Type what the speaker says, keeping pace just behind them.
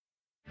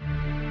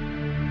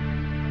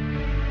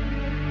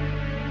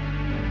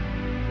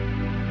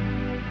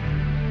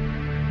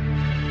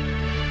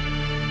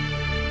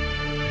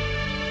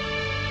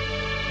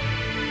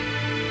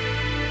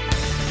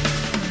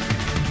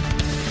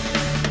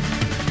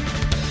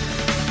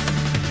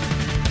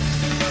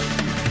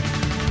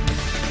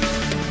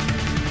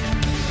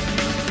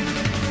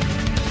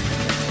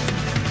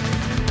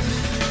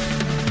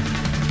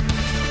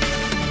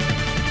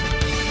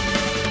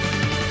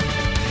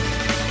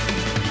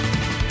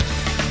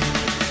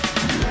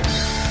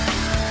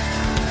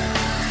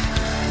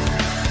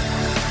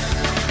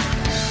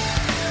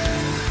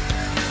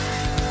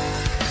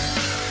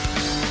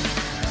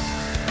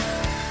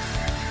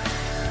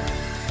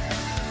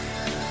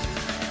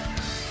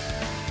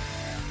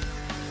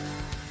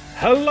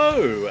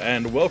Hello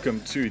and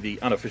welcome to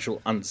the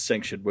unofficial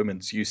unsanctioned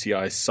women's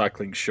UCI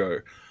cycling show.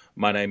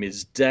 My name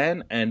is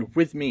Dan, and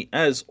with me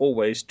as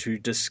always to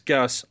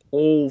discuss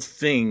all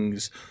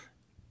things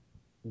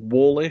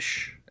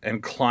wallish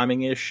and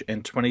climbing-ish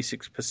and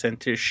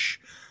 26%-ish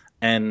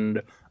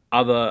and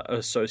other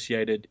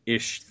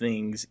associated-ish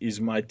things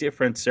is my dear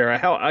friend Sarah.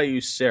 How are you,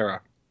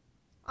 Sarah?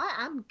 I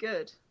am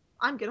good.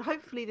 I'm good.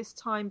 Hopefully, this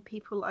time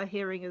people are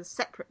hearing us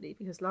separately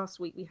because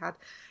last week we had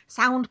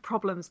sound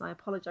problems and I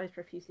apologise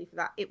profusely for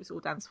that. It was all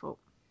Dan's fault.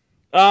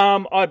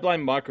 I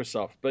blame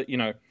Microsoft, but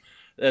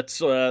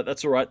that's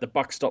all right. The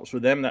buck stops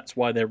with them. That's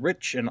why they're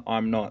rich, and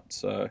I'm not.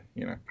 So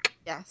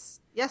Yes.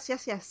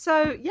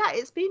 So, yeah,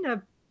 it's been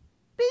a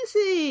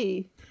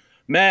busy.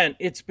 man,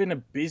 it's been a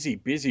busy,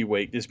 busy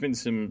week. There's been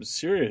some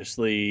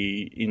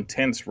seriously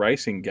intense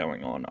racing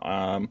going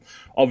on.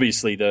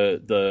 Obviously,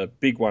 the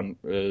big one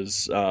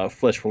was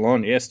Flesh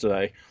Wallon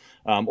yesterday,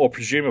 or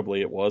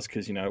presumably it was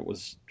because it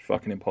was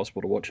fucking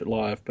impossible to watch it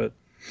live. But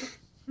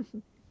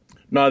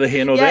neither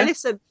here nor Yeah, there.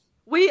 listen,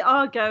 we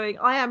are going.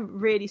 I am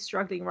really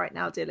struggling right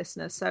now, dear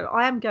listener. So,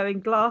 I am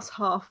going glass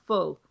half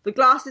full. The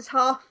glass is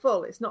half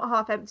full. It's not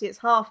half empty, it's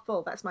half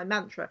full. That's my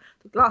mantra.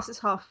 The glass is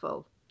half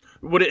full.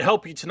 Would it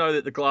help you to know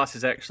that the glass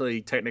is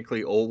actually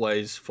technically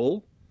always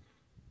full?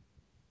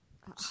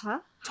 Huh?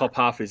 Top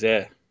half is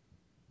air.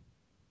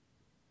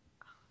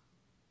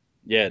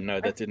 Yeah, no, I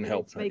that didn't really need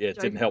help. to make Yeah, a it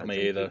joke didn't help about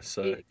me drinking either.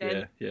 So tea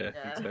again. yeah,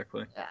 Yeah.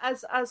 exactly.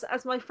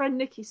 As my friend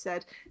Nikki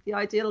said, the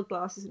ideal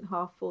glass isn't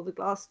half full. The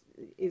glass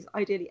is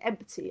ideally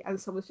empty, and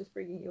someone's just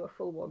bringing you a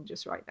full one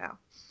just right now.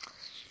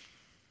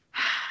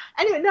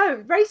 Anyway, no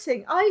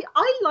racing.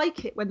 I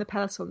like it when the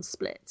peloton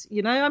split.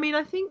 I mean,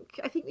 I think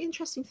the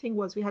interesting thing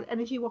was we had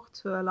Energy Walk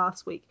Tour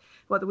last week,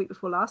 well, the week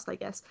before last, I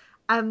guess,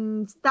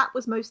 and that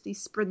was mostly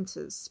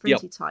sprinters,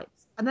 Yep. sprinty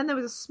types. And then there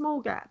was a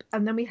small gap,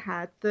 and then we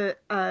had the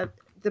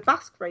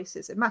Basque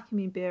races at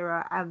Macamin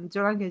Bira and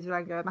Durango,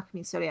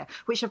 Macamin Soria,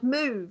 which have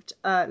moved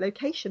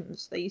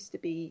locations. They used to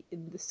be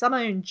in the summer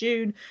in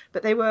June,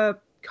 but they were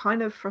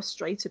kind of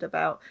frustrated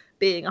about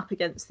being up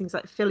against things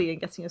like Philly and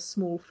getting a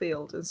small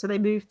field, and so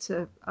they've moved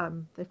to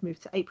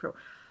April.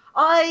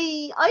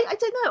 I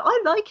don't know.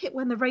 I like it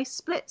when the race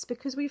splits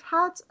because we've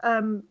had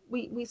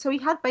we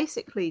had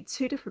basically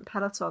two different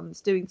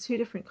pelotons doing two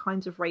different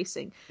kinds of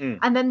racing, Mm.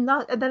 and then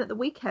at the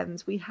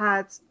weekends we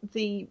had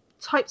the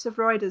types of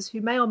riders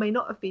who may or may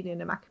not have been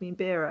in a Macamine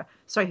Bira,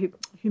 sorry,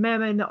 who may or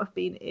may not have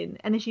been in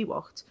Energy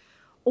Wacht,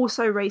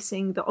 also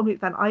racing the Omloop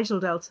van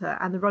IJsseldelta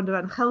and the Ronde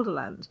van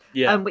Gelderland,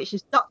 Yeah. which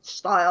is Dutch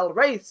style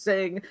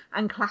racing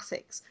and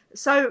classics.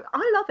 So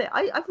I love it.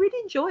 I really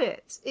enjoy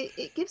it.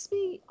 It gives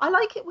me. I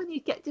like it when you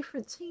get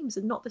different teams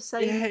and not the Yeah,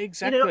 same. Not the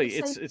exactly.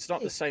 same It's not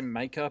the team. same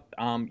makeup.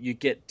 You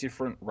get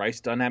different race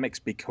dynamics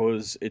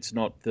because it's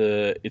not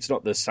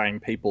the same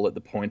people at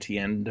the pointy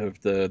end of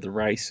the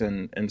race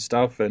and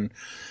stuff. And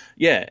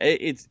yeah,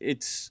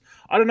 it's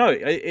I don't know.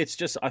 It's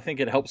just I think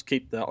it helps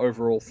keep the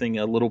overall thing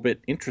a little bit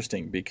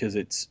interesting because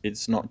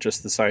it's not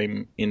just the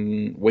same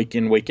in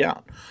week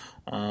out.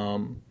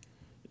 Um,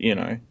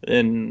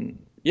 and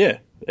yeah,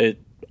 it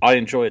I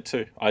enjoy it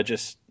too. I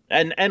just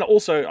and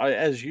also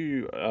as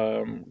you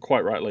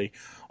quite rightly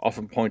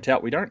often point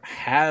out, we don't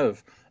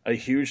have a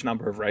huge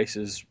number of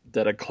races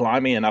that are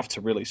climby enough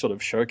to really sort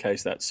of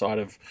showcase that side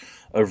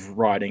of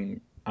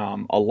riding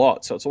a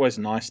lot. So it's always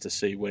nice to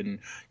see when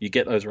you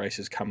get those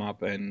races come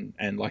up and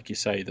like you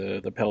say,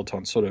 the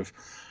peloton sort of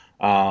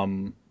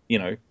um, you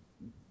know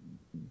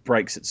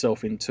breaks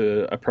itself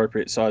into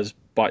appropriate size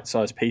bite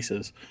sized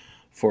pieces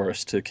for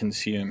us to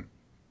consume.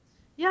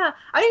 Yeah,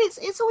 I mean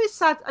it's always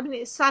sad. I mean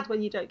it's sad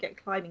when you don't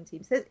get climbing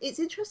teams. It's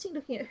interesting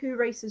looking at who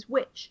races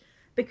which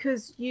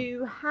because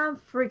you have,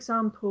 for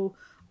example,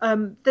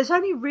 there's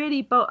only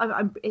really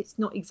it's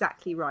not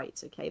exactly right.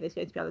 Okay, there's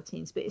going to be other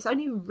teams, but it's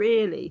only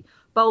really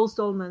Bowles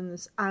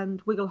Dolmans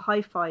and Wiggle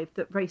High Five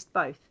that raced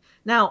both.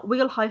 Now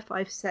Wiggle High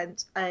Five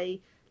sent a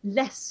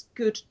less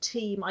good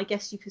team, I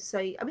guess you could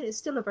say. I mean, it's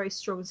still a very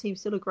strong team,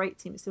 still a great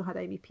team. It still had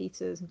Amy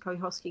Peters and Chloe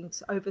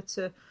Hoskins over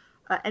to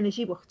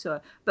Energy Water,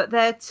 but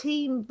their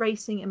team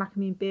racing in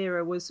Macamine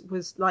Bira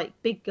was like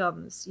big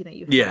guns.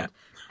 You Yeah, had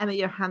Emma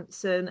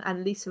Johansson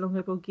and Lisa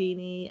Longo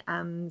Borghini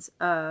and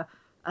Mayuka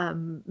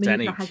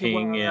Danny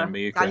King and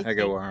Hagawara, Miyuka Danny King.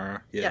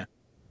 Hagawara. Yeah, Yeah,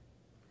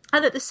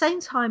 and at the same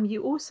time,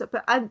 you also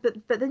but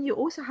then you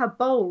also have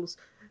bowls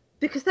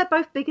because they're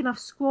both big enough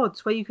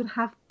squads where you can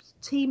have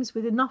teams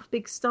with enough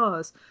big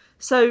stars.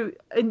 So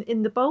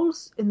in the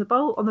bowls in the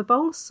bowl on the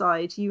bowls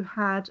side, you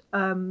had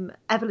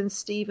Evelyn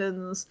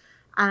Stevens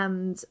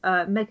and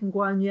Megan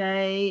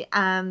Guarnier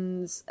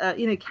and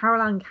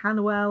Caroline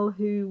Canwell,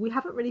 who we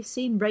haven't really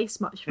seen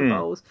race much for mm.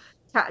 bowls.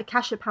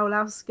 Kasia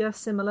Paulowska,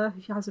 similar,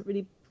 who hasn't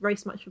really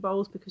raced much for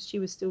bowls because she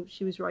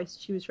was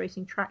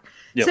racing track.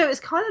 Yep. So it's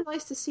kind of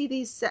nice to see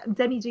these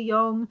Demi De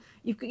Jong.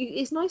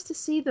 It's nice to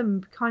see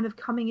them kind of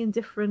coming in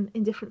different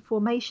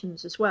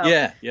formations as well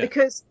Yeah, yeah.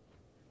 because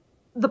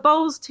the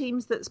bowls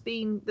teams that's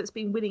been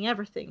winning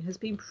everything has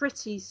been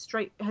pretty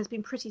straight, has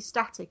been pretty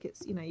static.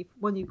 It's, you know,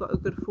 when you've got a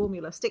good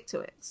formula, stick to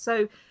it.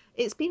 So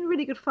it's been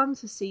really good fun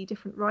to see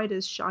different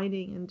riders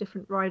shining and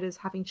different riders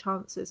having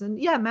chances, and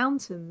yeah,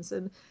 mountains.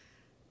 And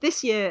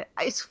this year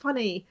it's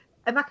funny,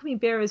 Makami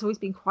Bira has always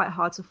been quite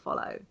hard to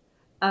follow.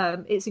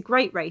 It's a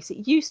great race.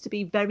 It used to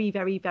be very,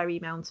 very, very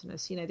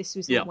mountainous. You know, this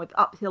was the one with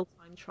uphill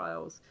time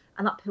trials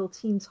and uphill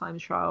team time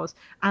trials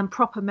and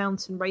proper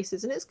mountain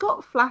races, and it's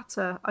got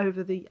flatter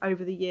over the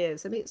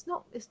years. I mean, it's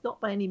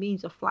not by any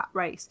means a flat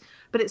race,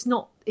 but it's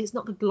not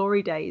the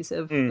glory days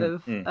of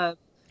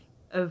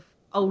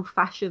old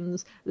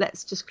fashions.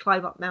 Let's just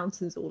climb up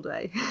mountains all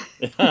day.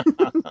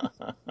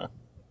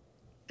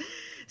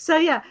 So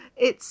yeah,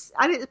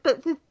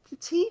 but the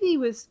TV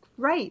was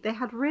great. They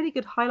had really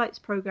good highlights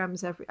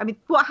programs I mean,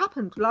 what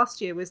happened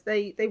last year was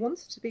they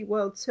wanted to be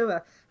World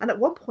Tour, and at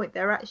one point they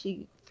were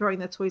actually throwing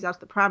their toys out of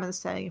the pram and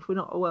saying, if we're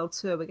not a World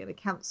Tour, we're going to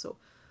cancel.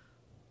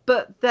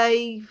 But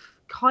they've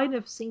kind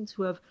of seemed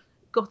to have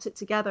got it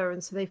together,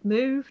 and so they've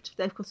moved.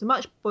 They've got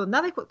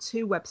now they've got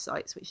 2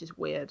 websites, which is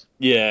weird.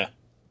 Yeah.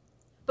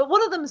 But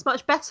one of them is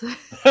much better.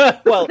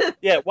 Well,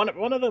 yeah, one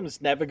of them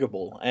is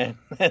navigable, and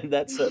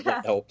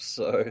that helps.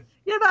 So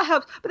yeah, that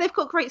helps. But they've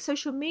got great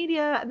social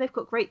media and they've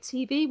got great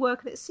TV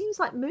work, and it seems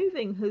like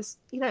moving has,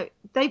 you know,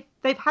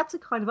 they've had to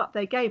kind of up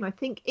their game. I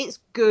think it's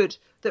good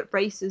that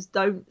racers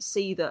don't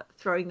see that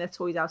throwing their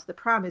toys out of the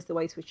pram is the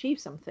way to achieve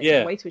something. Yeah,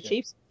 the way to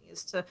achieve something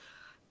is to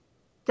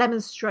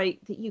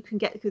demonstrate that you can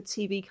get good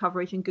TV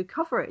coverage and good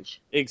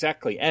coverage.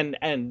 Exactly.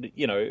 And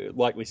you know,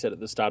 like we said at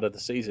the start of the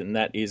season,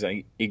 that is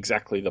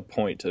exactly the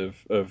point of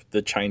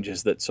the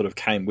changes that sort of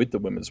came with the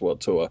Women's World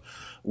Tour,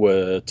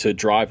 were to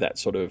drive that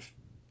sort of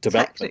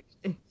development.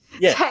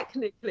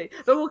 Technically.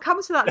 But we'll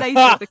come to that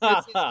later,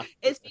 because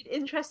it's been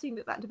interesting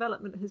that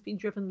development has been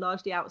driven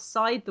largely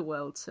outside the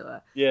World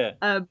Tour.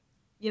 Yeah.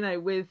 You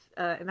know, with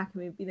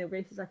Makami, you know,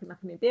 races like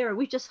Makami Bira.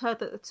 We've just heard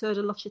that the Tour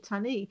de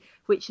l'Occitanie,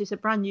 which is a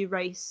brand new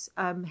race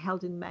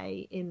held in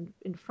May in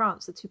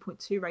France, the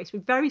 2.2 race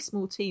with very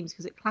small teams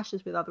because it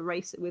clashes with other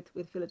races with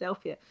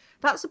Philadelphia.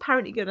 That's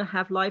apparently going to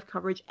have live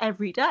coverage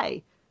every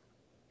day.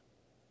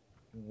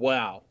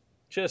 Wow.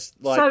 Just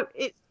like, so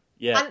it's,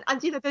 yeah,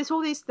 and you know, there's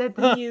all these the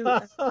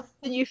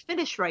new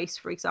Finnish race,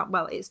 for example.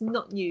 Well, it's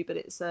not new, but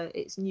it's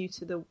new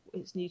to the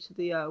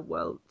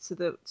world, to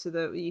the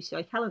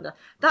UCI calendar.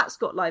 That's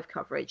got live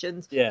coverage,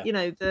 and you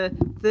know,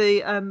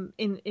 the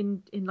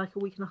in like a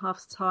week and a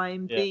half's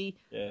time, the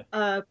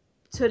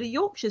Tour de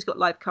Yorkshire's got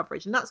live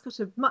coverage, and that's got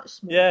a much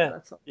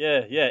smaller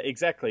yeah,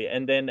 exactly.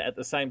 And then at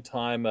the same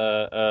time,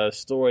 a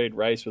storied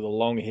race with a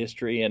long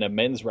history and a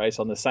men's race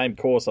on the same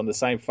course on the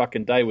same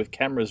fucking day with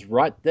cameras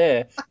right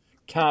there.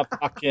 Can't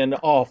fucking,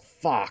 oh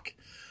fuck.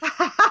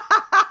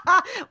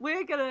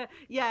 We're gonna,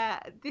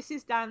 this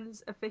is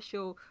Dan's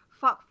official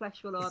fuck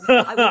Fleshwell on.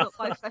 I will not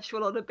buy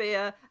Fleshwell on a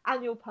beer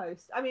annual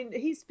post. I mean,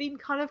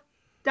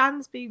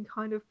 Dan's been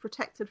kind of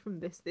protected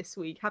from this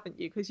week, haven't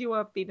you? Because you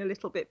have been a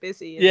little bit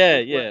busy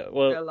in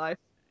real life.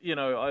 You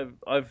know,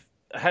 I've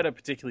had a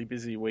particularly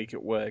busy week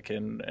at work,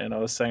 and I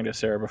was saying to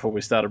Sarah before we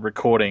started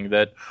recording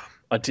that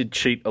I did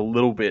cheat a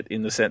little bit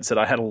in the sense that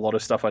I had a lot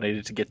of stuff I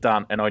needed to get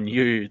done, and I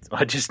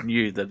just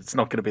knew that it's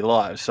not going to be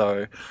live.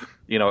 So,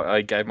 you know,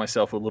 I gave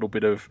myself a little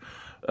bit of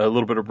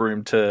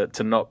room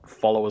to not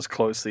follow as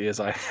closely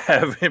as I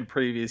have in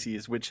previous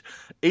years, which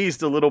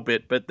eased a little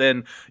bit. But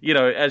then, you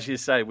know, as you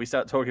say, we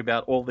start talking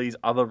about all these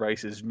other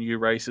races, new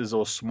races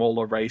or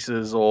smaller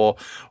races or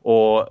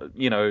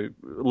you know,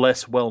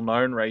 less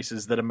well-known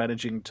races that are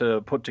managing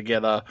to put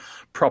together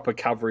proper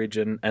coverage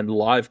and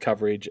live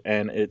coverage.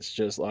 And it's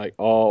just like,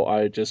 oh,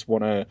 I just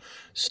want to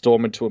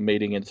storm into a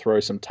meeting and throw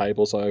some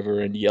tables over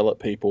and yell at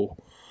people.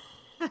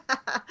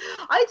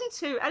 I do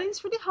too, and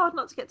it's really hard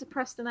not to get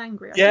depressed and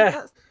angry. I think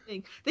that's the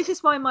thing. This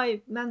is why my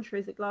mantra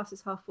is: the glass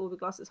is half full, the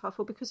glass is half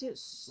full, because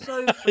it's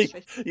so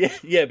frustrating.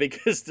 yeah,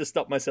 because to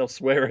stop myself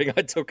swearing,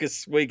 I took a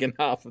swig and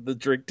half of the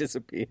drink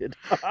disappeared.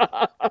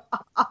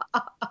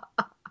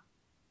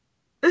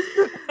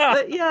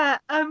 But yeah,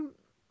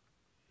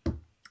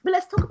 but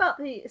let's talk about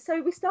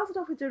so we started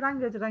off with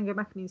Durango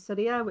Macamín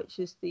Seria, which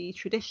is the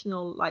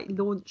traditional like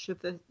launch of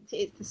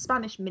it's the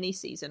Spanish mini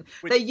season.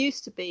 There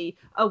used to be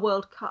a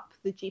World Cup,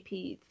 the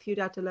GP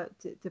Ciudad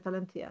de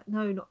Valencia.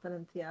 No, not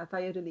Valencia,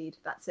 Valladolid.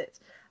 That's it.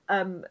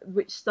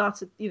 Which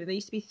started, you know, there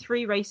used to be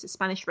 3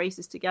 Spanish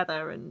races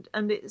together, and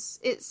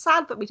it's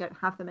sad that we don't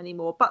have them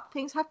anymore. But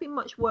things have been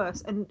much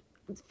worse, and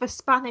for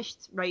Spanish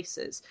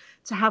racers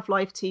to have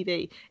live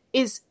TV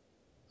is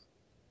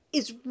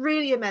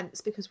really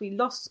immense, because we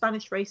lost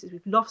Spanish races,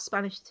 we've lost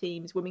Spanish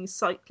teams. Women's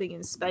cycling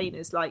in Spain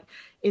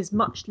is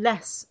much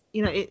less,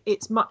 you know,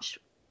 it's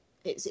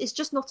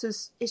just not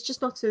as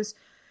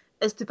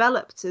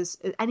developed, as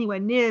anywhere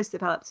near as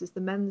developed as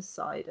the men's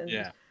side,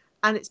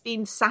 and it's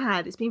been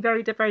sad. It's been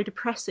very, very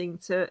depressing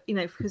to, you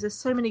know, because there's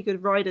so many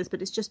good riders,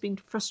 but it's just been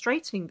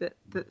frustrating that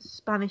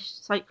Spanish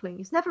cycling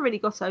has never really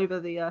got over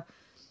the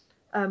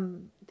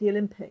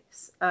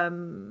Olympics.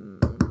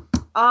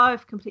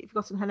 I've completely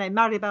forgotten her name.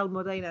 Maribel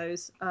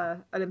Moreno's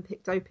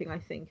Olympic doping, I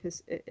think,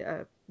 has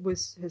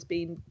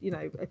been, you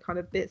know, a kind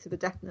of bit of a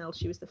death knell.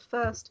 She was the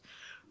first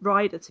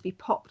rider to be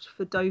popped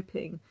for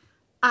doping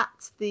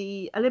at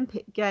the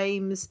Olympic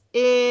Games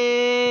in,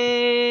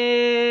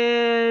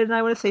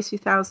 I want to say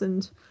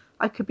 2000.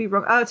 I could be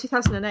wrong.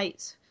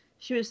 2008.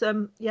 She was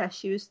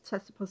she was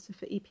tested positive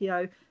for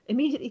EPO.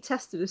 Immediately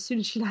tested as soon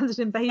as she landed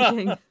in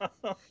Beijing.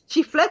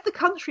 She fled the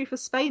country for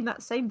Spain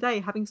that same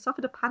day, having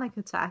suffered a panic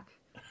attack.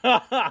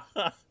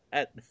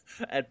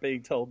 at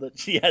being told that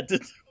she had to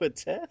do a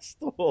test?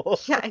 Or...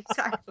 Yeah,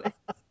 exactly.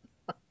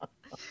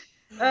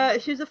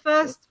 She was the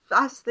first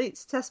athlete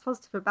to test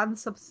positive for a banned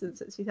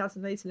substance at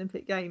 2008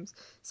 Olympic Games.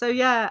 So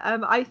yeah,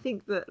 I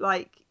think that,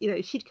 like, you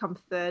know, she'd come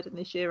third in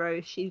the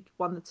Giro. She'd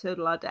won the Tour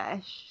de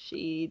l'Ardèche.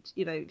 She'd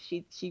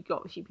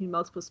been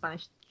multiple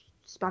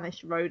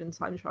Spanish road and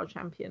time trial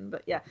champion.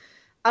 But yeah,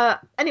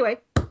 anyway.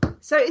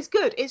 So it's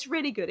good. It's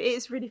really good. It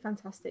is really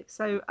fantastic.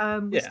 So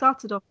we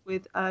started off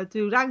with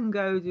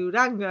Durango,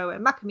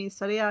 and Macamín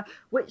Sarria,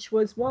 which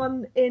was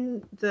won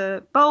in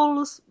the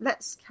bowls.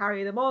 Let's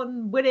carry them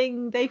on.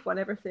 Winning. They've won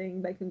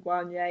everything. Megan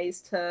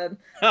Guarnier's turn.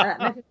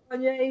 Megan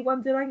Guarnier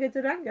won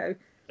Durango.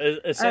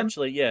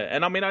 Essentially, yeah.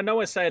 And I mean, I know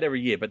I say it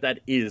every year, but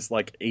that is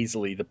like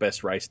easily the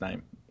best race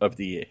name of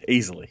the year.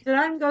 Easily.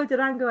 Durango,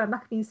 and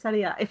Macamín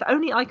Sarria. If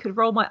only I could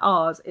roll my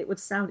R's, it would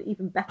sound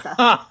even better.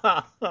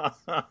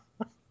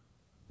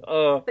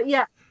 But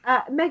yeah,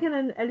 Megan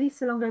and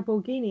Elisa Longo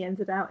Borghini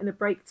ended out in a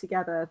break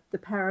together, the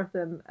pair of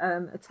them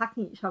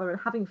attacking each other and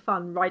having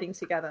fun riding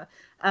together.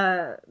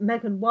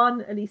 Megan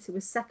won, Elisa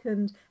was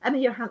second, Emma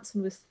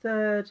Johansson was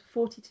third,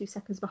 42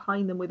 seconds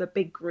behind them, with a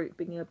big group,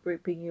 being a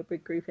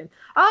big group in.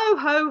 Oh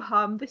ho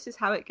hum, this is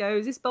how it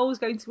goes. This bowl's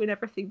going to win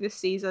everything this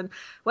season.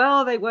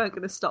 Well, they weren't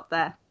going to stop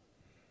there.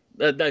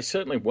 They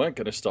certainly weren't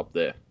going to stop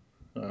there.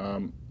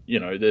 You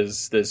know,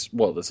 there's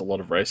a lot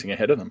of racing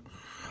ahead of them.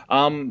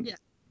 Yeah.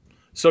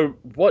 So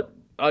what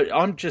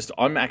I'm to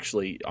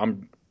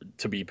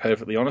be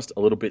perfectly honest, a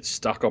little bit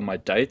stuck on my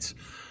dates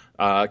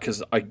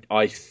because I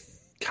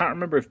can't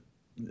remember if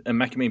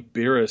Macamín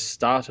Bira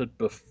started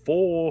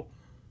before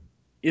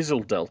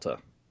Isil Delta.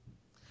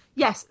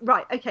 Yes,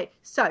 right. Okay,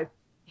 so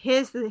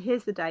here's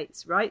the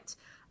dates, right?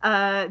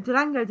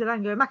 Durango,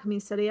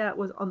 Macamín Sarria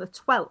was on the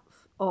 12th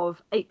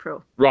of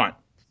April. Right.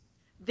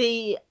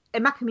 The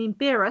Macamín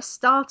Bira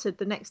started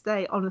the next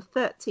day on the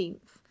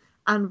 13th.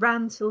 And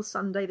ran till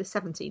Sunday the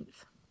 17th.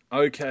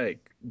 Okay,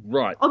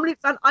 right. Omloop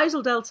van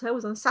IJsseldelta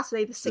was on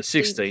Saturday the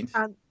 16th.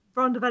 And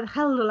Ronde van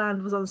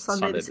Gelderland was on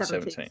Sunday the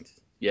 17th.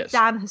 Yes.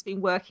 Dan has been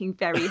working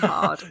very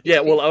hard. Yeah,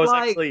 well, I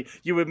was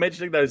you were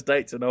mentioning those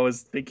dates, and I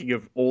was thinking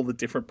of all the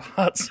different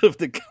parts of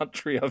the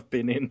country I've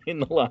been in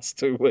the last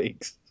 2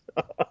 weeks.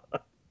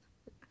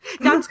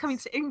 Dan's coming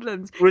to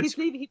England. He's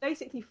leaving. He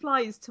basically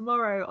flies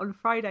tomorrow on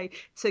Friday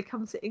to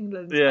come to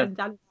England, and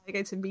Dan and I are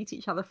going to meet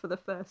each other for the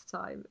first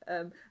time.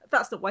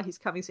 That's not why he's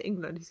coming to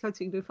England. He's coming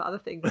to England for other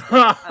things.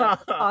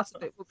 Part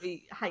of it will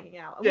be hanging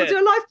out. And we'll do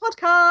a live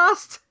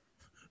podcast.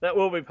 That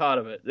will be part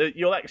of it.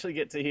 You'll actually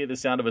get to hear the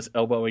sound of us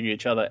elbowing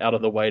each other out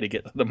of the way to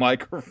get to the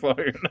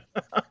microphone.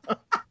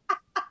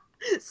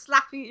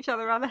 Slapping each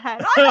other around the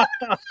head.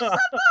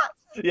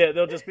 Yeah,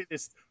 there'll just be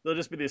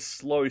this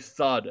slow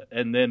thud,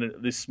 and then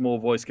this small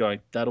voice going,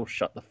 "That'll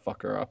shut the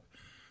fucker up."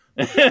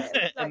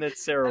 And then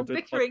Sarah will do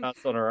the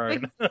podcast on her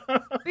own.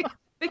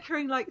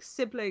 Bickering like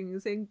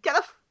siblings and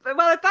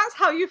well, if that's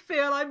how you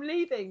feel, I'm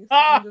leaving.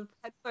 The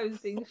headphones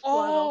being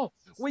off,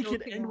 we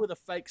could end with a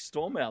fake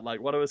storm out.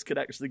 Like one of us could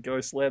actually go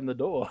slam the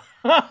door.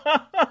 You're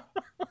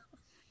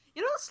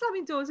not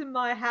slamming doors in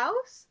my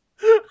house.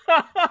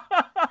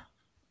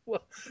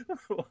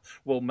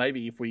 Well,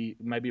 maybe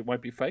it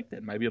won't be fake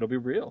then. Maybe it'll be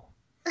real.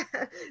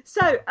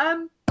 So,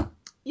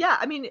 yeah,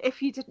 I mean,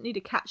 if you didn't need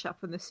a catch up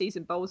on the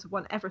season, bowls have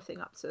won everything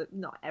up to,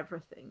 not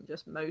everything,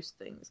 just most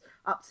things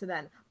up to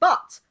then.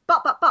 But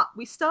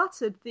we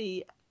started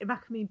the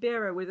Macamín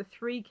Bira with a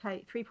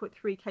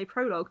 3.3k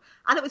prologue,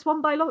 and it was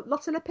won by Lotte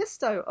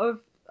Lepisto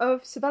of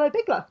Cervelo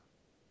Bigla.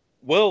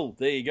 Well,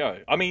 there you go.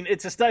 I mean,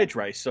 it's a stage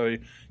race, so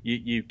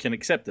you can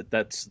accept that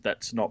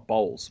that's not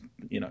bowls.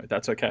 You know,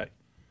 that's okay.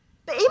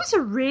 But it was a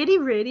really,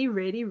 really,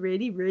 really,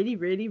 really, really,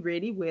 really,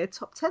 really weird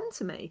top 10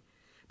 to me.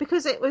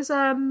 Because it was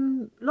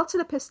Lotte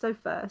Lepisto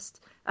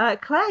first,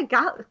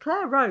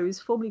 Claire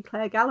Rose, formerly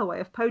Claire Galloway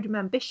of Podium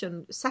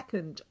Ambition,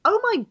 second. Oh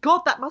my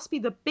God, that must be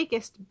the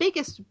biggest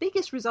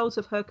result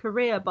of her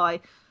career by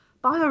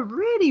a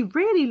really,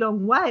 really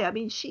long way. I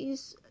mean,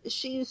 it's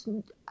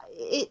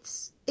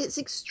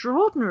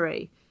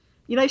extraordinary.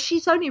 You know,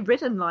 she's only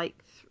ridden like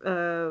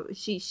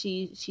she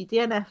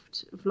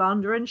DNF'd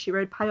Vlaanderen. She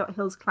rode Payot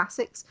Hills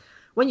Classics.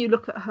 When you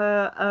look at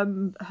her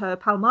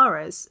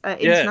palmarès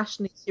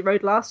internationally, she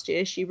rode last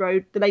year. She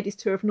rode the Ladies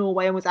Tour of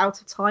Norway and was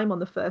out of time on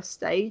the first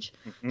stage.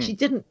 Mm-hmm. She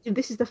didn't.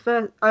 This is the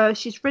first.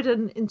 She's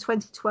ridden in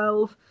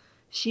 2012.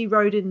 She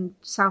rode in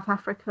South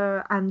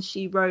Africa and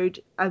she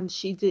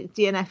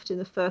DNF'd in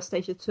the first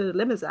stage of Tour de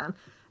Limousin.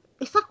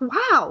 It's like,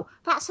 wow,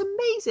 that's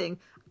amazing.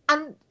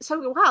 And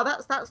so, wow,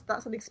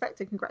 that's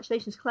unexpected.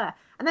 Congratulations, Claire.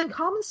 And then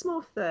Carmen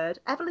Small third,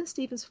 Evelyn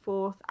Stevens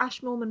fourth,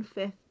 Ash Moorman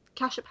fifth,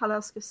 Kasia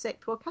Palelska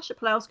sixth. Well, Kasia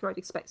Palelska I'd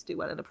expect to do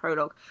well in a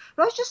prologue,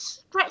 but I was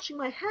just scratching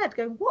my head,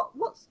 going,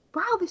 What's?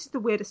 Wow, this is the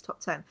weirdest top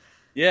 10.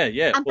 Yeah,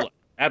 yeah. And Well,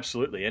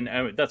 absolutely, and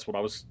that's what I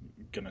was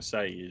gonna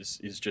say is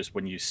just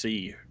when you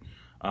see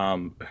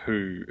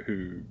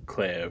who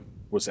Claire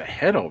was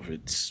ahead of,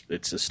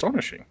 it's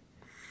astonishing.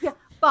 yeah,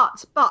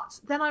 but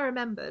then I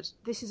remembered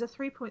this is a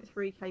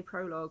 3.3k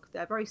prologue.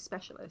 They're very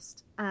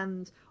specialist,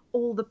 and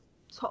all the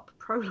top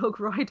prologue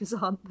riders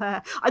aren't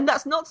there. And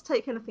that's not to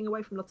take anything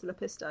away from Lotte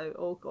Lepisto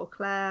or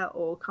Claire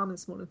or Carmen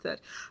Small in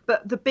third.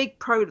 But the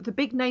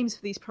big names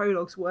for these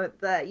prologues weren't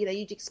there. You know,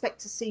 you'd expect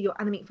to see your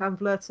Annemiek van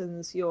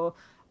Vleutens, your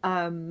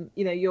Roxanne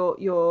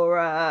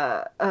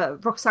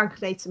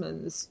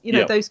Knetemans,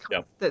 Yep,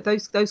 yep,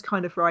 those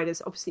kind of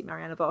riders. Obviously,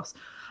 Marianne Vos,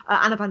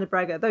 Anna van der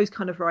Breggen, those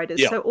kind of riders.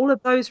 yep. So all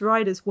of those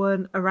riders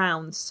weren't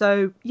around.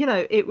 So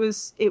it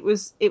was like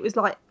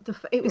like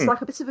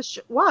a bit of a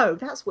whoa,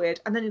 that's weird.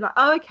 And then you're like,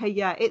 oh, okay,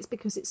 yeah, it's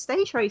because it's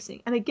stage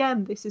racing. And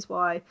again, this is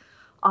why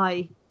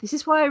I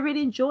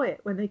really enjoy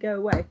it when they go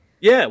away.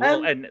 Yeah,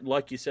 well, and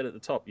like you said at the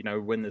top,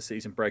 when the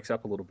season breaks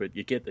up a little bit,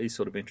 you get these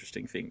sort of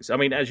interesting things. I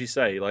mean, as you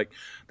say, like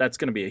that's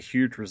going to be a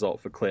huge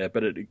result for Claire,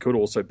 but it could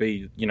also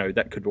be,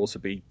 that could also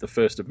be the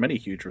first of many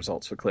huge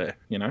results for Claire.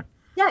 Yeah,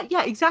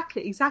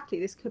 exactly.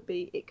 This could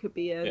be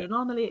an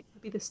anomaly. It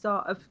could be the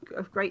start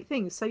of great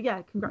things. So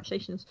yeah,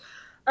 congratulations.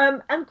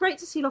 And great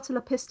to see Lotte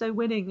Lepisto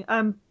winning.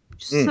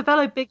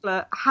 Cervelo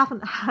Bigla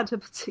haven't had a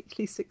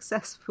particularly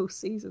successful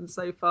season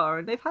so far,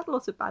 and they've had a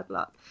lot of bad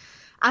luck.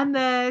 And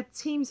their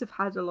teams have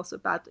had a lot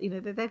of bad,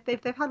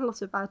 they've had a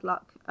lot of bad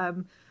luck.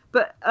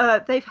 But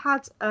they've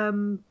had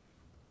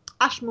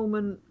Ash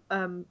Moorman.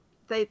 Who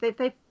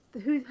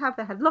have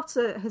they had?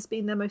 Lotte has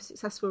been their most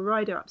successful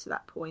rider up to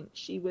that point.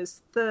 She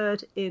was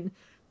third in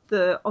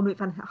the Omloop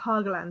van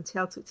Hageland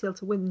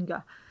Tielta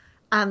Winga,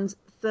 and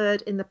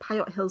third in the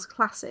Payot Hills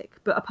Classic.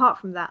 But apart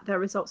from that, their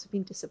results have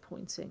been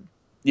disappointing.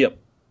 Yep.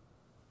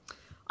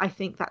 I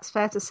think that's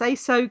fair to say.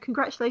 So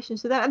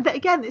congratulations to them. And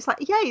again, it's like,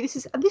 yay, this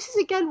is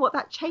again what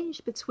that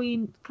change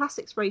between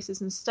classics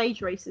races and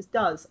stage races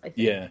does, I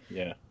think.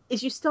 Yeah.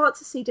 Is you start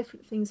to see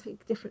different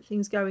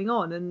things going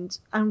on, and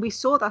we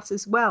saw that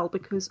as well,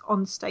 because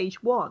on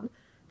stage one,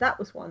 that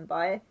was won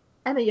by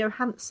Emma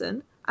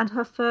Johansson and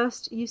her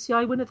first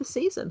UCI win of the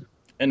season.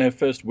 And her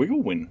first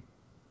Wiggle win.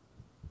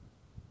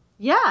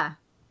 Yeah.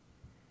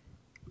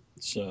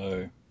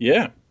 So,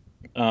 yeah.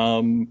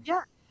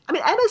 Yeah. I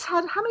mean, Emma's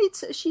had how many?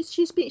 She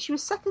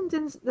was second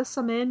in the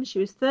Samin. She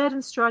was third in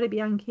Strade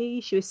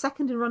Bianchi. She was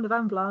second in Ronde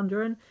van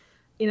Vlaanderen.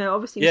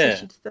 Obviously, she's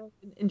third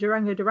in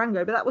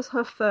Durango, but that was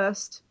her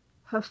first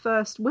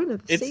win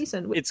of the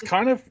season. It's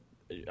kind of,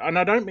 and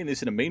I don't mean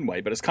this in a mean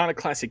way, but it's kind of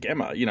classic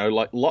Emma.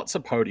 Like lots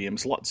of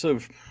podiums, lots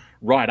of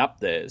right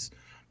up theirs,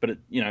 but it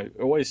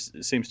always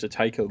seems to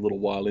take a little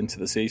while into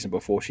the season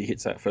before she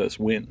hits that first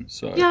win.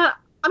 So yeah.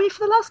 I mean,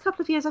 for the last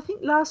couple of years, I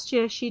think last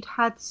year she'd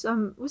had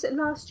some. Was it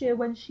last year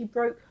when she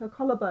broke her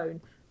collarbone,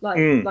 like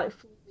 4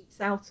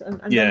 weeks out, and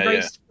then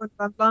raced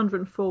Van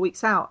Vlaanderen 4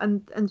 weeks out,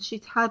 and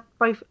she'd had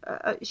both.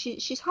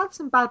 She's had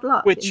some bad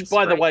luck. Which,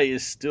 by the way,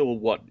 is still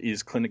what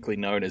is clinically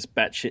known as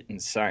batshit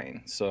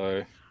insane.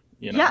 So,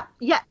 Yeah.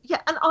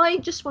 And I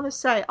just want to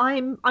say,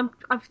 I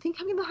think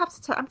I'm going to have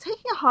to. I'm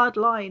taking a hard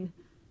line.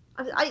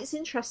 It's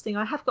interesting.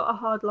 I have got a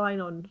hard line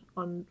on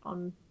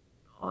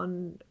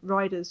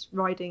riders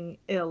riding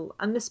ill,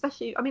 and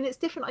especially, I mean, it's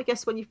different, I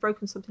guess, when you've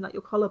broken something like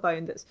your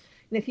collarbone. That's,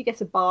 if you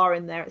get a bar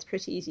in there, it's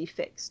pretty easy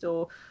fixed,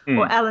 or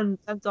Ellen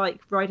Van Dijk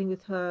riding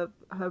with her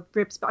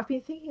ribs. But I've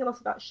been thinking a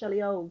lot about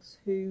Shelley Olds,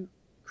 who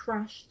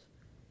crashed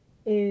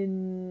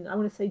in, I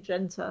want to say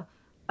Genta,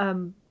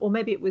 or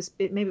maybe it was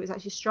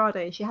actually Strade,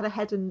 and she had a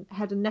head and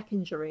neck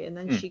injury, and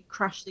then she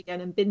crashed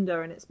again in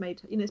Binder, and it's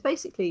made, it's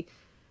basically,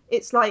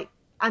 it's like,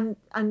 and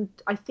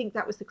I think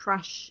that was the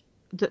crash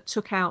that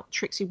took out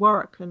Trixie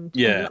Warwick, and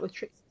ended up with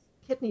Trixie's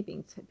kidney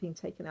being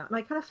taken out. And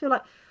I kind of feel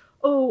like,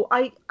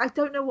 I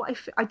don't know what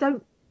I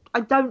don't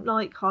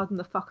like harden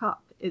the fuck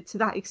up to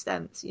that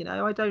extent.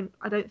 I don't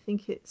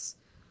think it's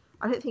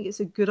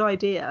a good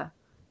idea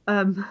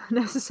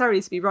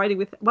necessarily to be riding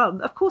with. Well,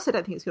 of course I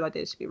don't think it's a good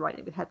idea to be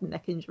riding with head and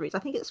neck injuries. I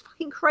think it's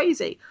fucking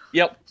crazy.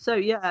 Yep. So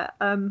yeah,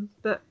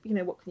 but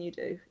what can you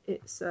do?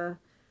 It's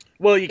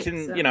well, you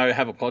can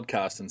have a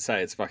podcast and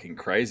say it's fucking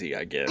crazy,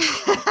 I guess.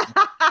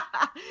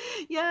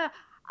 Yeah,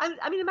 and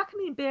I mean, the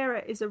Macamine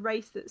Bera is a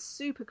race that's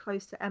super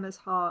close to Emma's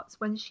heart.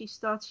 When she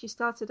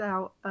started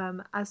out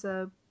as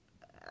a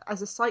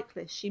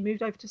cyclist. She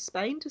moved over to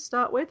Spain to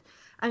start with,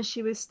 and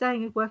she was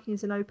staying and working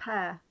as an au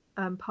pair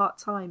part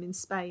time in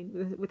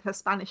Spain with her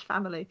Spanish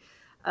family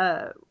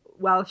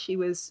while she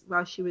was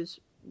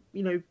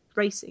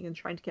racing and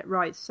trying to get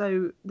right.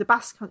 So the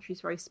Basque Country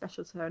is very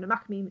special to her, and the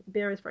Macamine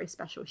Bera is very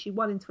special. She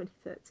won in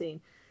 2013,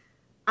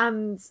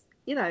 and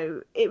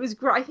it was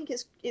great. I think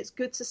it's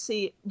good to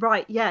see.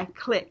 Right, yeah,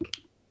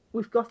 click.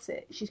 we've got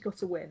it. She's got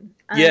to win.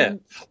 Yeah. And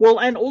Well,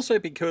 and also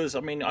because, I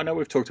mean, I know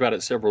we've talked about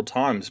it several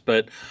times,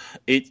 but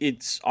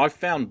I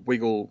found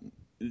Wiggle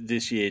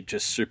this year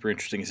just super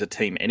interesting as a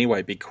team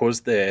anyway,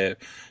 because they're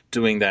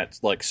doing that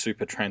like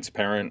super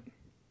transparent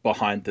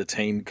behind the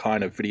team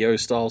kind of video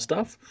style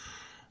stuff.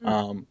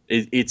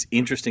 It's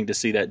interesting to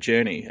see that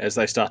journey as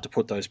they start to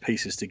put those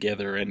pieces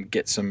together and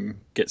get some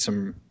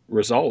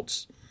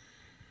results.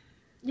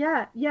 yeah.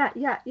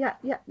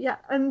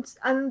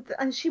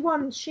 And she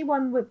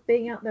won with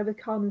being out there with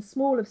Carmen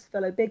Small of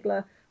fellow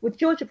Bigler, with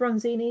Georgia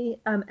Bronzini,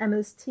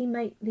 Emma's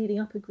teammate, leading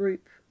up a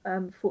group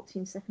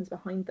 14 seconds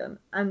behind them.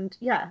 And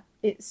yeah,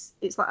 it's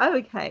like, oh,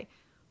 okay,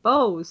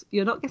 Bowles,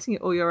 you're not getting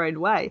it all your own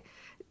way.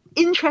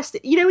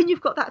 Interesting, you know, when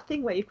you've got that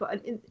thing where you've got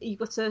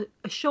a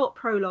short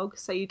prologue,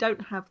 so you don't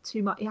have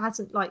too much. It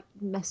hasn't like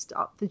messed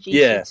up the GC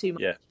Yeah, too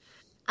much, yeah.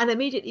 and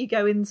immediately you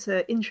go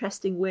into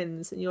interesting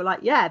wins, and you're like,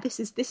 yeah, this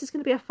is going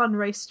to be a fun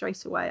race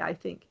straight away, I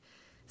think.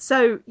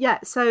 So yeah,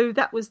 so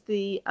that was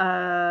the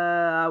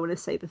I want to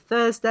say the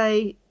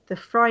Thursday. The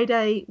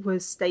Friday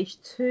was stage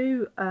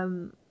two,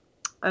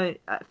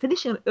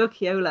 finishing on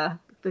Urquiola,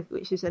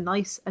 which is a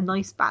nice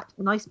bass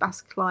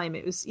climb.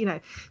 It was, you know,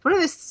 one of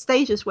those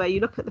stages where you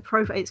look at the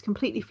profile, it's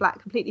completely flat,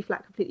 completely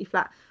flat, completely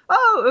flat.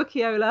 Oh,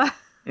 Urquiola.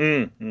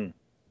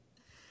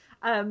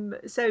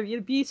 So you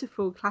know,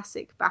 beautiful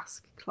classic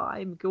Basque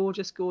climb,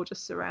 gorgeous, gorgeous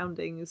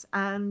surroundings,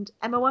 and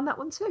Emma won that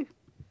one too.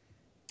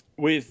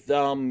 With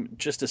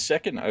just a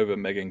second over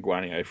Megan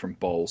Guarnier from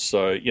Bowles.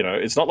 So, you know,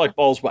 it's not like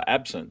Bowles were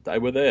absent. They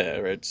were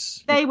there.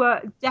 They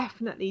were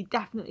definitely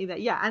there.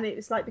 Yeah, and it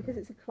was like, because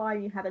it's a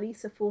climb, you have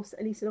Elisa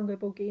Longo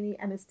Borghini,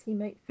 Emma's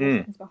teammate, 4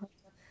 seconds behind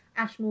her.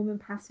 Ash Morman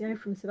Passio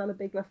from Savella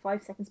Bigler,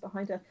 5 seconds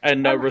behind her.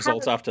 and no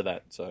results after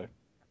that. So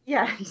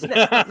Yeah,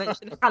 let's not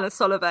mention Hannah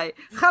Solovey.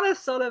 Hannah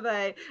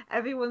Solovey,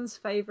 everyone's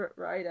favourite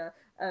rider,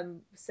 7th,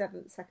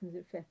 2nd,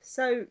 and 5th.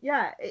 So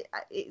yeah,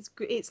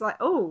 it's like,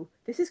 oh,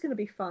 this is going to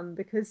be fun,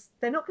 because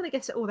they're not going to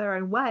get it all their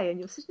own way, and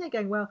you're sitting there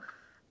going, well,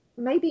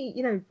 maybe,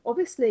 you know,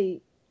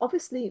 obviously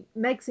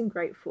Meg's in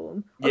great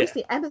form. yeah,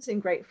 Obviously Emma's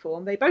in great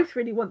form. They both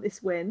really want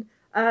this win.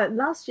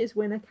 Last year's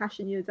winner,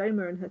 Kasia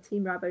Nyadoma, and her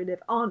team Rabo Liv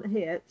aren't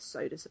here.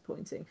 So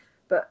disappointing.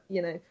 But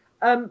you know,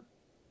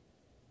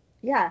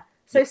 yeah.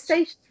 So yes.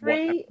 stage What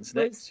three happens was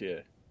next? Yeah.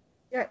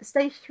 yeah,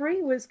 stage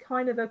three was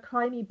kind of a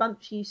climby,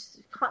 bunchy.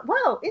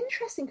 Well,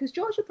 interesting, because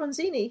Giorgia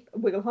Bronzini,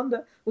 Wiggle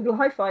Honda, Wiggle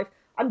High Five.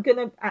 I'm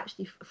gonna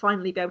actually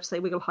finally be able to say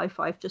Wiggle High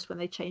Five just when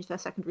they change their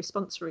secondary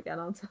sponsor again,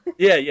 aren't I?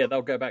 Yeah.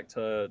 They'll go back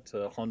to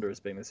Honda as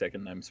being the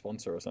second name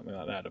sponsor or something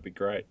like that. It'd be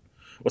great.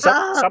 Well,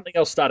 something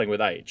else starting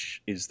with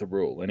H is the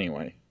rule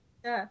anyway.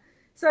 Yeah.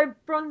 So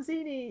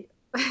Bronzini.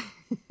 I'm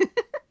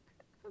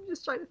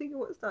just trying to think of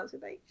what starts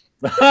with H.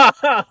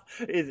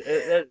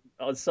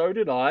 So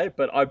did I,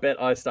 but I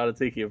bet I started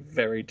thinking of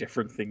very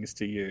different things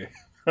to you.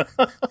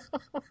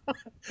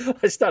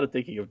 I started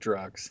thinking of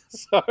drugs.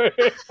 So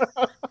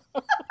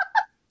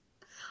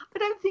I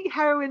don't think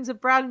heroin's a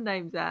brand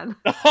name, Dan.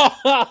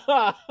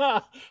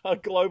 a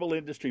global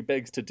industry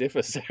begs to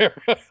differ,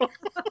 Sarah.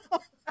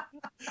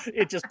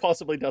 It just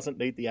possibly doesn't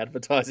need the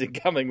advertising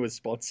coming with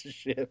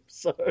sponsorship.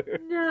 So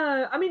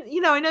No, I mean, you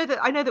know, I know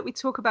that we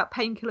talk about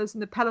painkillers in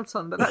the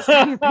peloton, but that's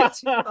going a bit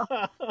too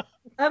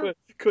far.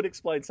 Could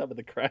explain some of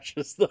the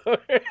crashes, though.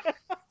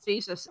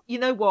 Jesus, you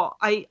know what?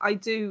 I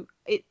do.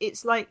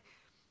 It's like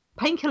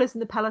painkillers in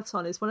the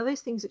peloton is one of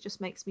those things that just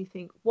makes me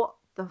think, what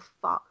the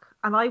fuck?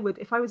 And I would,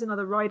 if I was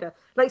another rider,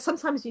 like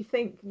sometimes you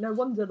think, no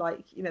wonder,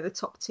 like, you know, the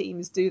top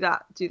teams do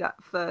that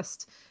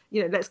first.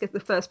 You know, let's get the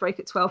first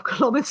break at 12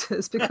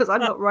 kilometers, because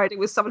I'm not riding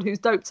with someone who's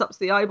doped up to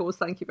the eyeballs.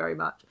 Thank you very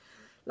much.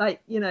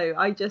 Like, you know,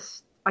 I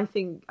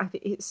think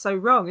it's so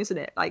wrong, isn't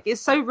it? Like,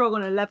 it's so wrong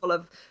on a level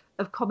of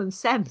common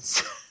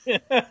sense. You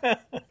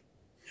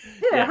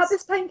know, have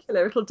this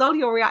painkiller, it'll dull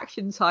your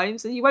reaction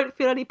times, and you won't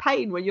feel any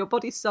pain when your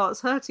body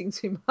starts hurting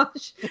too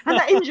much. And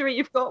that injury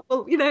you've got,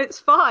 well, you know, it's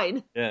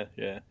fine. Yeah,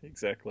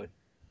 exactly.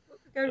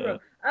 Go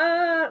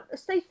wrong.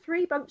 Stage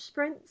three, bunch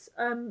sprints.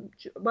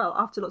 Well,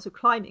 after lots of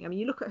climbing, I mean,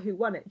 you look at who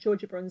won it,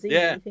 Georgia Bronzini,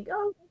 and you think,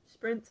 oh,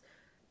 sprint.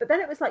 But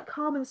then it was like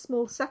Carmen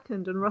Small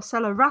second and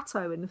Rossella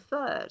Ratto in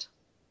third.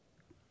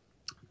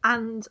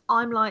 And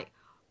I'm like,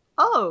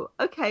 oh,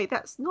 okay,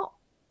 that's not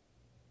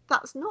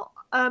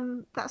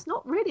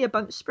really a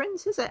bunch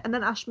sprint, is it? And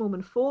then Ash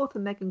Morman fourth,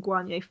 and Megan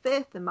Guarnier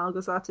fifth, and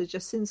Malgorzata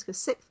Jasinska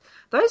sixth.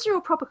 Those are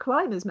all proper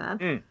climbers,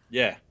 man.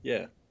 Yeah.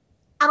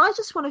 And I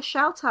just want to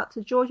shout out to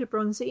Giorgia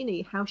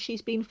Bronzini, how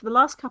she's been for the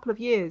last couple of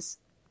years,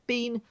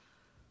 been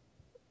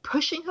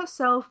pushing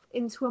herself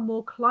into a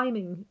more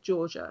climbing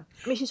Georgia.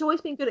 I mean, she's always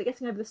been good at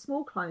getting over the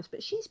small climbs,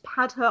 but she's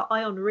had her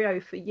eye on Rio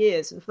for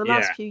years, and for the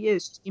last few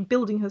years, she's been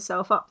building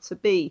herself up to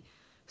be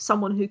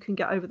someone who can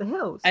get over the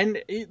hills.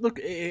 And look,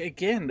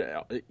 again,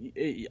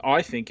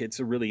 I think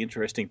it's a really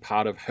interesting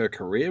part of her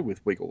career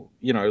with Wiggle.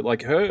 You know,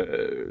 like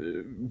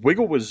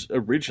Wiggle was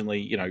originally,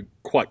 you know,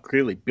 quite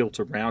clearly built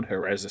around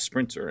her as a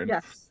sprinter, and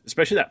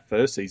especially that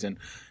first season,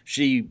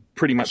 she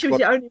pretty much she was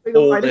got the only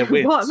Wiggle all rider their who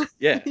wins. won.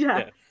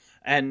 Yeah.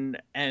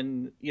 and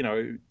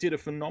did a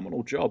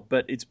phenomenal job.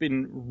 But it's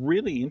been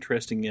really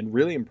interesting and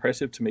really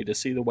impressive to me to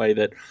see the way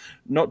that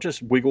not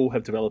just Wiggle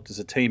have developed as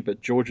a team,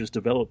 but Georgia's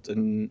developed,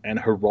 and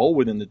her role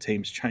within the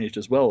team's changed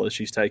as well, as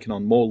she's taken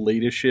on more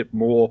leadership,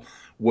 more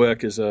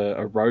work as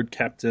a road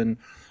captain.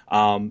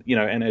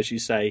 And as you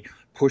say,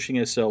 pushing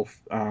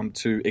herself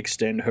to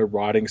extend her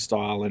riding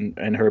style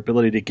and her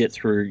ability to get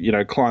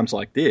through, climbs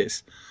like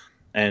this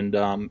and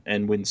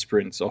win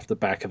sprints off the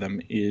back of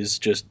them is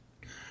just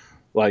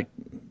like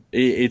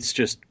it's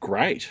just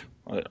great.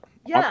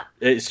 Yeah.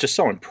 It's just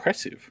so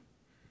impressive.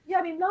 Yeah,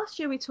 I mean, last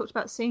year we talked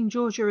about seeing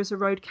Georgia as a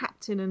road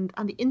captain,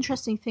 and the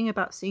interesting thing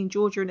about seeing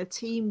Georgia in a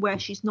team where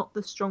she's not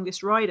the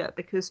strongest rider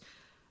because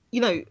they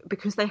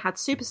had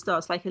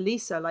superstars like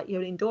Elisa, like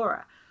Yolene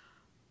Dora,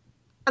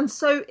 and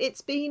so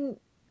it's been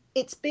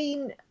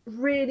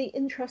really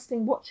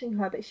interesting watching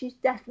her, but she's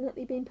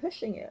definitely been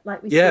pushing it.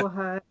 Like we Yeah. saw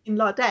her in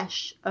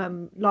Lardesh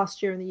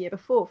last year and the year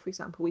before, for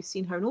example. We've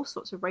seen her in all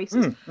sorts of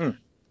races.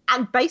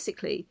 And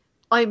basically,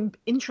 I'm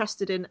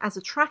interested in, as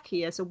a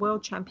trackie, as a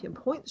world champion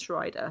points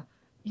rider,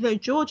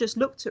 Georgia's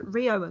looked at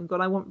Rio and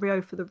gone, I want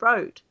Rio for the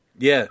road.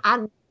 Yeah.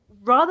 And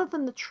rather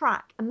than the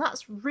track, and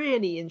that's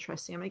really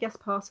interesting. I mean, I guess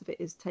part of it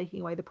is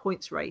taking away the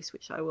points race,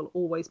 which I will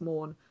always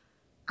mourn,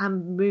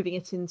 and moving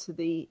it into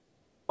the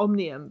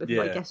Omnium, because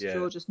I guess Yeah.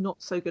 Georgia's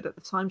not so good at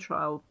the time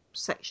trial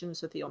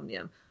sections of the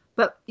Omnium.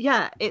 But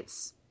yeah,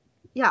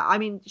 I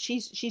mean,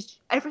 she's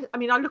every. I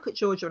mean, I look at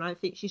Georgia and I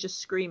think she's just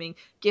screaming,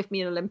 "Give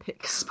me an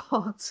Olympic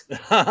spot."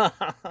 I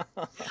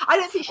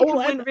don't think she can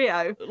win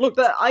Rio. Look,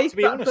 but to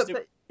be honest,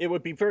 it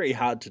would be very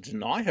hard to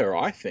deny her.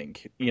 I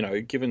think,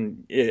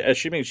 given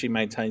assuming she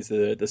maintains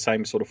the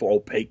same sort of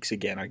all peaks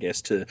again, I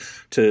guess to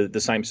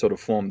the same sort of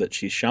form that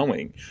she's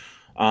showing.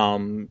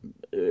 Um,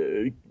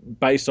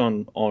 Based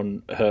on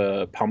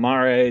her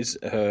palmares,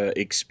 her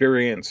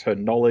experience, her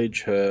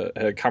knowledge, her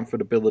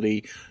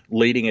comfortability,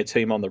 leading a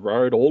team on the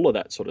road, all of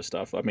that sort of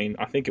stuff. I mean,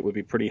 I think it would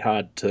be pretty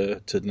hard to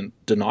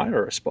deny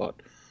her a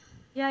spot.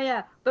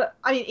 yeah. But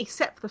I mean,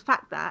 except for the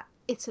fact that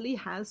Italy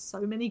has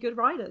so many good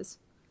riders,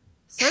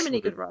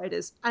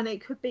 and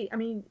it could be. I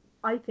mean,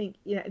 I think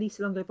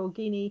Elisa Longo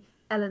Borghini,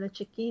 Elena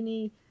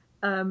Cecchini.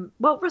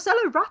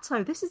 Rosello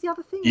Ratto. This is the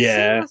other thing.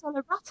 Yeah. Seeing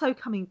Rosello Ratto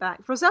coming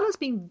back. Rosella's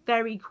been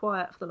very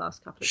quiet for the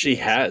last couple of She years.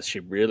 has.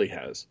 She really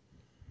has.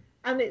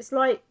 And it's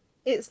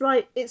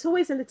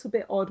always a little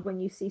bit odd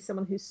when you see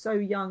someone who's so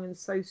young and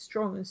so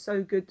strong and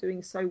so good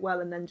doing so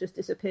well and then just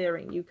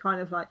disappearing. You kind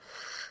of like,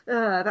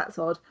 that's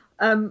odd.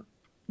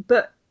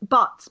 But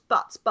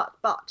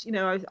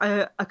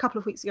a couple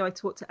of weeks ago I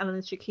talked to Elena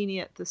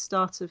Cecchini at the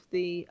start of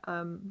the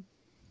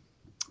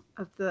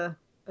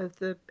of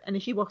the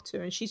Energy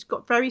Water, and she's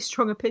got very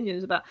strong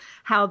opinions about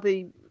how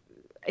the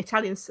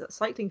Italian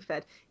Cycling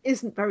Fed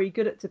isn't very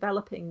good at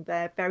developing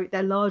their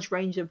large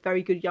range of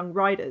very good young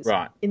riders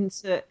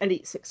into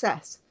elite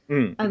success.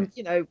 And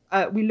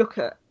we look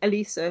at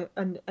Elisa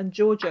and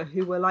Georgia,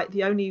 who were like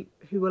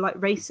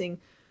racing,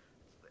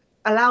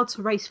 allowed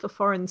to race for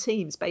foreign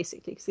teams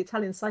basically, because the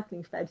Italian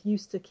Cycling Fed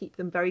used to keep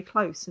them very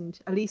close, and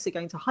Elisa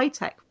going to High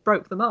Tech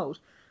broke the mold.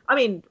 I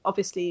mean,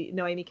 obviously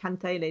Noemi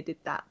Cantele did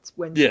that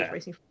when she was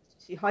racing for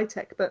High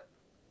Tech, but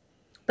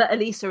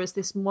Elisa is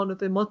this one of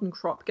the modern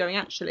crop going,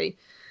 actually,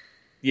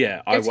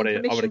 I want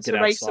to get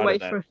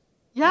outside of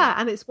that.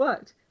 And it's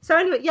worked. So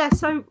anyway,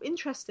 so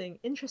interesting.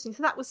 So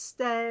that was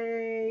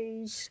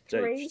stage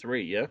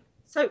three, yeah.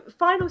 So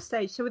final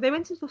stage. So they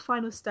went into the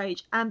final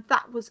stage, and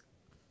that was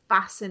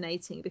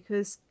fascinating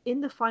because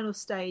in the final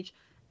stage,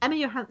 Emma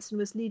Johansson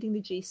was leading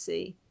the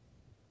GC,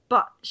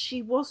 but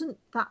she wasn't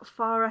that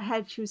far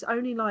ahead. She was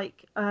only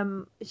like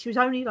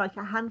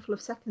a handful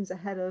of seconds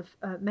ahead of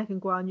Megan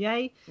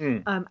Guarnier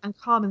and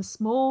Carmen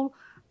Small.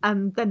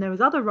 And then there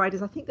was other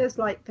riders. I think there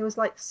was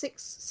like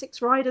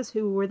six riders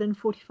who were within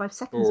 45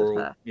 seconds of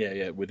her.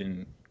 Yeah,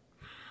 within.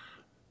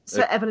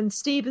 So Evelyn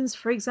Stevens,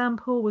 for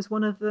example, was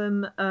one of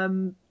them.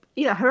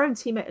 Her own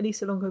teammate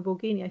Elisa Longo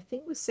Borghini, I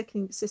think, was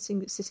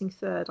sitting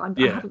third. I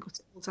haven't got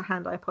it all to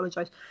hand. I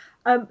apologise.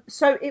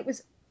 So it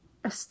was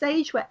a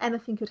stage where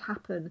anything could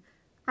happen,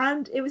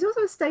 and it was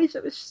also a stage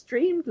that was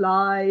streamed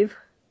live,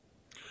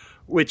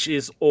 which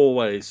is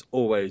always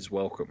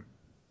welcome.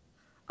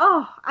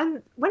 Oh,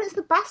 and when it's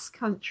the Basque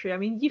Country, I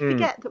mean, you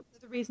forget that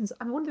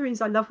one of the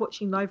reasons I love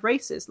watching live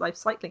races, live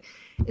cycling,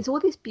 is all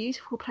these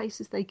beautiful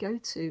places they go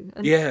to.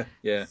 And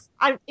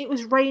it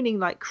was raining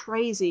like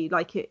crazy,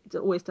 like it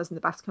always does in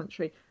the Basque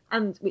Country,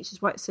 and which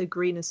is why it's so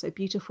green and so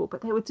beautiful.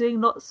 But they were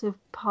doing lots of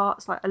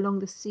parts like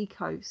along the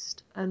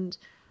seacoast and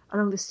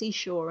along the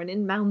seashore and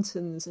in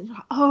mountains, and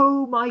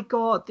oh my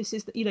God, this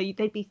is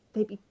they'd be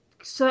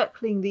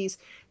circling these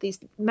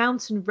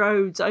mountain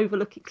roads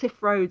overlooking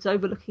cliff roads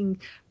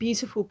overlooking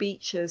beautiful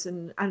beaches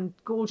and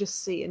gorgeous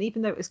sea, and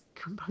even though it was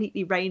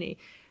completely rainy,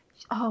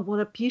 oh,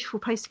 what a beautiful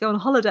place to go on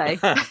holiday.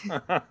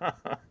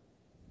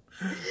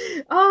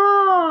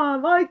 Oh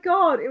my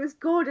God, it was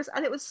gorgeous,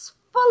 and it was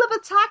full of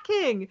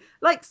attacking.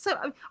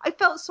 So I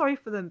felt sorry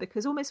for them,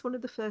 because almost one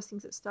of the first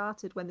things that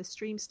started when the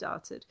stream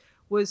started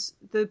was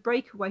the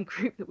breakaway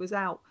group that was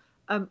out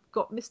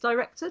got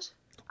misdirected.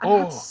 and had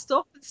to Oh,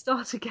 stop and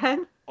start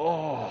again.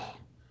 oh,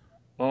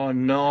 oh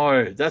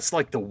no! That's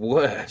like the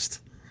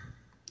worst.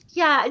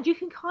 Yeah, and you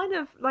can kind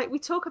of like we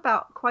talk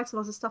about quite a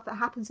lot of stuff that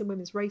happens in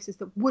women's races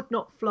that would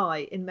not fly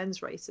in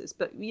men's races,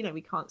 but we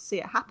can't see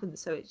it happen,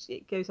 so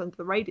it goes under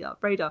the radar.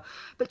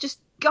 But just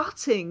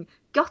gutting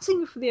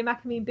for the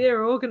Macamine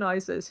Beer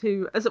organisers,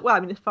 who, as well, I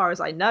mean, as far as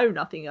I know,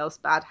 nothing else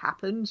bad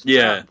happened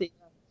Yeah.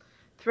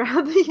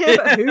 throughout the year,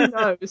 but who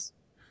knows?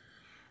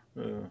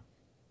 Uh,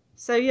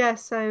 So yeah,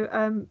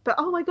 but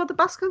oh my god, the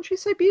Basque Country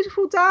is so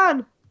beautiful,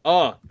 Dan.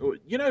 oh,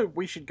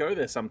 we should go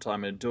there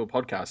sometime and do a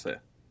podcast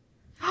there.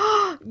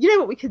 You know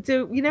what we could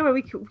do? You know what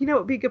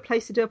would be a good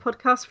place to do a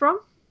podcast from?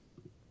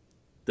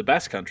 The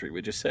Basque Country,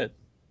 we just said.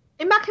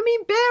 In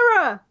Macamine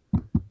Beera.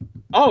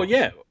 Oh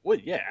yeah, well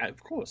yeah,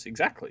 of course,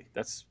 exactly.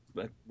 That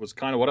was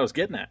kind of what I was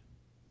getting at.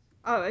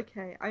 Oh,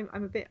 okay. I'm a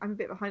bit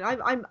behind.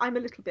 I'm a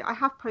little bit. I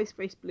have post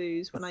race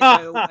blues when I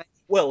go away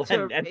Well,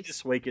 to a and race.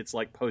 this week it's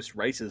like post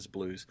races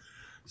blues.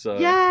 So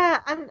Yeah,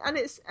 and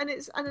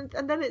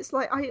then it's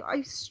like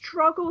I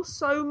struggle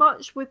so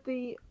much with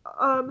the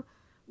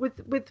with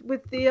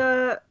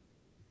the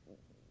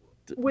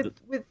with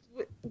the,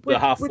 with the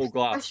half with full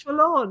glass.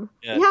 echelon.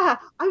 Yeah. Yeah,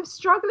 I'm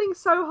struggling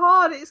so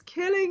hard. It's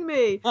killing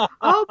me.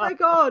 Oh my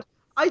god.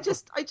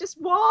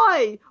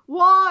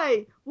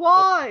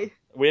 Why?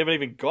 We haven't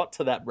even got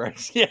to that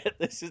race yet.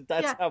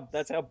 Yeah.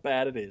 That's how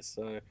bad it is.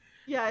 So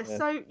Yeah, yeah,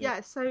 so yeah,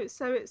 yeah,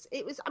 so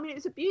it was. I mean, it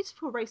was a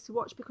beautiful race to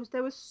watch because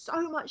there was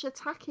so much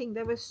attacking.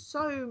 There was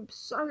so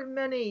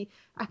many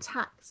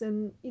attacks,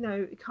 and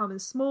Carmen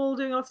Small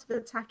doing lots of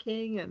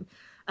attacking,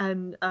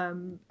 and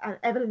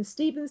Evelyn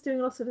Stevens doing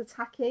lots of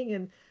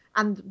attacking,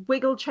 and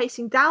Wiggle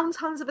chasing down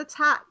tons of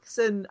attacks,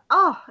 and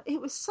it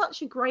was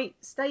such a great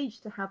stage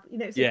to have.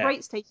 It's a yeah,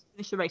 great stage to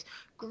finish the race.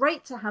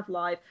 Great to have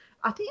live.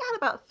 I think it had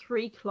about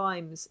 3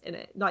 climbs in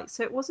it, like,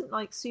 so it wasn't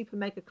like super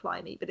mega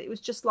climby, but it was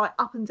just like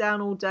up and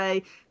down all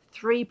day,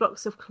 3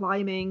 blocks of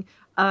climbing.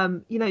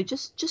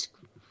 Just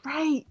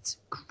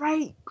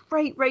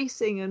great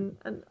racing,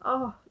 and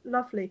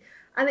lovely.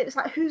 And it's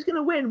like, who's going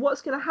to win?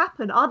 What's going to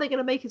happen? Are they going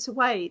to make it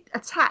away?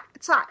 Attack,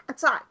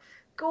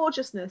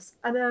 gorgeousness,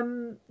 and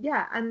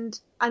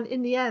and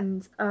in the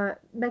end,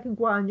 Megan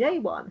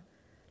Guarnier won,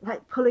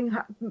 like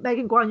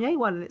Megan Guarnier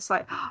won, and it's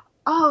like, oh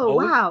oh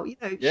wow,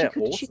 yeah,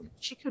 awesome.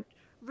 she could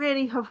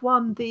really have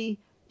won the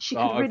she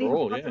could really have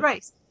Overall, won the yeah,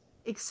 race,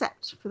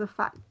 except for the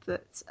fact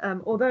that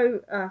although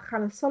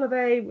Hannah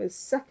Solovey was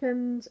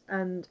second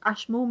and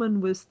Ash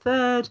Moorman was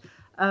third,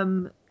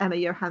 Emma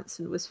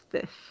Johansson was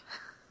fifth.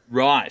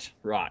 right,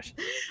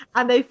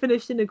 And they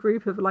finished in a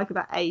group of like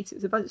about 8. It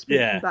was a bunch split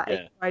from yeah, about 8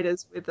 yeah,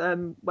 riders with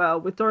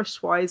Doris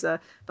Schweizer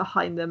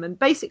behind them. And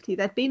basically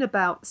at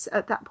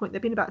that point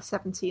there'd been about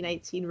 17,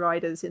 18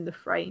 riders in the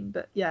frame.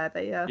 But yeah,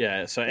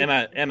 yeah. So they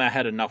Emma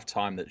had enough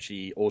time that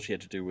all she had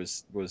to do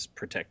was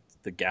protect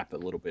the gap a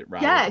little bit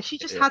rather yeah, than she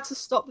just yeah. had to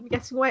stop them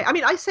getting away. I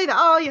mean, I say that,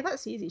 oh yeah,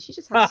 that's easy. She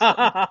just had to stop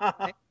them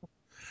getting away.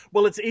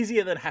 Well, it's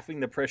easier than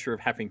having the pressure of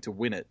having to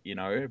win it,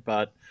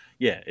 but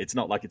yeah, it's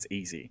not like it's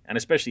easy, and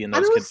especially in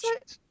And those also,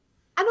 conditions.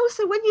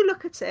 when you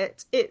look at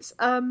it, it's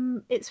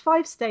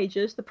 5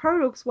 stages. The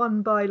prologue's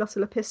won by Lotte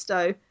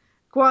Lepisto.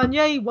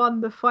 Guarnier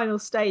won the final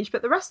stage,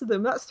 but the rest of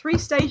them, that's 3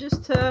 stages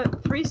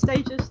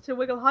to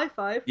Wiggle High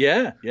Five.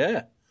 Yeah,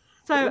 yeah.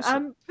 So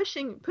Awesome.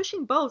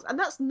 pushing bowls, and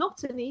that's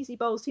not an easy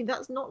bowls team.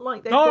 That's not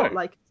like they've No. got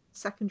like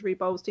secondary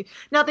bowls team.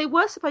 Now they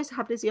were supposed to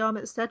have Lizzie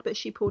Armitstead, but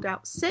she pulled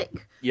out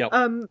sick. Yep.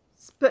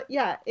 But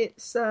yeah,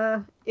 it's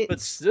But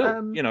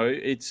still,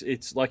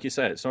 it's like you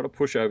say, it's not a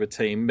pushover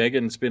team.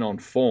 Megan's been on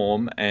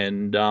form,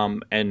 and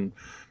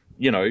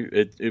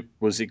it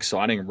was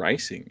exciting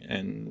racing,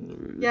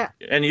 and yeah.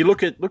 and you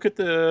look at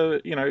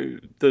the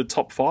the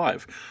top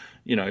 5,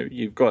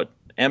 you've got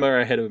Emma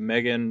ahead of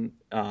Megan,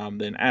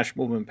 then Ash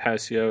Moorman,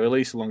 Passio,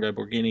 Elisa Longo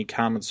Borghini,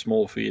 Carmen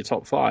Small for your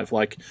top 5.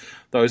 Like,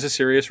 those are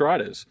serious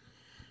riders.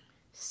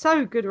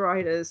 So good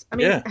riders. I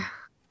mean, Yeah.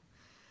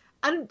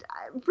 and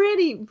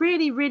really,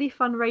 really, really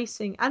fun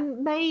racing,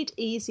 and made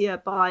easier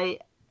by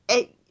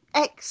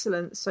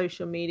excellent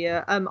social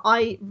media.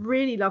 I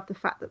really love the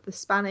fact that the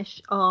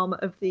Spanish arm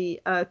of the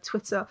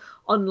Twitter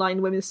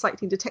online women's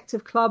cycling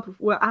detective club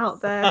were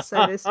out there.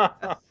 So there's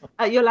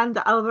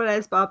Yolanda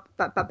Alvarez,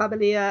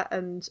 Babalia,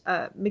 and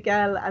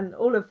Miguel, and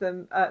all of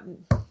them.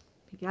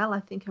 Miguel, I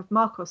think of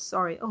Marcos.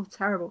 Sorry, oh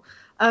terrible.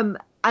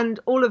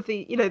 And all of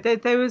the,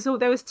 there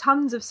was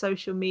tons of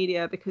social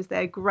media because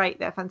they're great,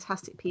 they're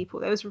fantastic people.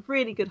 There was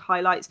really good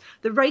highlights.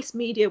 The race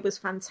media was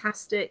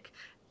fantastic.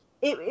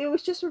 It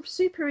was just a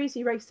super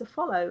easy race to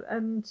follow,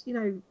 and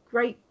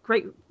great,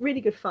 really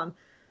good fun.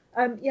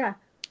 Yeah.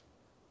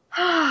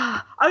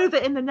 Over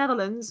in the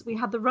Netherlands, we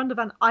had the Ronde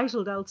van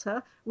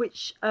IJsseldelta,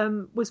 which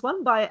was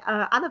won by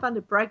Anna van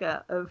der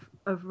Breggen of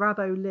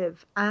Rabo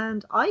Liv,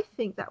 and I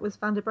think that was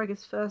van der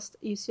Breggen's first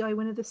UCI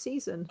win of the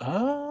season.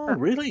 Oh,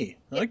 really?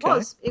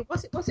 Okay. It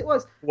was.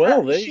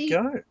 Well, there you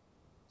go.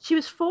 She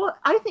was 4th.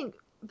 I think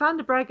van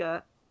der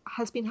Breggen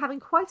has been having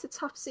quite a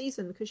tough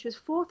season because she was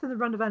 4th in the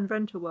Ronde van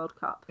Drenthe World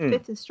Cup,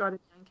 5th in Strade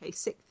Bianche,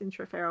 6th in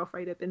Trofeo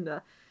Alfredo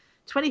Binda.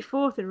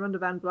 24th in Ronde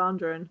van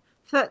Vlaanderen,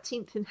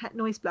 13th in Het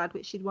Nieuwsblad,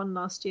 which she'd won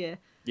last year.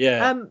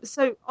 Yeah.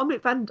 So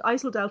Omloop van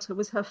IJsseldelta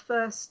was her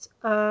first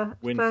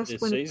Win for first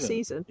this win of the season.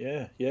 season.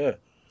 Yeah, yeah.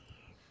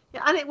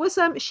 Yeah, and it was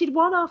she'd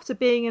won after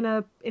being in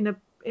a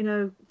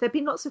there'd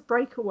been lots of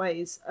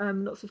breakaways,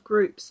 lots of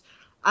groups,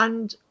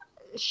 and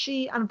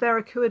she and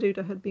Vera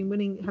Kuaduda had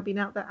been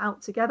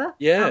out together.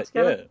 Yeah, Out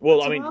together yeah. Well,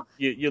 for I a mean, while.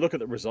 you look at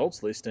the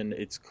results list, and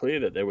it's clear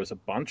that there was a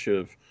bunch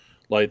of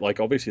like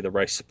obviously the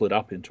race split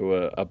up into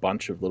a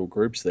bunch of little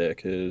groups there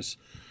because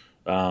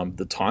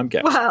the time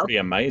gap's Well, pretty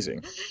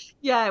amazing.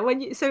 yeah,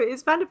 so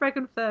it's Van der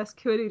Breggen first,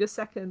 Kuaduda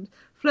second,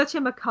 Fletcher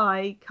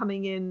Mackay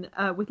coming in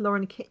with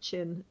Lauren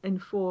Kitchen in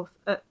fourth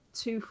at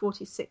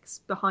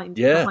 2:46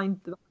 Yeah, behind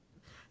the.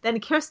 Then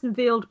Kirsten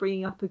Wild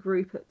bringing up a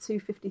group at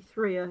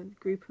 2:53, a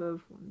group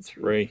of one, two,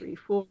 three. three,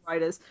 four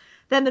riders.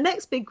 Then the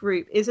next big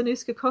group is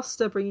Anuska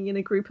Costa bringing in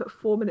a group at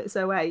 4 minutes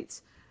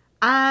 08.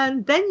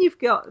 And then you've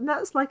got, and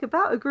that's like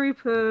about a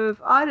group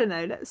of, I don't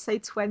know, let's say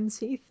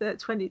 20,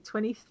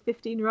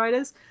 15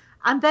 riders.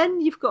 And then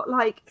you've got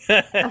like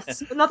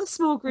another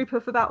small group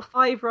of about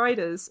 5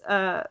 riders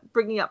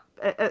bringing up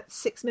at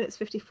 6 minutes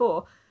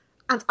 54.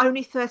 And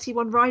only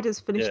 31 riders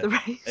finish Yeah, the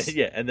race.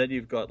 yeah, and then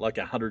you've got like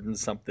 100 and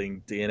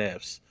something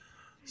DNFs.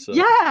 So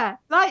Yeah,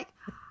 like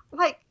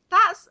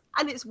that's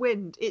and it's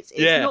wind. It's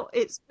yeah, not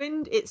it's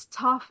wind. It's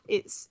tough.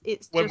 It's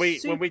when just we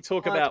super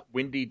talk hard. about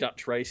windy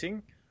Dutch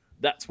racing,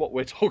 that's what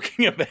we're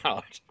talking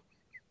about.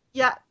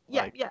 Yeah,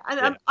 yeah, Like, yeah. And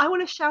yeah, I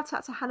want to shout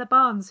out to Hannah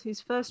Barnes,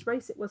 whose first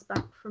race it was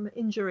back from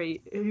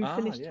injury, who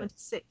finished yeah,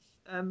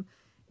 26th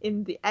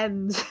in the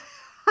end,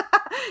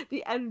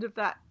 the end of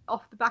that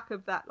off the back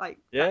of that like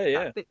yeah,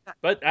 yeah. that bit that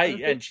But kind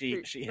hey, of and big she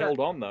group. she But held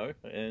on though,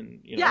 and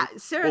yeah, full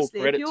seriously,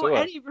 if credit to you're her.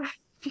 any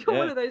if you're Yeah,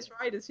 one of those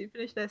riders who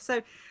finished there,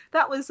 so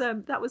that was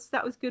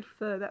good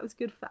for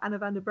Anna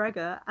van der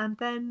Breggen, and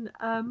then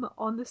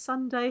on the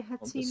Sunday her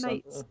on the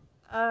sun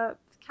teammate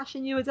Kasia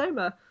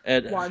Nieuwedoma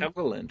at won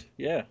Havilland.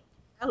 Yeah,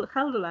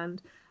 Gelderland.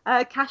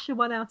 Kasia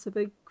won out of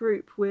a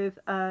group with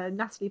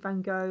Natalie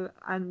Van Gogh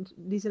and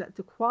Lieselette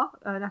de Croix.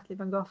 Natalie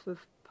Van Gogh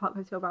of Park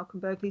Hotel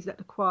Valkenburg, Lieselette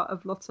de Croix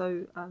of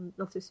Lotto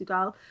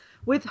Soudal,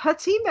 with her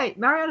teammate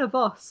Marianne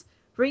Vos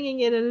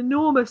bringing in an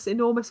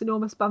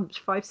enormous bunch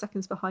 5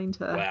 seconds behind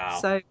her. wow.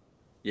 So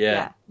Yeah,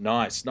 yeah,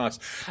 nice, nice.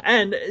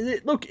 And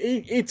look,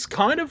 it's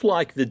kind of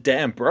like the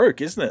dam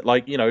broke, isn't it?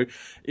 Like,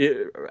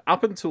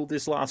 up until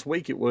this last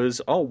week, it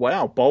was, oh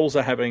wow, bowls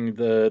are having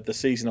the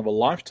season of a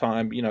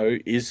lifetime.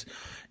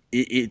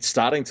 It's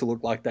starting to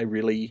look like they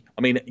really.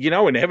 I mean,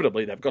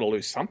 inevitably they've got to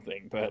lose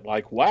something, but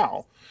like,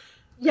 wow,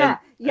 and yeah, and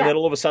yeah. then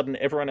all of a sudden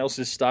everyone else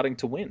is starting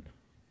to win.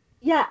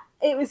 Yeah,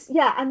 it was.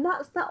 And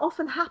that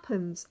often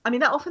happens. I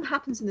mean, that often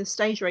happens in the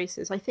stage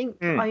races. I think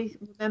Mm. I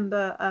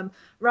remember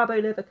Rabo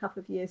Liv a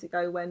couple of years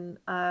ago when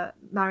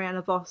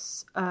Marianne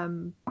Vos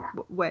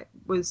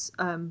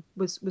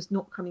was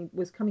not coming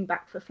was coming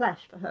back for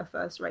Flesh for her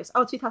first race.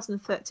 Oh,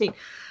 2013,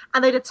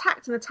 and they'd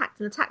attacked and attacked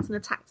and attacked and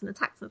attacked and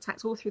attacked and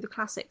attacked all through the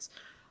classics,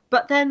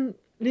 but then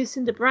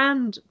Lucinda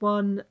Brand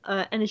won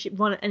Energy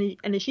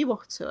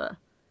Walk Tour,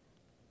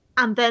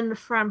 and then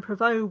Fran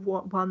Prevost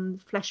won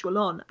Flesh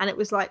Wallon, and it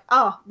was like,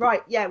 oh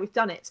right, yeah, we've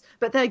done it.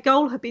 But their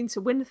goal had been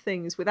to win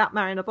things without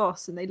Marianne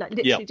Vos, and they like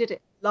Yep. literally did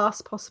it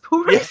last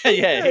possible Yeah, race they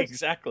yeah, could.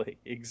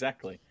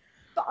 exactly.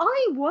 But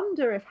I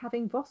wonder if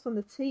having Vos on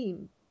the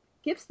team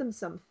gives them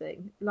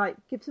something, like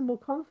gives them more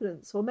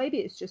confidence, or maybe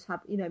it's just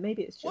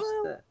maybe it's just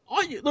Well, that.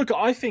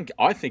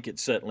 I think it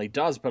certainly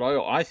does, but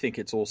I think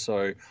it's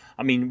also.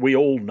 I mean, we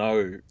all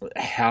know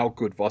how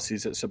good Voss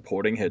is at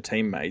supporting her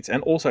teammates,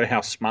 and also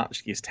how smart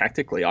she is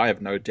tactically. I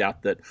have no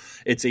doubt that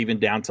it's even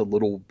down to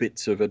little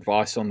bits of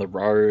advice on the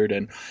road,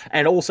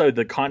 and also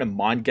the kind of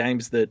mind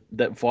games that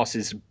Voss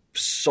is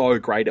so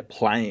great at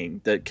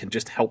playing that can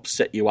just help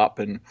set you up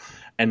and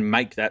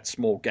make that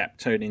small gap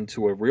turn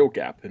into a real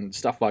gap and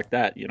stuff like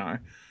that.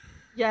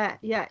 Yeah.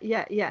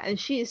 And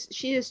she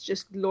is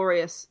just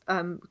glorious,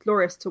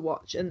 glorious to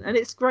watch, and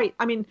it's great.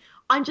 I mean,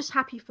 I'm just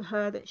happy for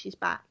her that she's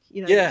back.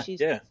 That Yeah,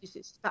 she's yeah.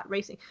 she's back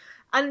racing,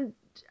 and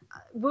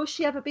will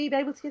she ever be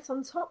able to get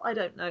on top? I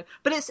don't know,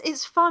 but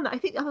it's fun. I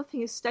think the other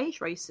thing is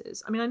stage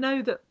races. I mean, I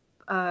know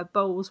that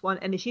Bowles won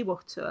Energy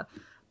Water,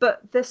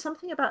 but there's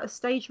something about a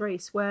stage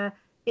race where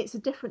it's a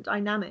different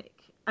dynamic.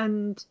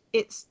 And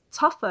it's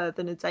tougher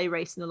than a day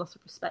race in a lot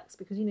of respects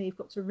because you've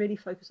got to really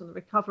focus on the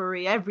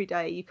recovery every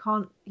day. You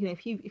can't,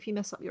 if you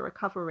mess up your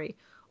recovery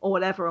or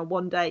whatever on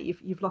one day,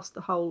 you've lost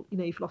the whole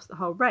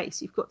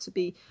race. You've got to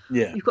be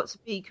Yeah.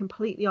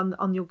 completely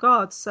on your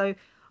guard. So,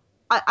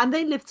 and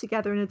they live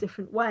together in a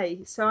different way.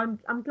 So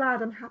I'm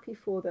glad, I'm happy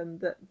for them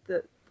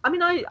that. I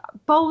mean,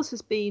 Bowles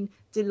has been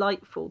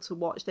delightful to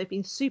watch. They've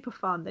been super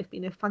fun. They've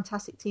been a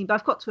fantastic team. But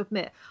I've got to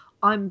admit,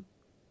 I'm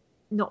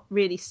not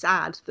really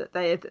sad that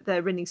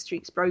their winning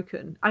streak's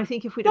broken. I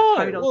think if we'd have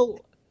carried No, on, well,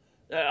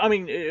 I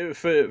mean,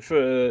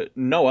 for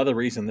no other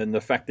reason than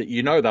the fact that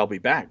they'll be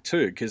back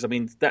too, because I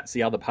mean that's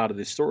the other part of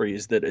this story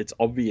is that it's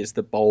obvious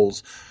that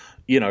Bowles,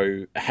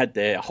 had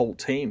their whole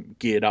team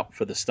geared up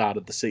for the start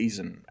of the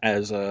season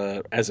as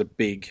a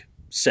big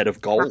set of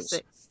goals.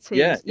 classics.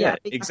 Yeah, teams. yeah, Yeah,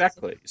 big massive teams.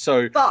 exactly.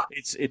 So But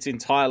it's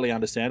entirely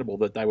understandable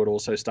that they would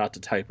also start to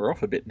taper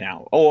off a bit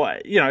now, or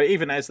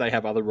even as they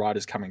have other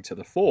riders coming to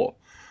the fore.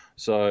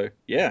 So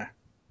yeah,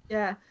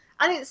 yeah,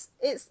 and it's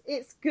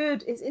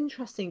good. It's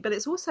interesting, but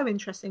it's also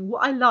interesting.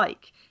 What I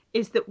like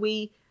is that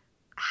we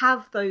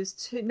have those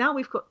two. Now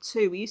we've got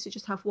two. We used to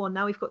just have one.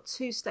 Now we've got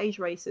two stage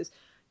races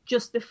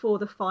just before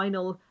the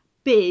final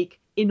big,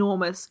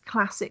 enormous,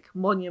 classic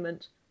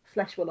monument,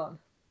 Flèche Wallonne.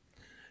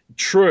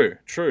 true,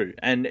 true,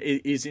 and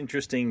it is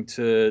interesting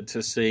to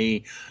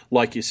see,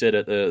 like you said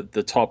at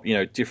the top,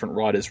 different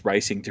riders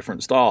racing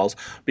different styles,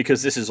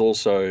 because this is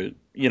also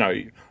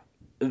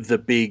the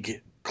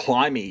big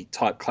climby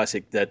type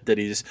classic that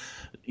is,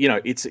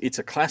 it's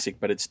a classic,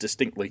 but it's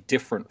distinctly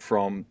different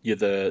from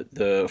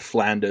the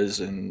Flanders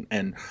and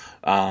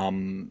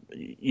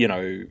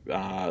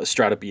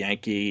Strade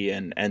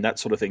Bianche and that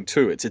sort of thing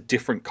too. It's a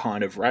different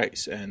kind of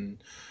race,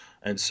 and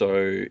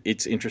so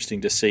it's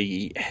interesting to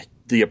see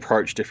the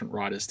approach different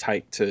riders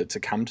take to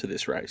come to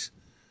this race.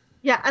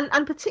 Yeah,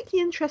 and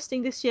particularly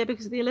interesting this year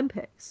because of the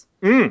Olympics.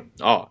 Oh,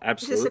 It's a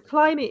absolutely.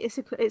 climby. It's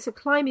a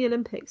climby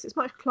Olympics. It's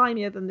much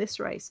climbier than this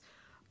race,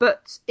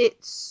 but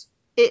it's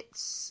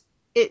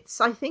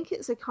I think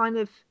it's a kind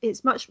of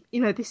it's much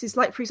this is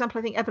like, for example,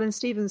 I think Evelyn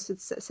Stevens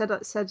had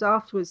said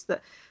afterwards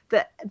that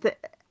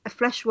a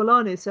Flèche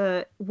Wallonne is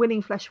a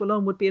winning Flèche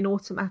Wallonne would be an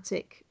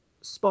automatic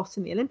spot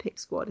in the Olympic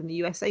squad, in the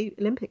USA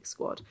Olympic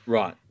squad.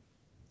 Right.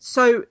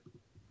 So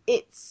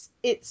there's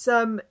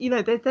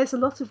a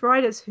lot of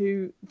riders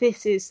who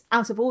this is,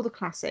 out of all the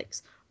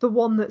classics, the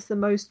one that's the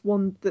most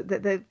one that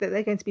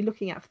they're going to be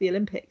looking at for the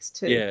Olympics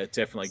too. Yeah,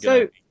 definitely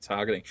going to So be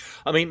targeting.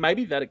 I mean,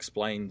 maybe that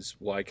explains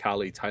why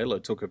Carly Taylor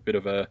took a bit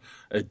of a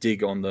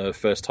dig on the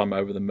first time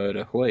over the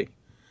Murder Hui.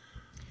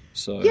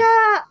 So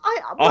yeah,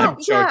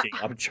 I'm joking.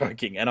 I'm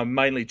joking, and I'm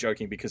mainly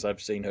joking because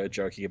I've seen her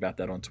joking about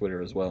that on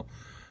Twitter as well.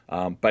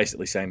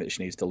 Basically saying that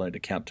she needs to learn to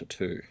count to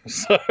two.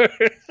 So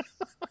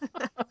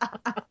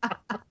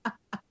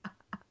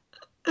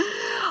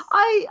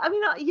I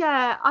mean,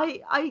 yeah,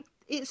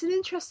 it's an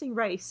interesting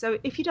race. So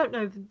if you don't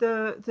know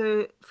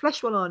the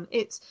Flèche Wallonne,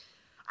 it's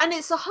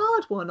a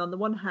hard one on the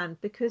one hand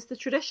because the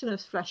tradition of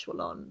Flèche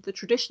Wallonne, the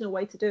traditional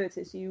way to do it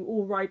is you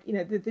all ride.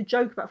 The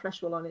joke about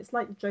Flèche Wallonne, it's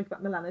like the joke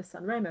about Milano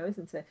San Remo,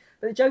 isn't it?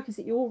 But the joke is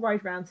that you all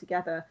ride round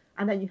together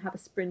and then you have a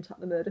sprint up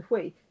the Mur de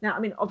Huy. Now, I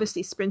mean,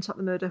 obviously, sprint up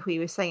the Mur de Huy,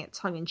 we're saying it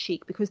tongue in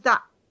cheek because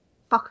that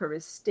fucker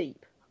is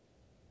steep.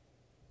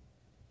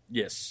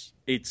 yes,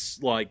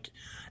 it's like,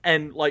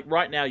 and like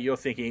right now you're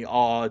thinking,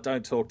 oh,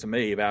 don't talk to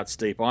me about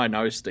Steep. I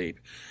know Steep.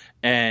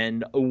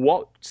 And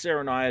what Sarah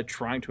and I are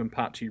trying to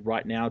impart to you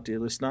right now, dear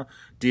listener,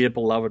 dear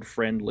beloved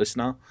friend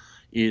listener,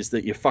 is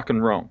that you're fucking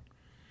wrong.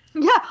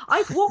 Yeah,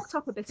 I've walked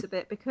up a bit of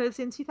it because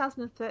in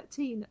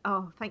 2013,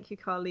 oh, thank you,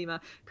 Carl Lima.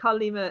 Carl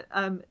Lima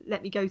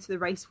let me go to the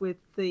race with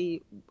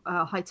the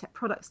high tech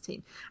products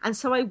team, and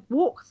so I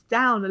walked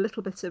down a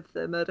little bit of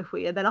the Mur de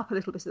Huy and then up a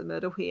little bit of the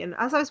Mur de Huy. And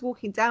as I was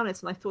walking down it,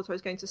 and I thought I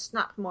was going to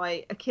snap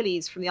my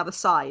Achilles from the other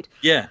side,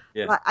 Yeah,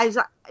 yeah. like I was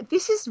like,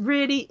 this is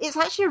really, it's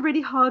actually a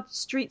really hard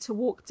street to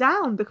walk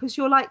down because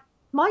you're like,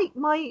 my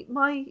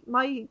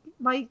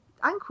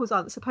ankles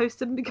aren't supposed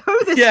to go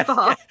this Yeah, yeah,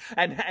 far.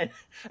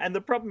 and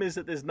the problem is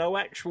that there's no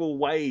actual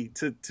way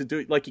to do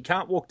it. Like you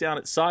can't walk down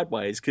it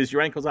sideways because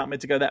your ankles aren't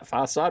meant to go that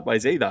far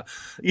sideways either.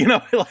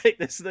 Like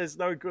there's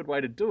no good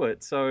way to do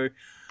it. So,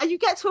 And you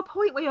get to a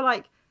point where you're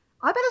like,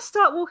 I better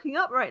start walking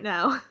up right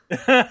now.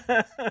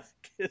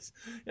 'cause,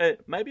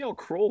 maybe I'll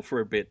crawl for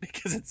a bit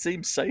because it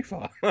seems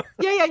safer. Yeah,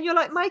 yeah. And you're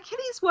like, my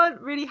Achilles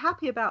weren't really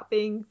happy about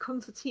being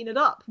concertinaed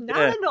up. Now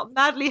Yeah, they're not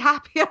madly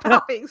happy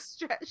about being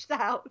stretched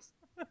out.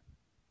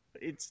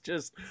 it's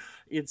just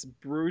it's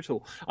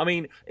brutal. I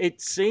mean,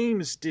 it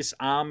seems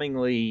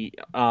disarmingly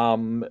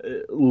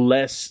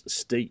less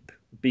steep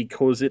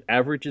because it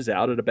averages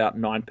out at about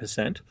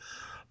 9%.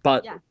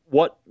 But Yeah.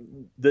 what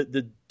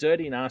the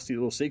dirty nasty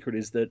little secret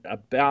is that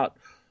about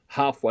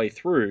halfway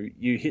through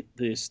you hit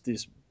this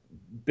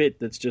bit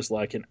that's just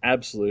like an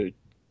absolute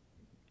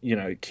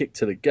kick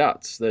to the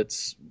guts.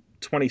 That's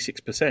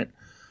 26%.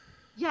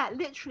 Yeah,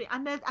 literally,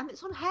 and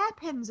it's on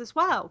hairpins as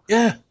well.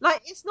 Yeah,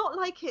 Like it's not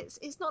like it's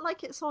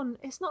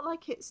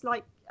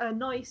like a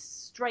nice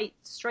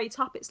straight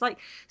up. It's like,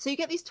 so you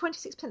get these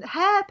 26%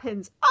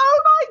 hairpins.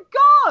 Oh my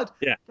god,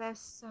 yeah.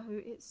 it's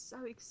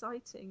so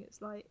exciting.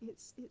 It's like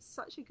it's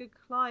such a good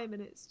climb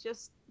and it's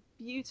just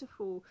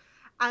beautiful.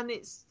 And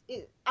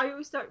I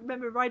always don't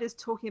remember riders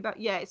talking about,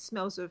 yeah, it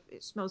smells of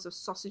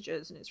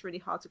sausages and it's really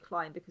hard to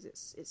climb because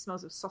it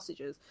smells of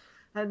sausages.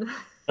 And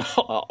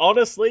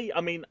Honestly,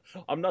 I mean,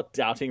 I'm not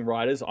doubting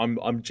riders.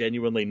 I'm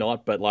genuinely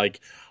not, but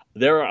like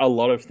there are a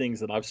lot of things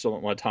that I've saw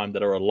at my time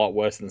that are a lot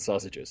worse than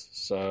sausages.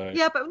 So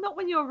yeah, but not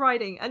when you're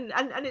riding, and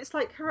it's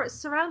like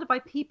surrounded by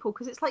people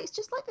because it's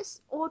just like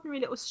this ordinary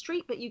little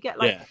street, but you get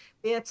like yeah.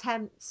 beer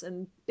tents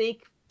and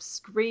big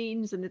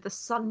screens and the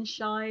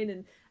sunshine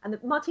and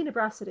Martina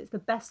Brass said it's the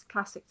best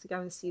classic to go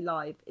and see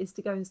live is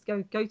to go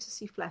to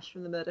see Flesh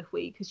from the Murder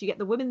Huy because you get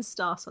the women's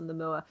start on the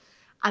moor,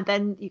 and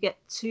then you get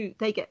two.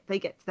 They get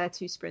their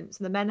two sprints,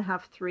 and the men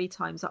have 3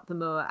 times up the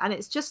moor, and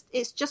it's just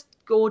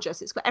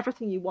gorgeous. It's got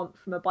everything you want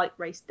from a bike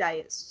race day.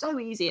 It's so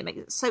easy. It makes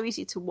it so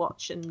easy to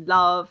watch and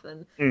love.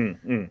 And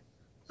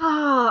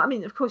I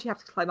mean, of course, you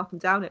have to climb up and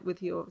down it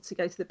with your to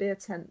go to the beer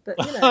tent, but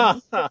you know,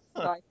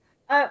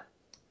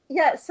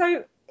 yeah.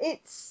 So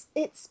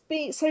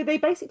so they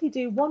basically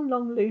do one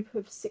long loop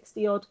of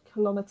 60 odd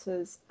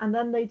kilometers, and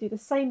then they do the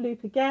same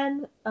loop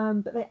again,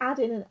 but they add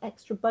in an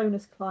extra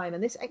bonus climb,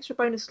 and this extra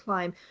bonus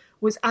climb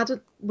was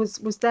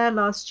there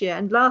last year,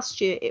 and last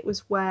year it was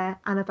where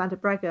Anna van der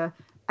Breggen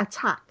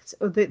attacked,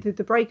 or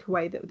the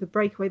breakaway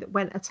that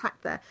went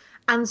attacked there,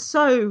 and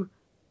so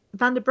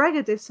Van der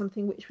Breggen did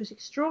something which was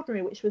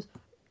extraordinary, which was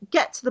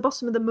get to the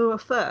bottom of the moor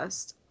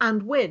first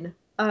and win,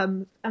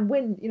 win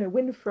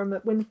from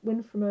a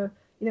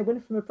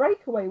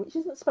breakaway, which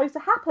isn't supposed to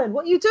happen.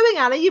 What are you doing,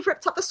 Anna? You've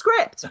ripped up the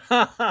script.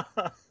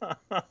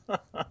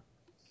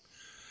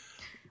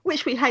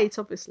 Which we hate,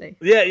 obviously.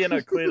 Yeah,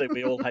 clearly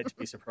we all hate to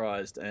be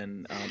surprised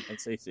and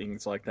see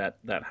things like that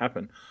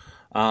happen.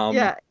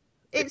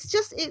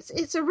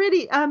 It's a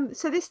really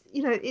so this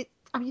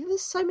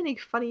there's so many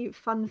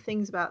fun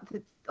things about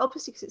the.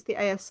 Obviously, because it's the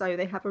ASO,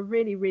 they have a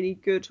really, really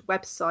good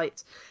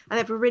website and they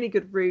have a really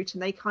good route,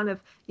 and they kind of,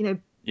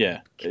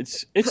 Yeah,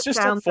 it's just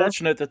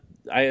unfortunate that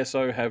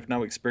ASO have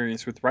no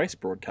experience with race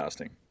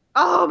broadcasting.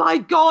 Oh my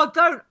God!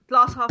 Don't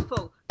glass half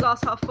full,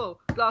 glass half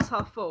full, glass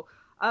half full.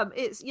 So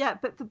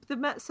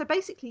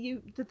basically,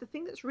 the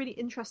thing that's really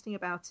interesting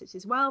about it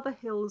is, well, the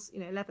hills,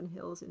 11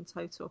 hills in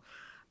total,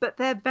 but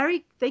they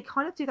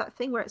kind of do that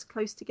thing where it's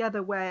close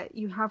together, where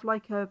you have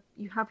like a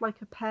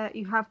pair.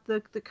 You have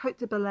the Côte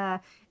de Belair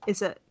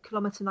is at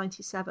kilometre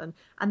 97,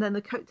 and then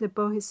the Côte de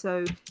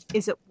Bohisseau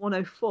is at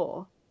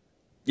 104.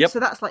 Yep. So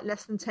that's like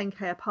less than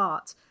 10k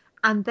apart.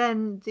 And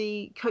then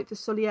the Côte de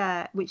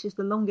Solière, which is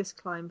the longest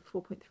climb,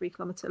 4.3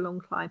 kilometre long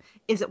climb,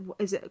 is at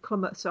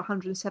kilometre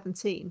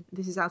 117.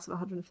 This is out of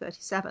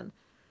 137.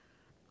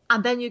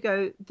 And then you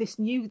go this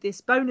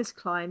bonus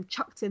climb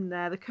chucked in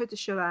there, the Côte de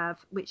Chorave,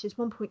 which is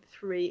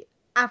 1.3,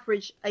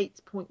 average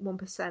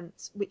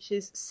 8.1%, which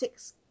is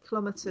 6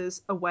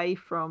 kilometres away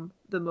from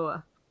the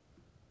moor.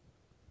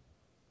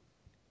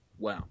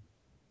 Wow.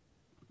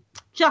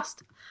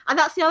 And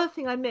that's the other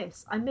thing I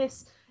miss.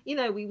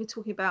 We were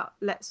talking about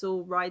let's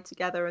all ride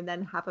together and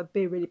then have a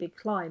really big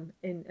climb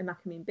in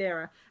Macamine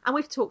Bira. And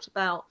we've talked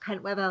about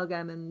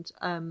Gent-Wevelgem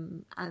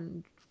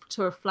and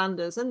Tour of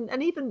Flanders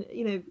and even,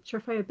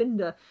 Trofeo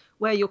Binda,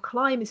 where your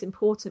climb is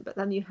important, but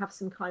then you have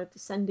some kind of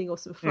descending or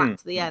some flat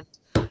to the end.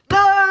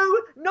 No,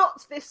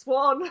 not this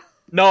one.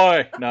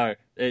 No.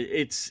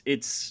 It's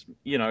it's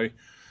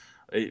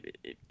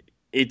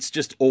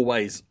just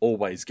always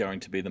going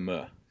to be the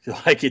Mur.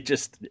 Like it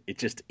just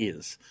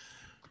is.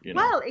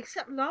 Well,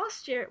 except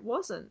last year it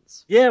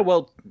wasn't. Yeah,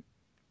 well,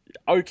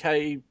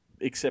 okay,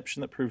 exception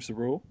that proves the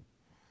rule.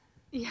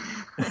 Yeah.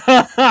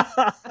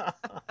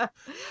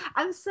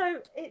 And so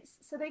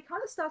they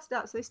kind of started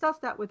out. So they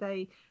started out with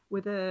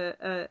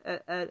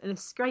an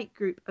escape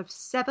group of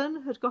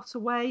 7 had got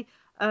away,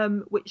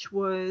 which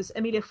was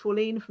Emilia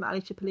Forlin from Ali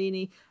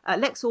Cipollini,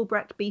 Lex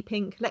Albrecht, B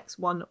Pink, Lex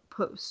One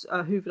puts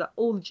hoovered up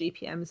all the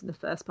GPMs in the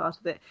first part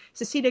of it.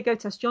 Cecilia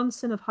Gotas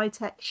Johnson of High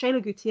Tech,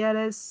 Shayla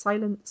Gutierrez,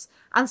 Silence,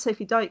 and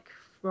Sophie Dyke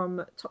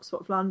from Top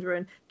Spot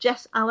Vlaanderen,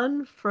 Jess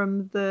Allen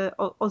from the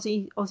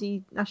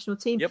Aussie national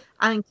team, yep.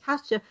 And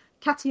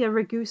Katia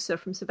Ragusa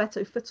from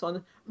Servetto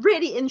Footon.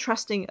 Really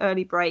interesting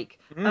early break.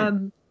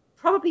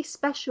 Probably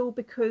special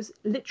because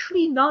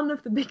literally none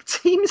of the big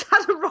teams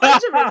had a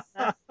rider in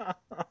there.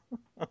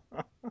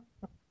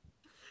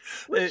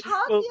 Which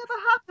hardly ever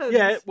happens.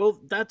 Yeah, well,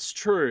 that's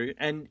true.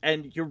 And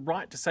you're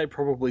right to say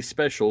probably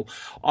special.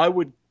 I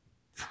would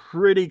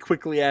pretty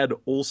quickly add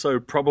also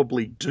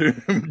probably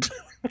doomed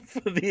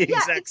for the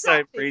exact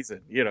same reason,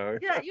 Yeah,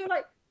 you're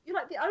like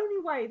the only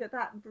way that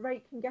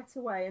break can get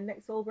away and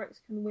Lex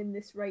Albrecht can win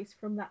this race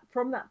from that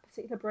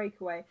particular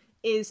breakaway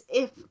is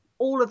if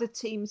all of the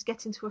teams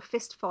get into a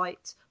fist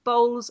fight.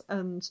 Bowles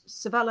and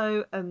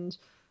Cervelo and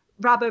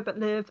Rabo but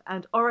Liv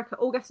and Orica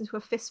all get into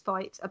a fist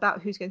fight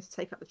about who's going to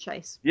take up the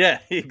chase. Yeah,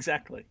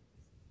 exactly.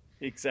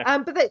 But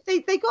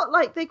they got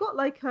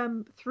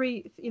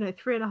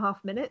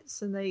 3.5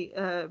 minutes, and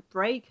they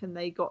break, and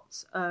they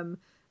got over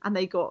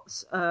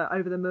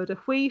the Mur de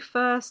Huy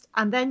first,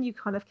 and then you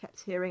kind of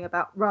kept hearing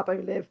about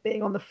Rabo Liv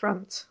being on the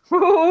front.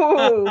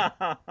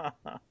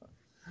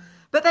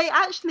 But they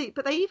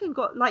even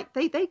got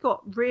they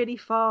got really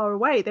far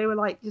away. They were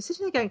like, you're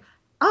sitting there going,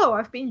 oh,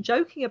 I've been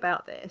joking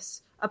about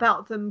this,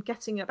 about them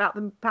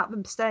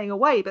staying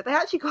away, but they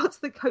actually got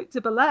to the Côte de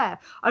Belair,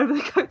 over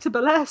the Côte de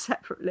Belair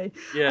separately.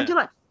 Yeah. And you're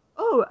like,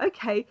 oh,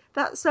 okay,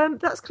 that's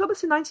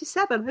kilometre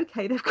 97.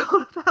 Okay, they've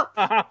got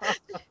about.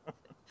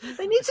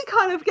 They need to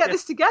kind of get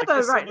this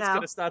together right now.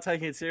 Going to start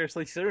taking it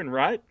seriously soon,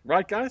 right?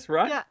 Right, guys,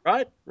 right? Yeah.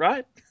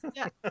 Right.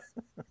 Yeah.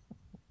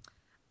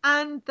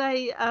 And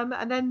they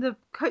and then the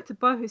Côte de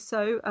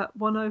Bohisseau at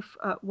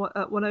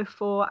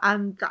 104,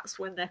 and that's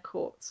when they're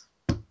caught.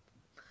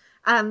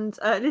 and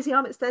Lizzie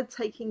Armitstead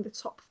taking the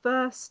top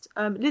first.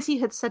 Lizzie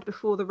had said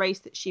before the race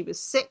that she was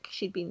sick.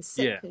 She'd been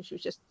sick and she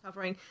was just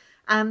recovering.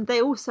 And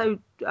they also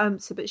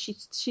said that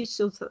she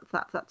still took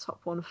that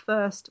top one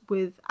first,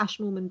 with Ash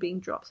Moolman being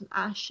dropped, and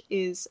Ash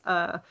is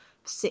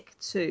sick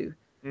too.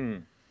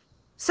 Mm.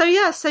 So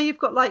yeah, so you've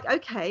got like,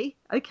 okay,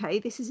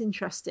 this is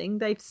interesting.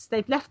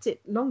 They've left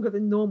it longer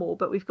than normal,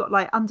 but we've got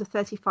like under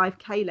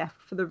 35k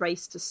left for the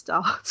race to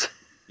start.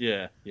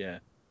 Yeah, yeah.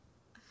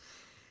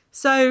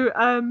 So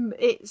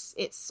it's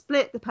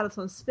split, the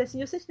peloton's split, and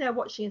you're sitting there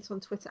watching it on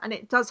Twitter, and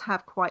it does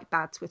have quite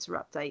bad Twitter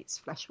updates.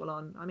 Flesh will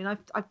on. I mean,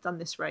 I've done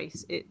this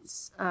race.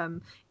 It's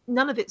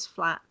none of it's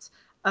flat.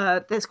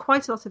 There's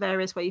quite a lot of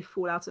areas where you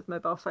fall out of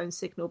mobile phone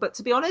signal, but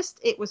to be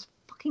honest, it was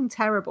fucking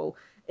terrible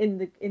in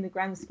the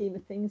grand scheme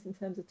of things in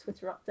terms of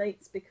Twitter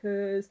updates,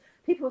 because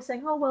people were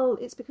saying, oh well,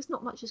 it's because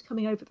not much is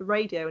coming over the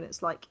radio, and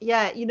it's like,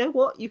 yeah, you know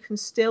what, you can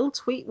still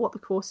tweet what the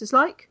course is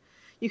like.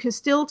 You can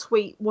still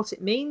tweet what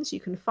it means. You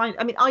can find.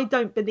 I mean, I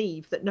don't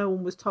believe that no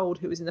one was told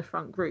who was in the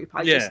front group.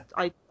 It's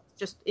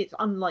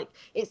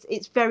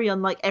very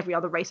unlike every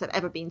other race I've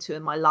ever been to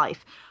in my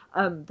life,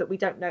 that we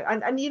don't know.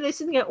 And you know,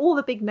 sitting there, all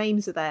the big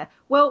names are there.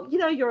 Well, you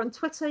know, you're on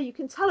Twitter. You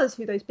can tell us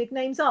who those big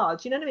names are.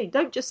 Do you know what I mean?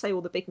 Don't just say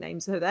all the big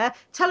names are there.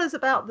 Tell us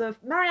about the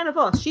Marianne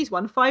Vos. She's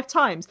won 5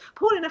 times.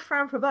 Pauline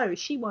Efrain-Prevost.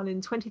 She won in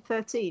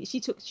 2013.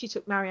 She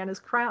took Marianne's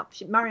crown.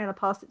 Marianne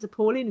passed it to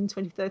Pauline in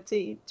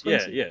 2013.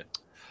 Yeah.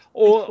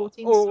 Or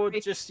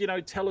just, you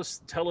know, tell us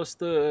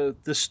the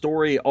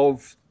story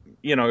of,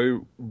 you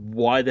know,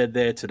 why they're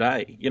there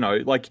today. You know,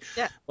 like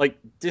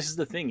this is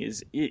the thing,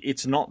 is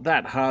it's not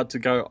that hard to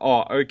go,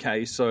 oh,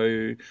 okay, so,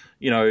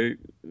 you know,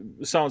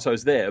 so and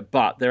so's there,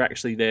 but they're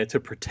actually there to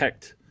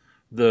protect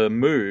the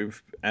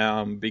move,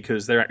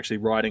 because they're actually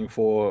riding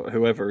for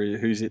whoever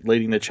who's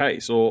leading the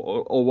chase,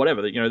 or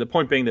whatever. You know, the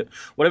point being that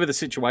whatever the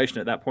situation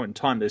at that point in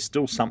time, there's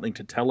still something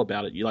to tell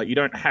about it. You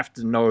don't have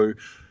to know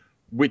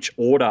which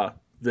order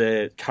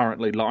they're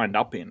currently lined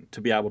up in to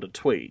be able to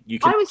tweet. You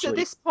can. I was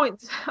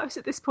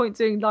at this point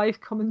doing live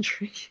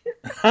commentary,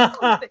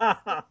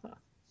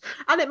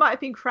 and it might have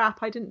been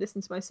crap. I didn't listen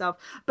to myself,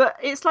 but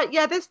it's like,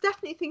 yeah, there's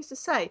definitely things to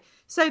say.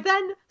 So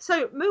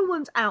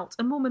Moolman's out,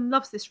 and Moolman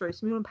loves this route.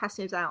 Moolman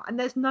Passier's out, and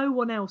there's no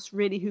one else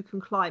really who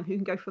can climb, who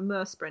can go for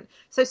Mer Sprint.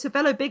 So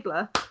Cervelo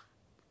Bigla,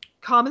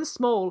 calm and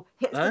small,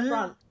 hits the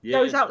front,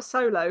 goes out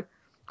solo,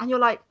 and you're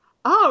like,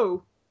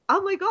 oh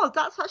my god,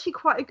 that's actually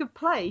quite a good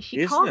play.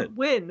 She can't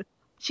win.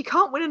 She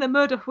can't win in a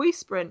Mer de Huy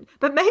sprint,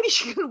 but maybe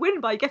she can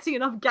win by getting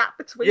enough gap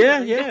between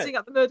them and getting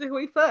up the Mer de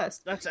Huy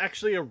first. That's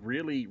actually a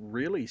really,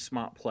 really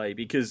smart play,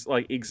 because,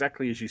 like,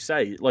 exactly as you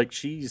say, like,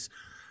 she's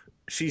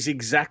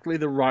exactly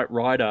the right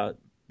rider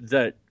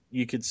that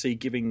you could see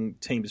giving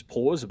teams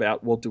pause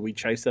about, well, do we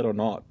chase that or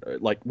not?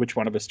 Like, which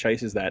one of us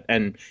chases that?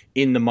 And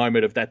in the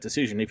moment of that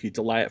decision, if you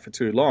delay it for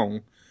too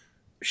long,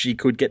 she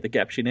could get the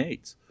gap she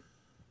needs.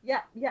 Yeah.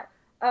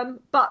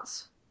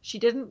 But she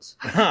didn't.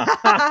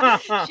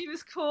 She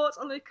was caught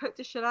on the Côte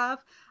de Chalabre,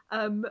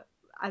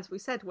 as we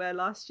said, where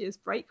last year's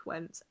break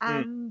went.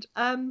 And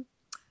on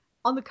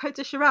the Côte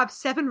de Chalabre,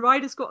 7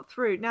 riders got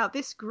through. Now,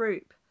 this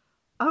group,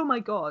 oh my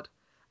God.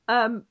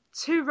 2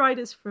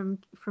 riders from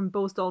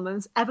Boels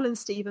Dolmans, Evelyn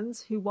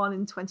Stevens, who won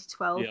in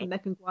 2012, and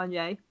Megan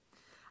Guarnier.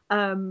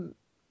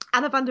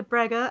 Anna van der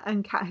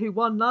Breggen, who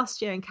won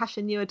last year, and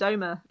Kasia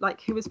Niewiadoma,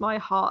 who was my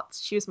heart.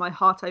 She was my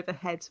heart over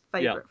head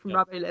favourite from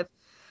Rabo Liv.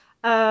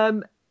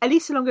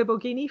 Elisa Longo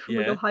Borghini from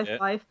Wiggle High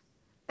Five,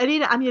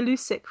 Alina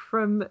Amialusik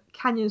from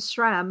Canyon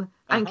SRAM,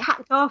 and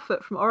Kat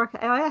Garfoot from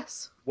Orica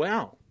AIS.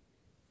 Wow.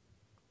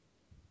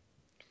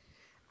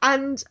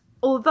 And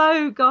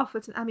although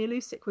Garfoot and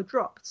Amialusik were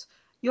dropped,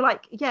 you're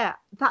like, yeah,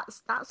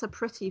 that's a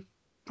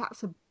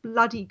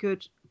bloody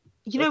good.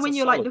 You know, when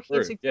you're like looking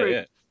at a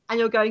group and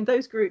you're going,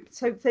 those groups.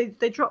 So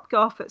they drop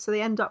Garfoot, so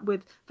they end up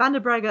with Van der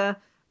Breggen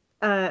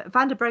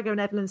and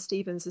Evelyn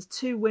Stevens as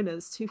 2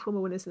 former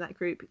winners in that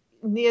group.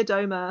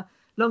 Niewiadoma,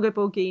 Longo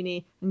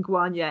Borghini, and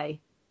Guarnier.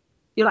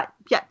 You're like,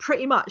 yeah,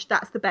 pretty much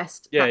that's the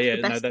best.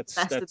 That's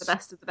the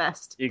best of the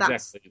best.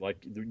 Exactly, like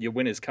your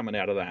winners coming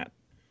out of that.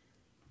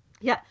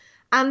 Yeah,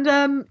 and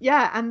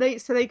and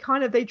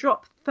they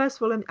drop, first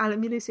of all,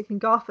 Amialusik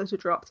and Garfoot are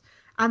dropped,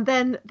 and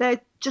then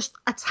they're just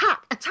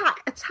attack,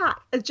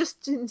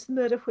 just into the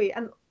Mer de Huy.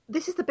 And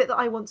this is the bit that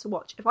I want to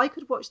watch. If I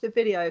could watch the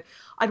video,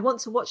 I'd want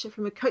to watch it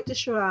from a Côte de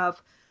Chalabre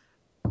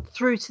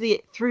through to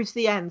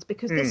the end,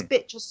 because this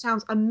bit just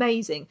sounds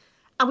amazing.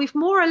 And we've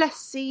more or less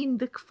seen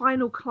the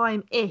final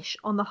climb-ish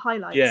on the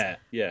highlights.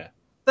 Yeah.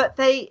 But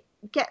they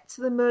get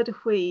to the Mer de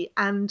Huy,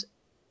 and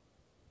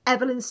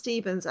Evelyn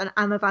Stevens and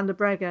Anna van der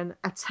Breggen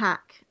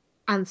attack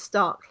and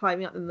start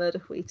climbing up the Mer de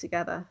Huy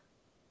together.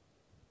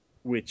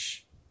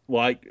 Which,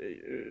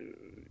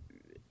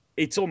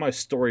 it's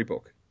almost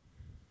storybook.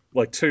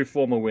 Like 2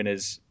 former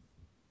winners,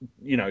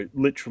 you know,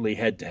 literally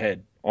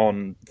head-to-head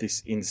on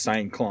this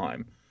insane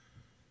climb.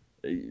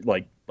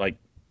 Like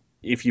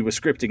if you were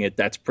scripting it,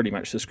 that's pretty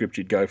much the script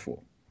you'd go for.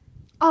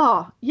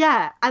 Oh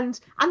yeah, and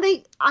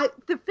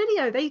the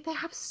video they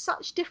have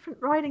such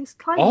different climbing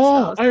styles.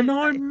 Oh, I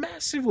know,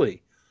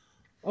 massively.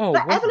 Oh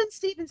But wow. Evelyn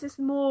Stevens is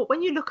more,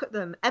 when you look at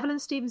them, Evelyn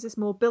Stevens is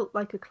more built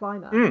like a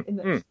climber Mm, mm. in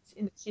that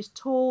she's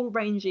tall,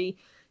 rangy,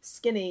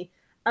 skinny.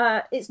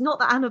 It's not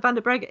that Anna van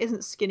der Breggen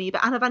isn't skinny,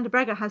 but Anna van der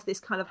Breggen has this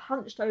kind of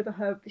hunched over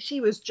her.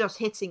 She was just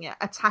hitting it,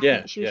 attacking Yeah,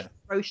 it. She was yeah.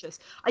 ferocious.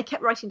 I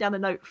kept writing down a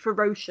note: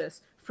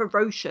 ferocious,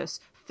 ferocious,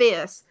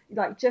 fierce,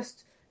 like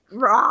just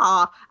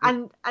rah.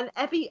 Mm, And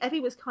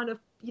Evie was kind of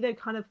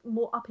kind of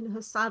more up in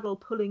her saddle,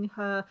 pulling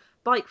her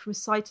bike from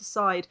side to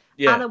side.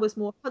 yeah. Anna was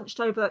more hunched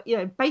over,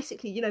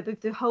 basically,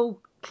 the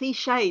whole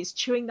cliches,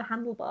 chewing the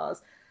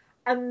handlebars,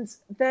 and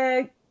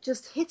they're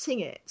just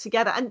hitting it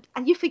together.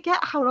 And you forget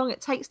how long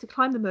it takes to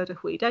climb the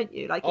Murderhui, don't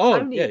you? Like Oh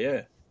yeah,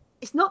 yeah.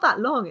 it's not that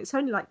long. It's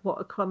only like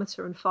what, a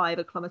kilometer and five,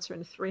 a kilometer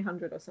and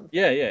 300 or something.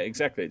 Yeah, yeah,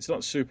 exactly. It's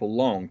not super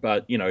long,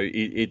 but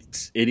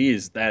it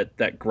is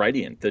that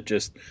gradient that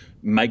just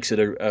makes it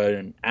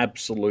an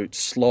absolute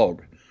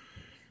slog.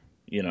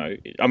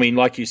 I mean,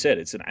 like you said,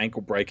 it's an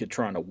ankle breaker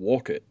trying to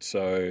walk it.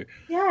 So,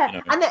 Yeah, you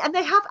know, and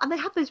they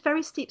have those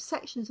very steep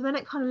sections, and then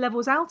it kind of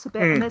levels out a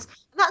bit. mm, And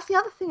that's the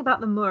other thing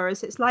about the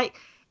Moors. It's like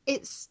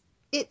it's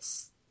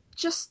it's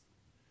just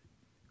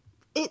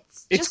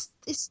it's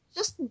it's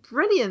just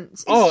brilliant.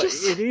 It's oh,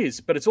 just it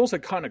is, but it's also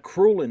kind of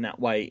cruel in that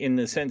way, in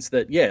the sense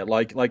that yeah,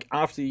 like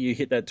after you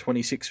hit that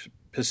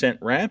 26%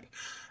 ramp,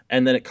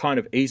 and then it kind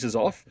of eases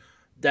off.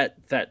 That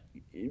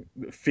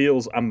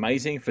feels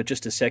amazing for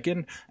just a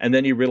second, and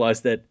then you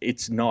realize that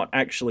it's not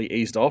actually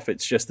eased off.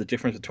 It's just the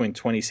difference between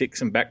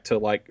 26 and back to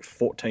like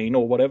 14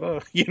 or whatever.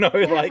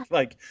 yeah,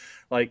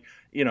 Like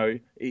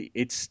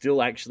it's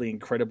still actually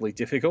incredibly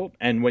difficult.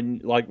 And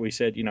when, like we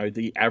said,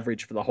 the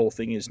average for the whole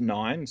thing is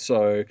 9.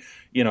 So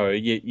you're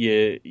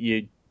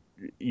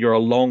a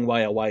long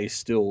way away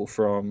still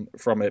from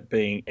it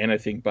being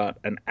anything but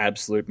an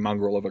absolute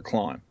mongrel of a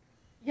climb.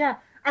 yeah.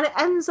 And it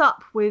ends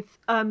up with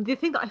the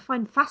thing that I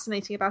find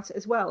fascinating about it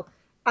as well,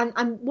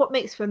 and what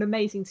makes for an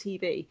amazing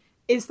TV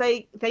is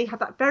they have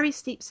that very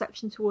steep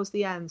section towards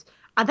the end,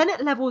 and then it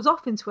levels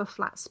off into a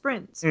flat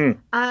sprint. Mm,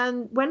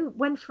 And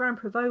when Ferrand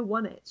Prévot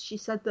won it, she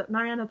said that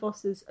Marianne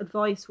Voss's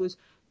advice was,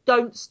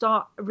 don't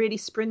start really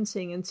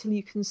sprinting until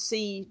you can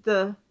see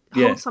the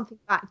yeah, hold something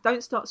back.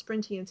 Don't start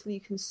sprinting until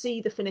you can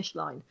see the finish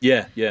line.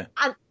 yeah, yeah,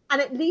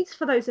 And it leads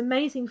for those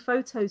amazing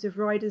photos of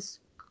riders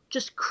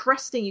just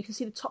cresting. You can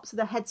see the tops of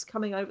their heads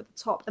coming over the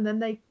top, and then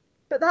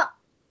but that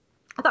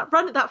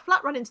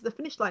flat run into the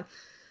finish line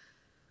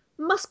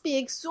must be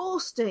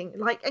exhausting,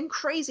 like, and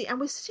crazy. And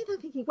we're sitting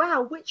there thinking,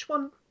 wow, which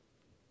one?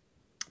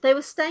 They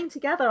were staying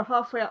together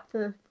halfway up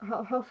yeah,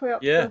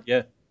 the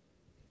yeah.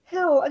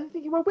 hill, and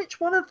thinking, well, which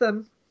one of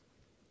them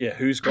Yeah,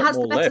 who's got has the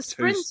more better left?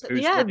 sprint at the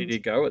Who's ready to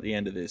end? go at the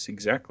end of this?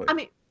 Exactly. I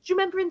mean, do you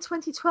remember in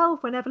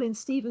 2012 when Evelyn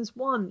Stevens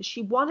won?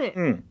 She won it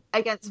Mm.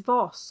 against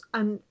Voss,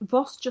 and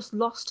Voss just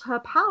lost her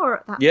power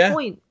at that Yeah,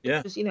 point,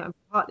 yeah, which was,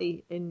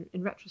 partly in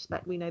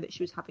retrospect, we know that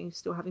she was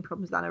still having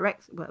problems with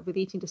anorexia, with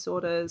eating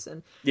disorders,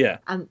 yeah.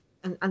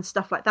 and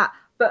stuff like that.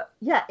 But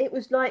yeah, it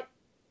was like,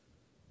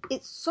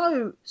 it's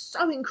so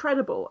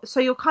incredible. So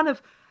you're kind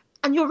of,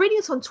 and you're reading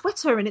it on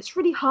Twitter, and it's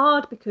really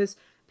hard because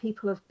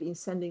people have been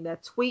sending their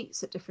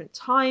tweets at different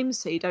times,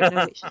 so you don't know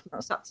which is the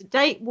most up to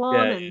date one.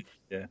 Yeah, And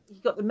yeah,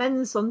 you've got the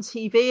men's on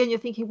TV, and you're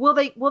thinking, will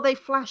they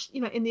flash?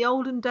 In the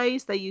olden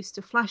days, they used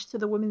to flash to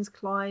the women's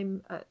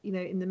climb,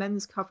 in the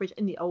men's coverage.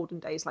 In the olden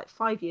days, like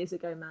 5 years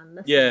ago, man,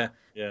 listen, yeah,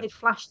 yeah. they'd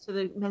flash to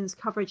the men's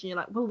coverage, and you're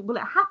like, well, will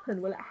it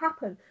happen? Will it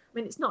happen? I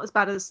mean, it's not as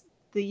bad as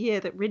the year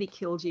that really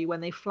killed you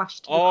when they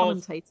flashed to the Oh,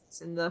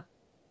 commentators in the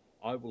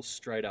I will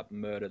straight up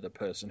murder the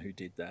person who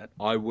did that.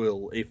 I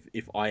will,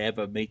 if I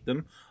ever meet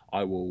them,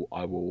 I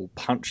will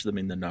punch them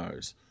in the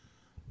nose.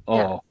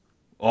 yeah. Oh,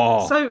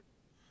 oh, So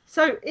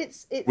so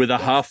with a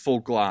half it's full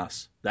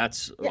glass.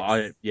 That's I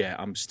yes. yeah.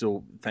 I'm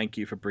still. Thank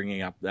you for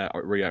bringing up that,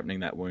 reopening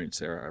that wound,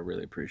 Sarah. I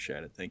really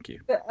appreciate it. Thank you.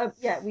 But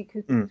yeah, we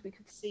could Mm, because we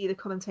could see the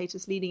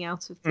commentators leaning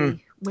out of mm. the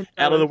window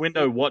Out of the of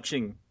window,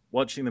 the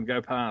watching them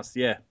go past.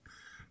 Yeah.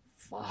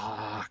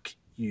 Fuck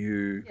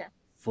you, yeah.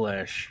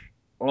 flesh.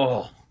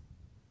 Oh,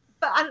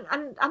 But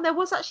and there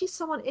was actually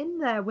someone in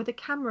there with a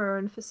camera,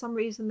 and for some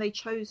reason they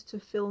chose to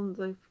film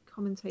the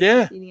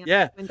yeah, commentators leaning out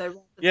yeah, the window rather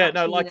than yeah.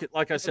 No, actually,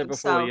 like I over said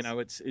before,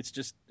 themselves.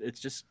 it's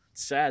just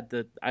sad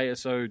that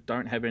ASO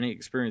don't have any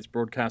experience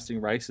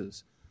broadcasting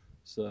races.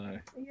 So,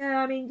 Yeah,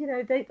 I mean,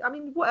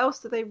 what else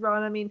do they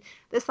run? I mean,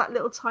 there's that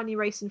little tiny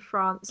race in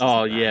France,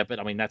 oh isn't yeah, there? but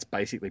I mean that's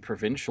basically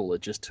provincial.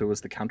 It just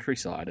tours the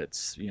countryside.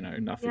 It's Yeah,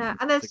 nothing.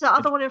 and there's the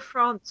other one in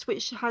France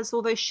which has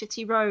all those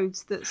shitty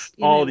roads. That's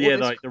Oh all yeah,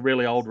 those the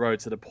really old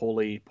roads that are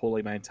poorly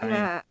maintained.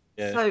 yeah.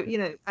 Yeah, So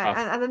tough.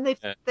 and then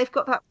Yeah. they've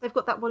got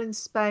that one in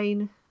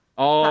Spain.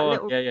 That Oh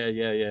little yeah,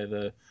 yeah,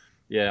 yeah,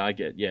 yeah. I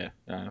get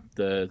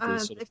the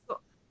sort of they've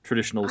got.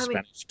 traditional I mean,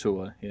 Spanish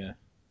tour. Yeah.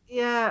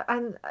 yeah,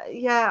 and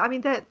yeah. I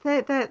mean,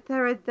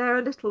 they're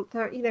a little.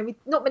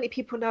 Not many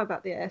people know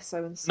about the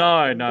ASO and stuff,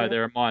 No, and no,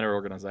 they're a minor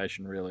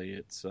organization, really.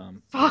 It's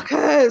yeah.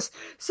 fuckers.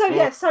 So Oh,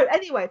 yeah. So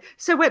anyway.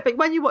 So wait, but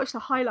when you watch the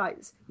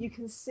highlights, you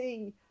can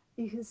see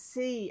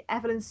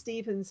Evelyn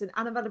Stevens and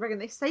Anna van der Breggen.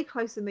 They stay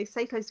close and they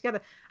stay close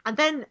together, and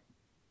then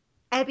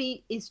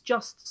Evie is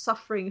just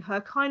suffering.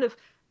 Her kind of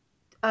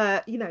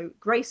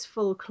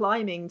graceful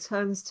climbing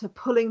turns to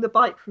pulling the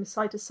bike from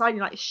side to side.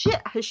 You're like,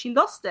 shit, has she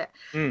lost it?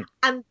 Mm.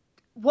 And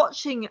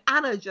watching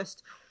Anna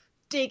just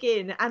dig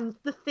in, and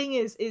the thing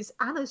is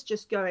Anna's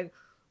just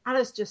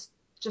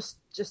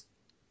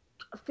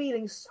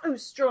feeling so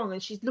strong,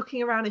 and she's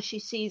looking around and she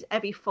sees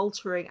Evie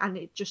faltering, and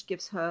it just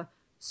gives her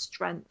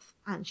strength,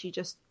 and she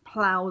just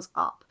plows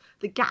up.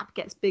 The gap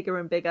gets bigger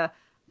and bigger.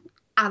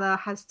 Anna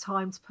has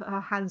time to put her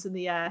hands in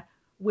the air,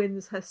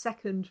 wins her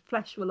second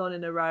Flèche Wallonne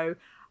in a row,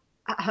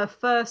 her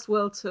first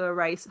World Tour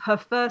race, her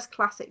first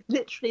classic,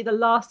 literally the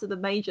last of the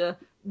major,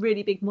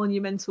 really big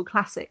monumental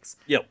classics.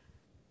 Yep.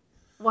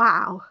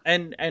 Wow.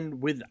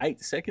 And with 8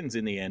 seconds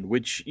in the end,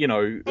 which,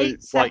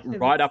 like Seconds.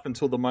 right up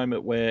until the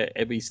moment where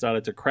Evie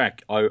started to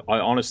crack, I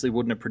honestly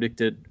wouldn't have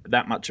predicted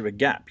that much of a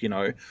gap,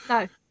 No.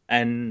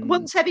 And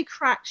once Evie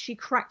cracked, she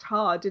cracked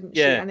hard, didn't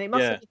she? Yeah, And it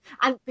must have been,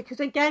 and because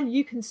again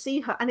you can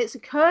see her, and it's a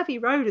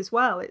curvy road as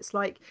well. It's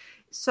like,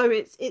 so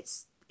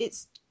it's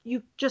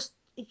you just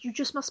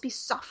must be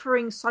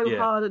suffering so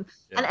hard, and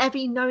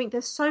Evie knowing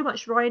there's so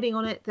much riding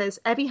on it.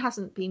 Evie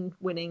hasn't been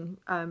winning.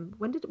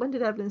 When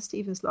did Evelyn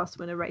Stevens last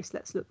win a race?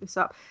 Let's look this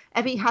up.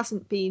 Evie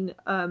hasn't been.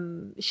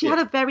 She had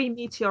a very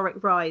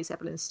meteoric rise,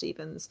 Evelyn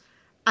Stevens,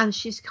 and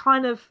she's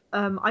kind of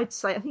I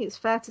think it's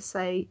fair to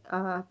say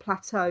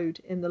plateaued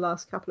in the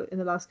last couple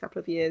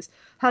of years.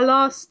 Her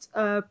last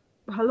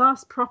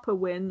proper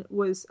win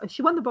was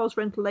she won the Bols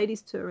Rental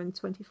Ladies Tour in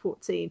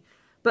 2014,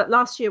 but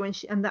last year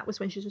that was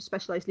when she was with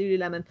Specialized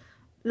Lululemon.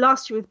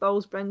 Last year with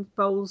Bols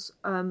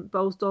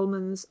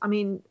Dolmans, I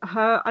mean,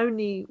 her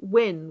only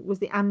win was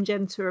the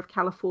Amgen Tour of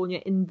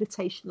California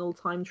Invitational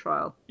Time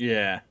Trial.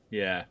 Yeah,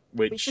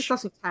 which just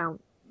doesn't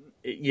count.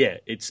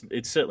 It's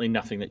certainly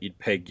nothing that you'd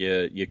peg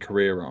your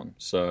career on.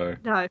 So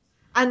no,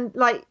 and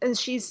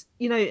she's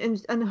she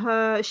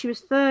was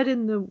third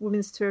in the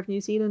Women's Tour of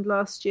New Zealand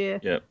last year.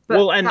 Yeah,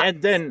 well,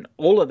 and then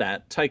all of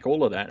that.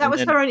 That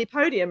was her only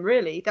podium,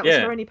 really. That was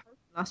her only podium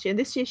last year, and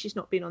this year she's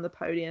not been on the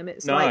podium.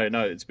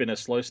 No, it's been a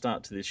slow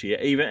start to this year.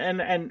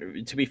 Even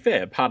and to be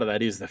fair, part of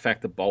that is the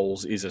fact that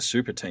Bols is a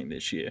super team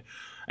this year,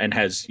 and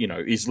has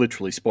is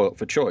literally spoilt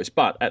for choice.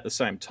 But at the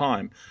same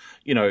time,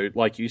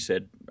 like you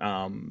said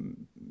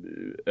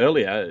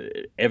earlier,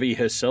 Evie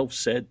herself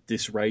said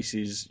this race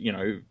is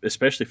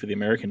especially for the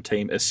American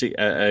team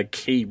a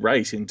key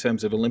race in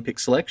terms of Olympic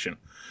selection.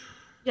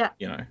 Yeah.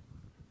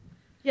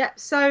 Yeah.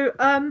 So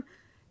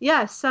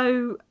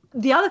so.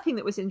 The other thing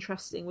that was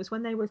interesting was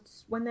when they were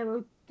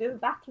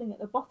battling at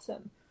the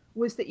bottom,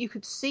 was that you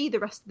could see the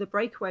rest of the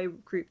breakaway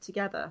group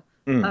together.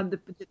 The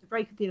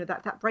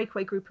that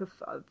breakaway group of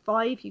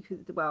five.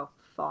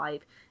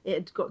 Five. It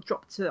had got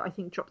dropped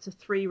to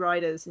 3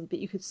 riders, but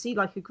you could see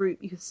like a group.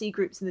 You could see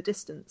groups in the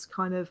distance,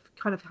 kind of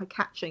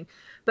catching.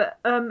 But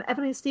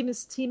Evelyn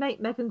Stevens'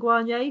 teammate Megan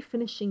Guarnier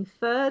finishing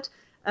third.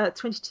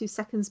 22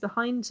 seconds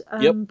behind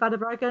Van der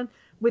Breggen,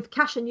 with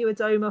Kasia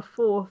Niewiadoma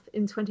fourth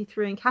in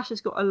 23. And Kasia's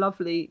got a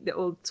lovely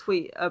little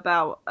tweet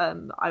about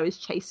I was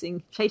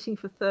chasing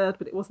for third,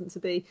 but it wasn't to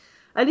be.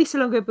 Elisa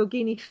Longo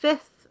Borghini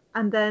fifth,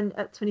 and then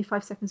at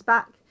 25 seconds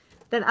back.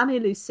 Then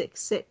Amilu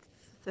sixth,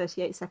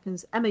 38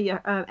 seconds. Emma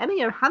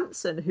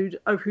Johansson, who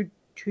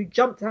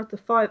jumped out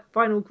the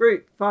final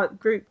group,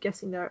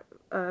 guessing there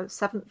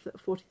seventh at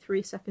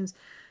 43 seconds.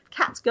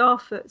 Kat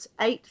Garfoot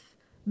eighth.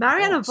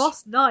 Marianne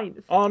Vos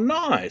 9th. Oh,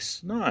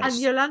 nice. And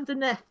Yolanda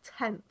Neff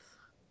 10th.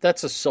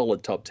 That's a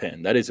solid top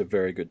 10. That is a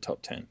very good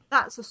top 10.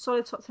 That's a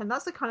solid top 10.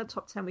 That's the kind of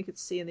top 10 we could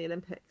see in the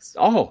Olympics.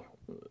 Oh,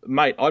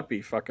 mate, I'd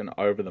be fucking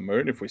over the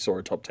moon if we saw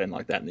a top 10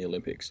 like that in the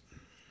Olympics.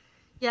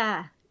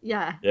 Yeah.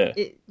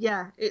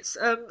 It's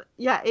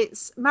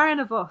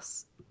Marianne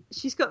Vos.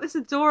 She's got this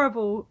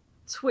adorable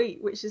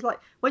tweet, which is like,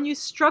 when you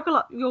struggle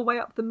up your way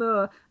up the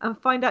Moor and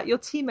find out your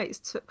teammates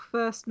took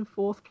first and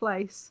fourth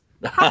place.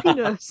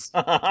 Happiness.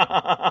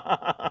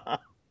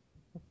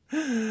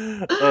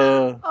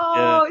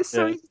 It's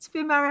so easy to be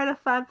a Marianne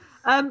fan.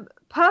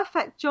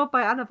 Perfect job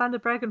by Anna van der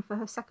Breggen for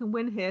her second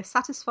win here.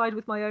 Satisfied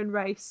with my own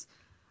race.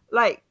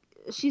 Like,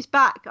 she's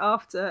back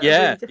after a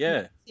really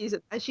difficult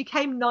season, and she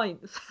came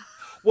 9th.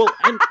 Well,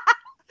 and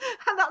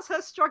that's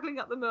her struggling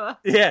up the Moor.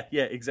 Yeah,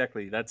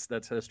 exactly. That's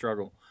her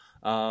struggle.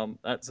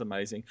 That's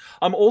amazing.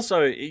 I'm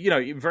also,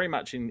 very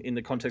much in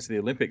the context of the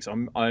Olympics.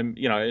 I'm,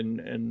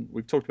 and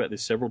we've talked about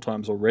this several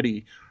times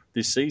already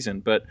this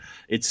season, but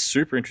it's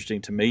super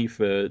interesting to me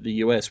for the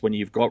US when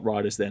you've got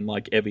riders then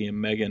like Evie and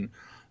Megan,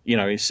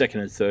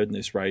 second and third in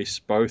this race,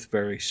 both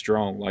very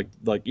strong. Like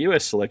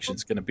US selection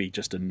is going to be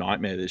just a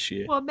nightmare this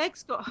year. Well,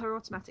 Meg's got her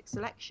automatic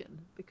selection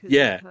because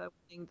of her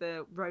winning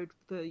the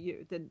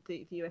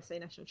USA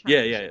National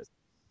Championship. Yeah.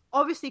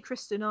 Obviously,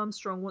 Kristen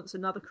Armstrong wants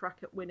another crack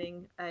at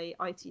winning a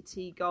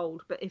ITT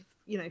gold, but if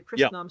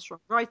Kristen Armstrong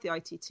rides the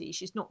ITT,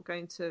 she's not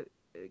going to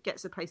get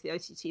to place the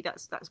ITT.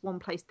 That's one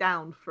place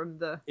down from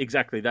the.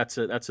 Exactly, that's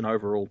an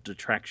overall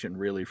detraction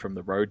really from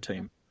the road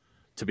team,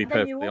 to be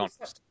perfectly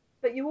honest.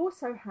 But you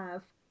also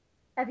have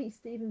Evie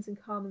Stevens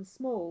and Carmen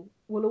Small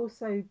will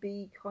also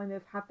be kind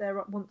of have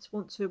their want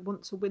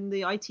to win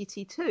the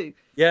ITT too.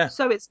 Yeah,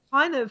 So it's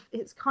kind of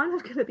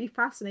going to be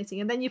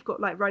fascinating. And then you've got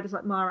like riders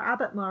like Mara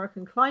Abbott. Mara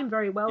can climb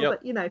very well, yep,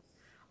 but you know,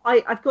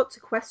 I've got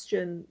to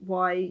question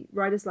why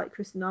riders like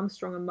Kristen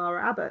Armstrong and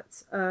Mara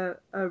Abbott are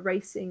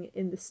racing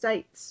in the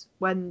States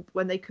when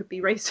they could be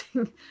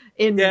racing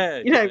in, yeah,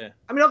 you know, yeah.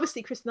 I mean,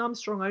 obviously Kristen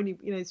Armstrong only,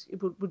 you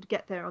know, would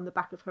get there on the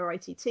back of her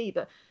ITT,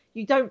 but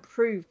you don't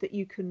prove that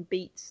you can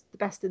beat the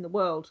best in the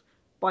world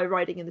by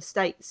riding in the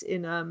States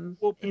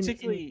Well,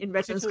 particularly, in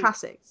Redlands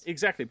Classics.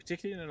 exactly,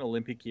 particularly in an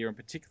Olympic year, and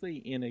particularly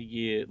in a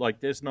year like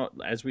there's not,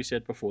 as we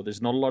said before,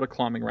 there's not a lot of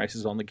climbing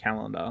races on the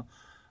calendar.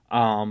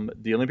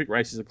 The Olympic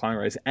race is a climbing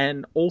race,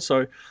 and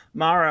also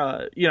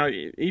Mara, you know,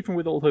 even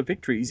with all her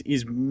victories,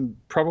 is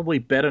probably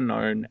better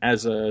known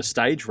as a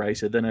stage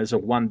racer than as a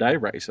one-day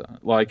racer.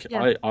 Like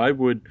Yeah. I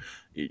would,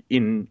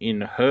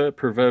 in her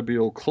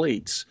proverbial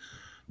cleats,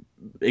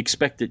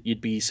 expect that you'd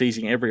be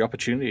seizing every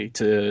opportunity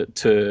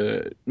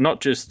to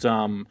not just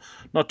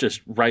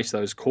race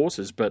those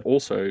courses, but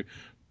also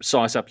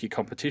size up your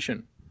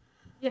competition.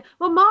 Yeah,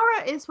 well,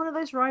 Mara is one of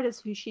those riders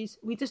who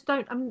we just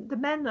don't. I mean, the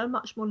men are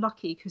much more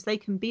lucky because they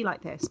can be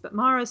like this, but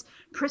Mara's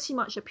pretty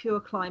much a pure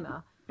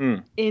climber.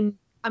 Mm.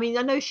 I mean,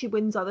 I know she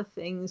wins other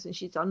things and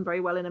she's done very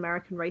well in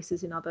American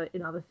races in other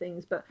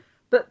things, but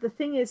the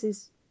thing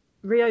is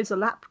Rio's a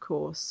lap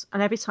course,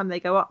 and every time they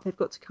go up, they've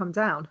got to come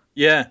down.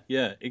 Yeah,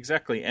 yeah,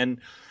 exactly. And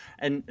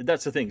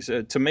that's the thing.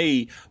 So to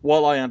me,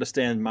 while I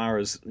understand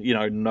Mara's, you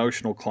know,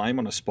 notional claim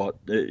on a spot,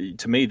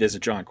 to me there's a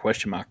giant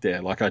question mark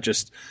there. Like it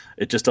just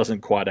doesn't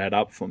quite add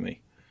up for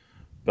me.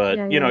 But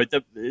Yeah, you yeah,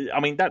 know, I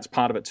mean, that's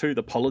part of it too.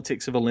 The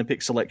politics of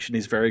Olympic selection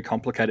is very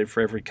complicated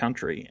for every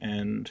country,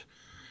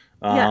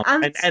 yeah,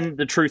 and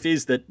the truth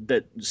is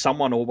that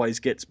someone always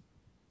gets,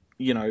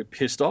 you know,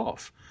 pissed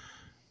off.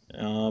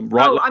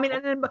 Right? oh, I mean,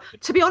 and then,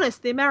 to be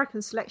honest, the American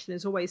selection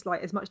is always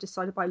like as much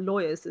decided by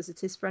lawyers as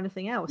it is for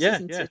anything else, Yeah,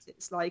 isn't yeah. it?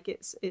 It's like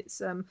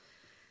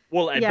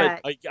Well, but yeah,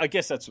 I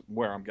guess that's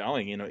where I'm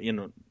going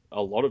in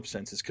a lot of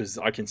senses because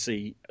I can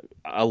see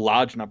a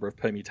large number of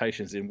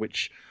permutations in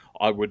which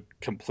I would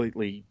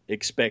completely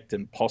expect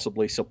and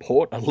possibly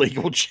support a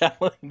legal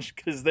challenge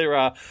because there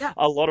are yeah.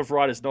 a lot of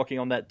riders knocking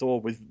on that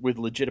door with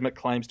legitimate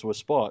claims to a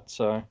spot.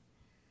 So,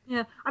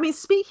 Yeah, I mean,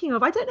 speaking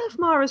of, I don't know if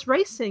Mara's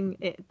racing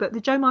it, but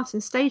the Joe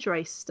Martin stage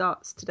race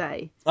starts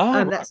today.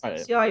 oh That's right,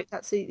 UCI.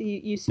 That's a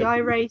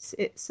UCI race.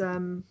 It's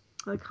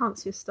I can't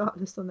see a start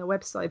list on their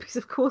website because,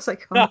 of course, I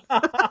can't.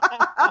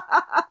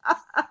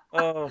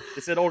 oh,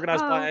 is it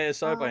organised Oh, by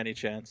ASO by any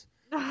chance?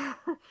 no,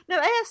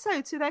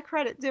 ASO, to their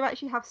credit, do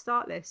actually have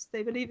start lists.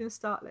 They believe in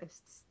start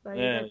lists. They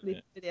Yeah, don't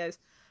believe yeah, in videos.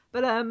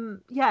 But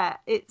yeah,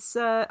 it's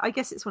I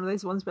guess it's one of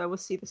those ones where we'll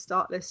see the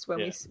start list when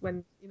yeah.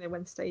 when you know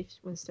when stage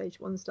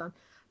one's done.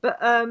 But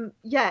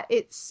yeah,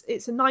 it's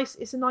a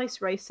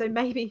nice race. So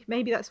maybe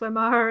that's where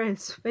Mara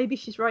is. Maybe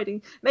she's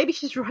riding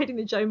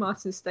the Joe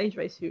Martin stage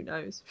race. Who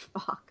knows?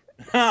 Fuck.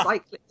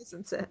 Cycling,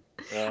 isn't it?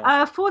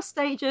 Four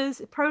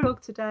stages,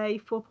 prologue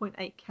today,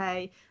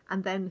 4.8k,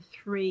 and then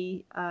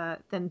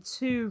then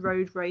two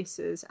road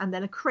races, and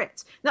then a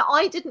crit. Now,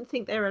 I didn't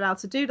think they were allowed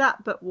to do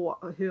that, but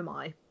who am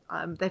I?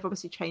 They've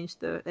obviously changed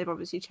the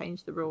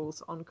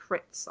rules on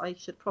crits. I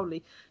should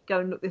probably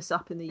go and look this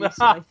up in the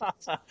UCI. If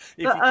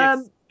you But get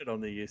it on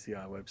the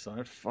UCI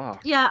website,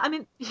 fuck. yeah, I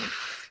mean,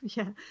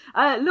 yeah.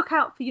 Look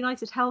out for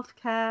United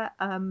Healthcare.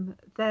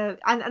 There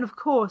and of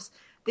course,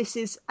 this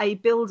is a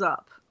build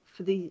up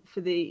for the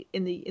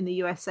in the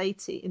USA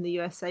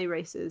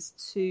races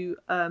to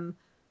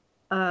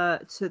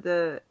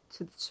the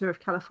Tour of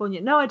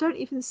California. No, I don't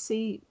even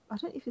see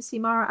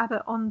Mara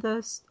Abbott on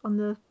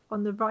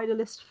the rider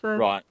list for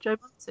Right, Joe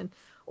Martin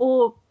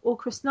or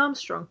Kristen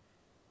Armstrong.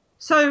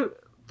 So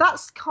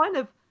it's kind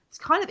of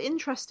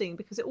interesting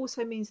because it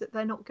also means that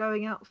they're not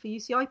going out for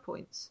UCI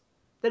points.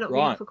 They're not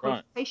going out right, for right.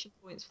 qualification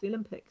points for the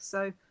Olympics.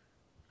 So,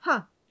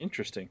 huh.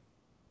 Interesting.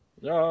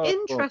 Well,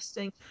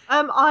 Interesting.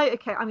 I'm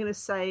gonna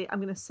say I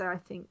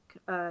think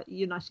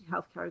United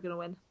Healthcare are gonna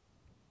win.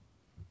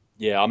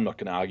 yeah, I'm not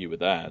going to argue with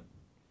that.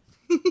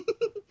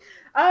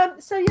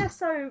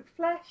 So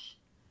Flesh,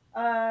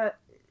 uh,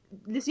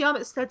 Lizzie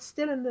Armitstead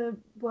still in the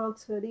World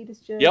Tour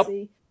leaders Yep.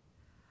 jersey.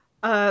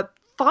 Uh,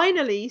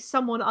 Finally,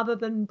 someone other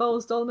than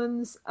Bowles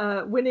Dolmans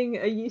winning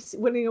a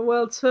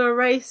World Tour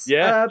race.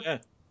 Yeah, yeah.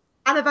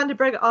 Anna van der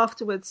Breggen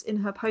afterwards in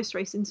her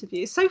post-race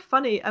interview. It's so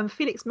funny.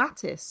 Felix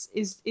Mattis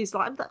is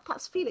like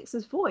that's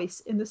Felix's voice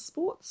in the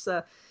sports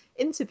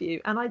interview,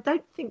 and I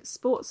don't think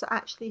Sports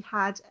actually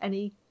had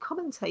any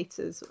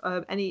commentators. I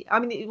mean,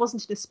 it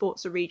wasn't in a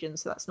Sports region,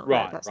 so that's not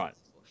Right, that's right.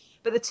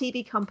 but the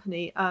TV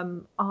company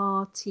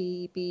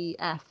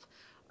RTBF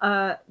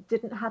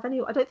didn't have any.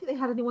 I don't think they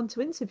had anyone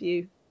to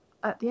interview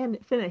at the end.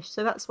 It finished,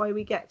 so that's why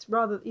we get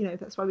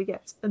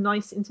a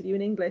nice interview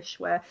in English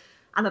where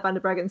Anna van der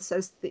Breggen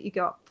says that you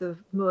go up the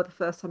moor the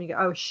first time, you go,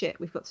 oh shit,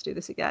 we've got to do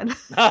this again.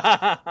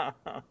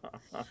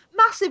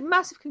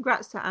 Massive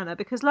congrats to Anna,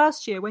 because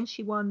last year when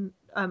she won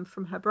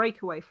from her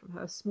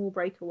small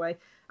breakaway,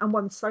 and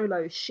won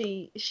solo,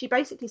 she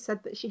basically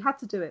said that she had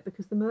to do it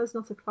because the moor's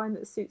not a climb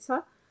that suits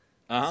her.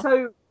 Uh-huh.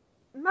 So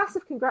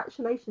massive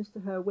congratulations to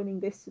her winning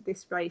this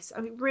race.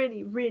 I mean,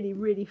 really, really,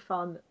 really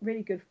fun.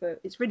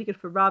 It's really good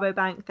for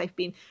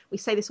Rabobank. We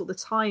say this all the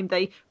time.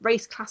 They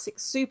race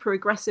classics super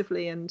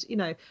aggressively, and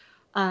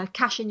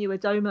Kasia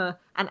Niewiadoma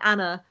and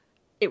Anna.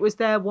 It was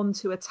their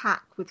 1-2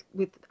 attack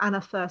with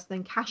Anna first,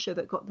 then Kasia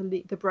that got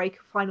the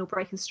final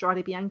break in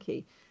Strade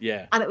Bianchi.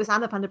 Yeah. And it was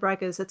Anna van der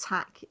Breggen's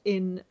attack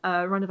in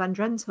Ronde van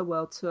Drenthe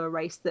World Tour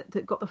race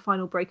that got the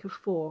final break of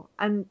 4.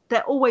 And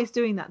they're always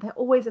doing that. They're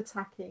always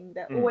attacking.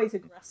 They're always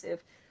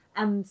aggressive.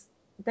 And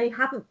they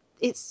haven't.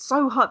 It's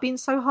been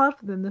so hard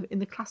for them in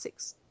the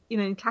classics.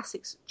 In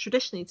classics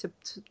traditionally to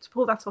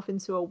pull that off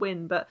into a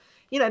win. But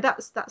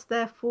that's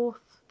their fourth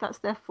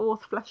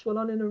Flèche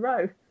Wallonne in a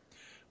row.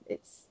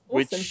 It's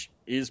awesome. Which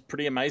is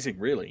pretty amazing,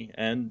 really.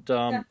 And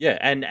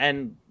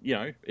and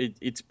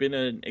it's been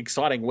an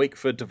exciting week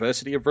for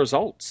diversity of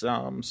results.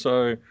 And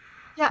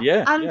I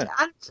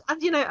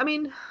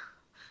mean,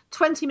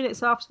 20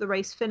 minutes after the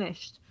race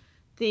finished,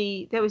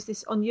 there was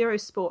this on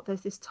Eurosport.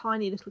 There's this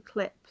tiny little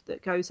clip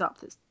that goes up.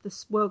 That's the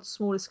world's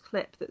smallest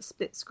clip that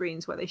split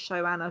screens, where they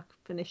show Anna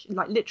finish.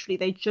 Like literally,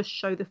 they just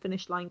show the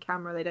finish line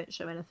camera. They don't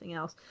show anything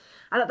else.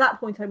 And at that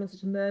point, I wanted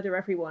to murder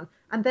everyone.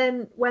 And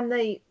then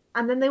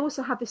they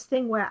also have this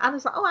thing where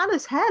Anna's like, oh,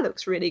 Anna's hair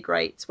looks really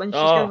great when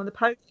she's going on the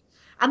podium.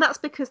 And that's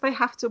because they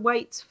have to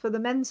wait for the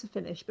men to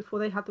finish before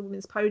they have the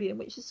women's podium,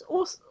 which is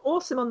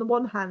awesome on the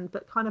one hand,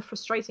 but kind of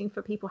frustrating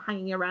for people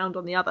hanging around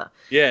on the other.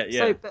 Yeah.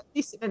 So, but at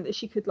least it meant that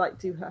she could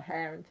do her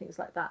hair and things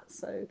like that.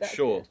 So that's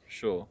good.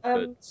 Sure,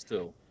 but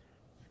still.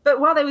 But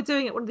while they were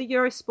doing it, one of the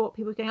Eurosport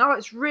people were going, oh,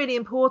 it's really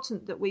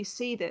important that we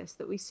see this,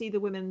 that we see the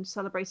women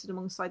celebrated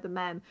alongside the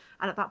men.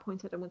 And at that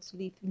point, I don't want to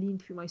lean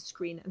through my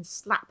screen and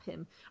slap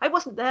him. It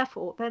wasn't their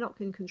fault. They're not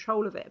in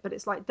control of it. But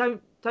it's like,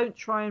 don't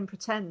try and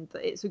pretend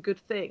that it's a good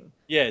thing.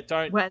 Yeah,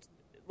 don't.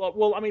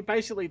 Well, I mean,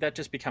 basically that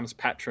just becomes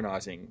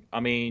patronising. I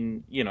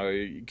mean,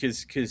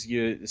 because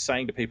you're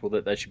saying to people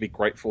that they should be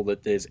grateful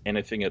that there's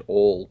anything at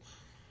all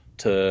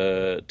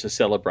to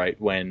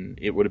celebrate, when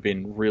it would have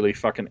been really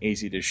fucking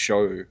easy to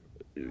show.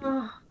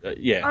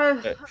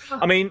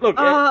 I mean, look,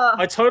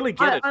 I totally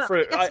get it.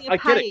 I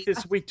get it,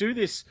 because we do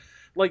this,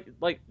 like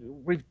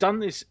we've done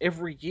this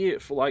every year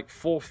for like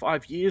 4 or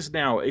 5 years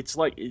now. It's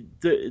like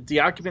the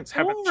arguments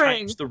haven't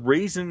changed. The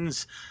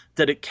reasons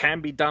that it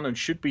can be done and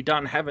should be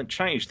done haven't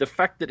changed. The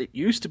fact that it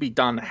used to be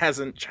done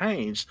hasn't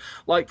changed.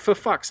 Like, for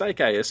fuck's sake,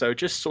 ASO,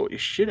 just sort your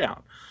shit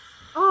out.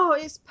 Oh,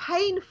 it's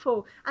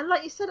painful. And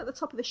like you said at the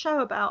top of the show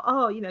about,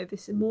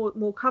 this is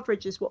more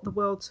coverage is what the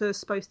World Tour is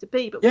supposed to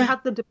be. But we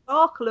had the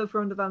debacle of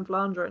Ronde van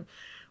Vlaanderen.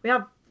 We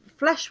have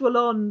Flèche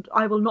Wallonne.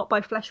 I will not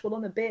buy Flèche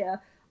Wallonne a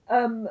beer.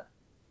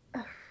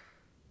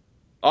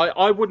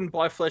 I wouldn't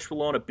buy Flèche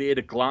Wallonne a beer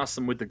to glass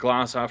them with the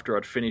glass after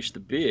I'd finished the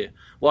beer.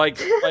 Like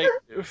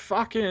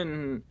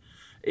fucking...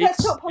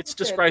 It's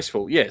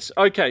disgraceful. Yes.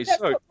 Okay.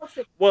 So,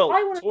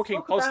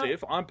 talking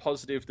positive, I'm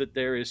positive that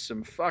there is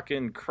some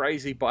fucking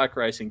crazy bike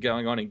racing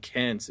going on in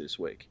Cairns this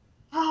week.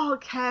 Oh,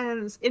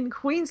 Cairns in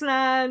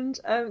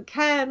Queensland.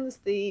 Cairns,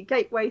 the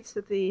gateway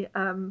to the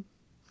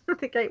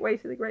the gateway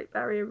to the Great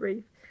Barrier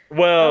Reef.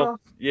 Well,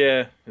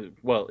 yeah.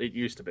 Well, it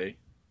used to be.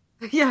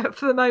 Yeah,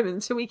 for the moment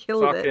until we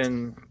killed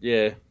it.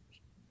 Yeah.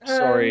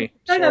 Sorry.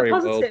 Positive.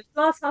 World.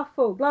 Glass half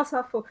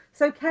full.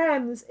 So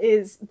Cairns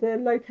is the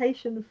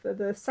location for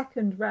the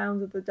second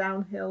round of the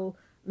Downhill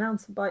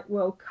Mountain Bike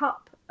World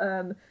Cup.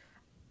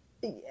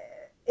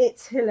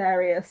 It's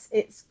hilarious.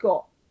 It's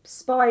got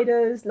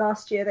spiders.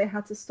 Last year they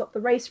had to stop the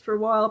race for a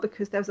while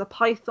because there was a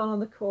python on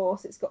the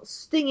course. It's got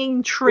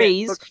stinging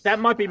trees. Yeah, look, that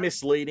might be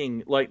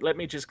misleading. Like, let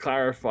me just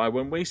clarify.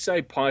 When we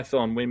say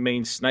python, we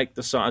mean snake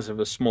the size of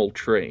a small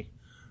tree.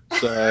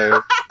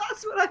 So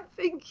that's what I'm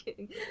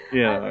thinking.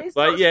 Yeah,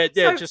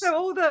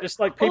 just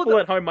like people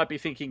at home might be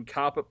thinking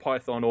carpet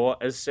python, or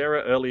as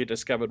Sarah earlier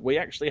discovered, we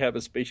actually have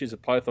a species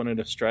of python in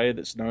Australia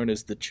that's known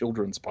as the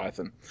children's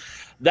python.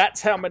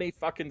 That's how many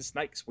fucking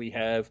snakes we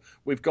have.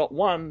 We've got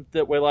one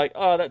that we're like,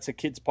 oh, that's a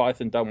kid's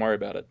python. Don't worry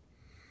about it.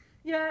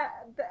 Yeah,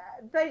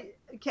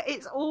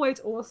 it's always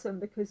awesome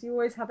because you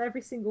always have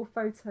every single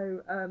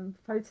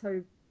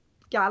photo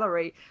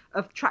gallery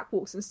of track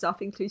walks and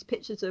stuff includes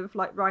pictures of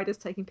like riders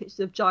taking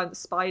pictures of giant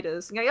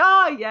spiders and going,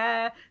 oh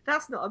yeah,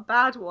 that's not a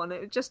bad one.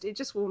 It just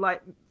will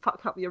like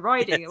fuck up your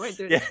riding. It won't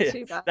do it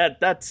too bad.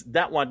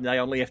 That one, they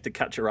only have to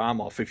cut your arm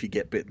off if you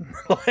get bitten.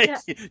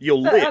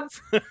 You'll live.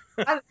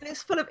 And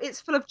it's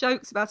full of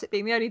jokes about it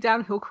being the only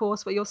downhill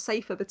course where you're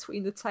safer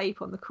between the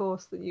tape on the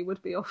course than you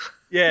would be off.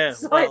 Yeah,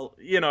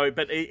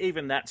 but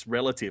even that's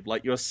relative.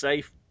 Like, you're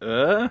safe,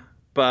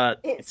 but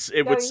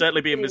it would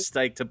certainly be a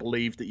mistake to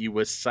believe that you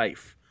were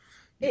safe.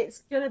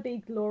 It's going to be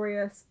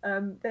glorious.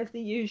 There's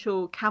the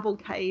usual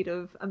cavalcade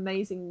of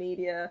amazing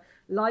media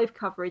live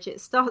coverage. It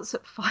starts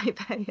at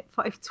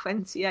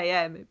 5:20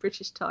 a.m. at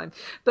British time,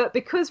 but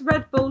because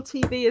Red Bull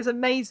TV is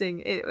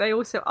amazing, they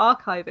also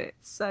archive it,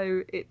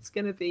 so it's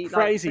going to be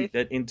Crazy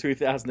that in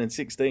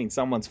 2016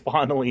 someone's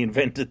finally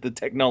invented the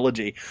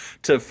technology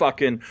to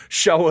fucking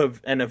show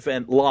an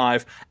event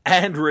live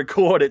and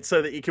record it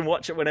so that you can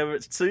watch it whenever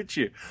it suits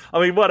you. I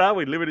mean, what are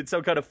we, living in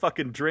some kind of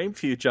fucking dream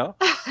future?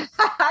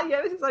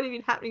 Yeah, this has only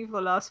been happening for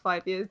the last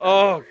 5 years.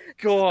 Oh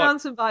god!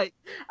 Mountain bike.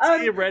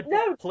 Dear Red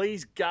Bull,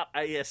 please gut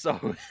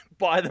ASO,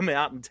 buy them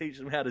out, and teach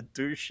them how to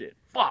do shit.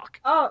 Fuck.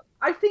 Oh,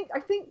 I think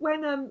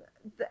when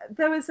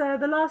there was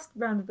the last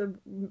round of the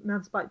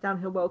mountain bike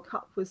downhill World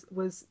Cup was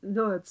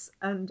Lourdes,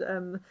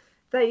 and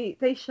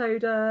they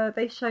showed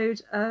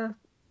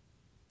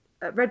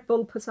Red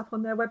Bull put up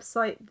on their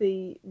website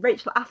the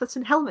Rachel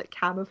Atherton helmet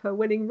cam of her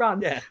winning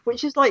run,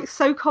 which is like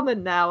so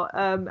common now.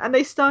 And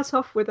they start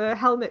off with a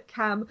helmet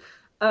cam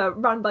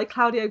run by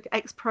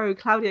ex-pro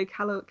Claudio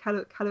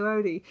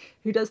Caluoni,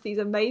 who does these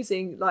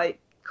amazing like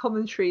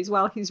commentaries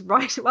while he's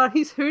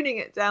hooning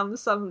it down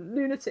some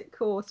lunatic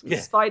course with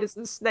spiders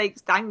and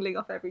snakes dangling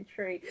off every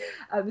tree,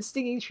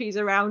 stinging trees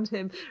around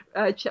him,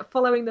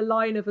 following the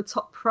line of a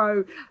top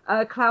pro.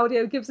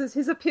 Claudio gives us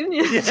his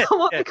opinions on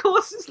what the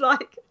course is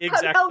like.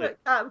 Exactly. Helmet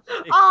cam.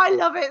 Oh, I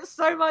love it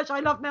so much. I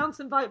love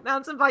mountain bike.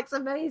 Mountain bike's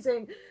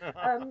amazing.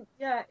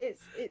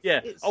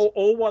 It's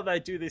or why they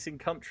do this in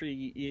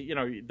country,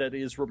 that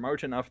is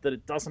remote enough that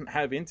it doesn't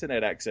have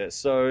internet access.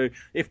 So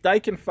if they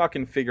can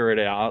fucking figure it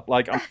out,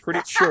 like, I'm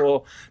pretty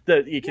sure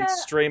that you can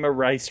stream a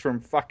race from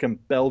fucking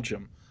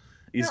Belgium.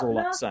 All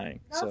I'm saying.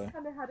 Last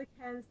time they had a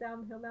Cairns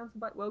Downhill Mountain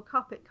Bike World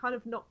Cup, it kind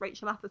of knocked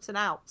Rachel Atherton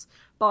out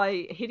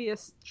by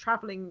hideous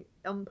travelling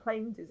on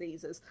plane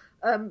diseases.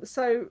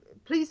 So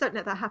please don't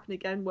let that happen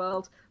again,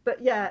 world.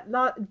 But yeah,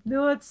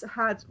 Lourdes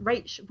had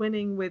Rach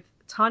winning with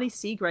Tani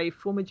Seagrave,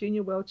 former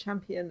junior world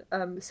champion,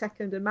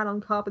 second, and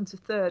Manon Carpenter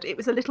third. It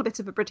was a little bit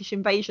of a British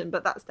invasion,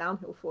 but that's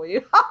downhill for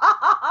you.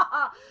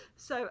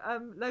 So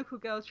local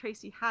girl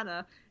Tracy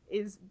Hanna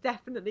is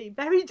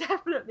very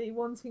definitely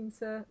wanting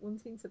to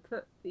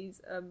put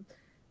these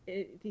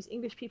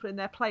English people in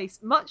their place,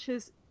 much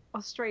as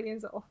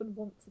Australians often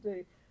want to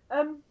do.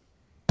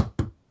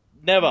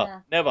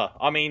 Never.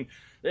 I mean,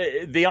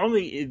 the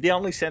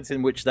only sense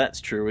in which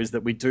that's true is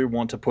that we do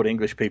want to put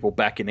English people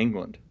back in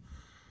England.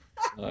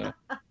 So.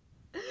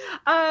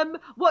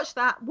 Watch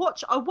that.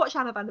 Watch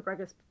Anna van der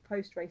Breggen's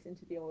post-race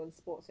interview on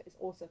Sports. It's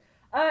awesome.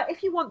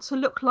 If you want to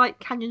look like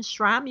Canyon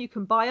SRAM, you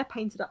can buy a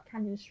painted-up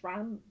Canyon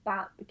SRAM,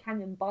 the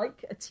Canyon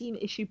bike, a team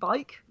issue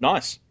bike.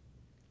 Nice.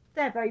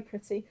 They're very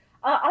pretty.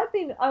 I've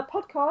been a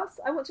podcast.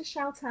 I want to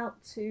shout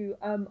out to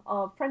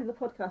our friend of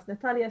the podcast,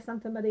 Natalia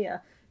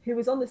Santamaria, who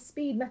was on the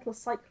Speed Metal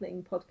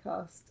Cycling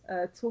podcast,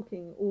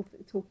 talking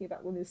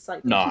about women's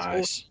cycling.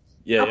 Nice.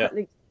 Yeah.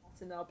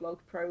 In our blog,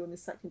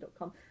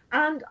 prowomenscycling.com,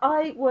 and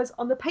I was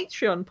on the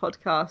Patreon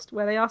podcast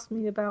where they asked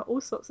me about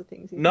all sorts of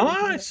things.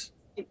 Nice.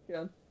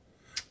 Patreon.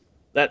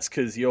 That's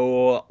because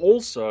you're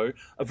also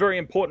a very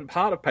important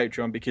part of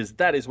Patreon, because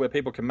that is where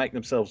people can make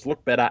themselves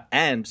look better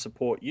and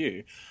support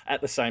you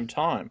at the same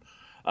time.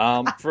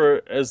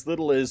 For as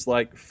little as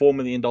like $4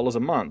 million a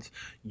month,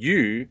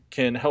 you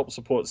can help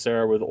support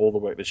Sarah with all the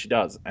work that she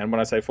does. And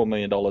when I say $4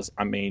 million,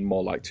 I mean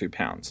more like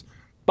 £2.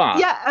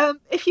 But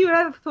if you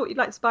ever thought you'd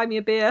like to buy me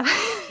a beer,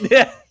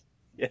 yeah,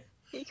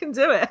 you can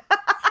do it.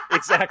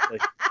 Exactly.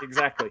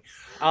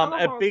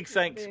 A big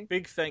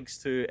thanks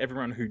to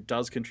everyone who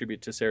does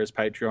contribute to Sarah's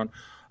Patreon.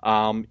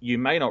 You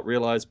may not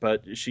realize,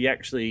 but she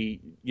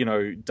actually,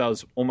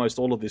 does almost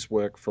all of this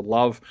work for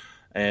love.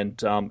 And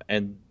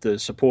the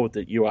support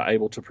that you are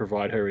able to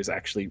provide her is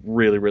actually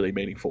really, really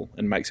meaningful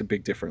and makes a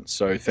big difference.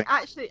 So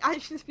actually,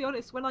 to be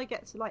honest, when I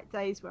get to like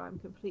days where I'm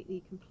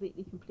completely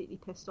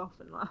pissed off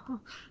and like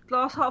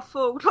glass half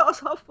full,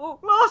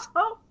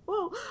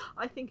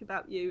 I think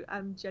about you,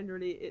 and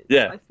generally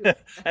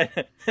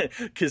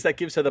because that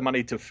gives her the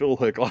money to fill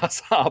her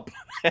glass up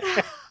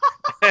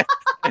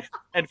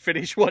and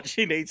finish what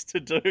she needs to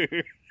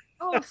do.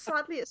 Oh,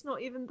 sadly, it's not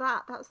even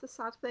that. That's the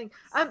sad thing.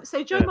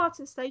 So Joe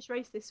Martin stage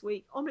race this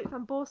week. Omloop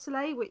van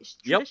Borsele, which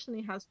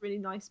traditionally has really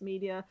nice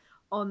media,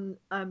 on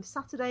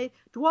Saturday.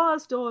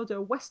 Dwars door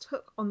de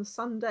Westhoek on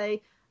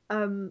Sunday.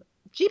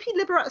 GP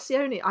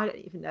Liberazione, I don't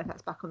even know if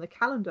that's back on the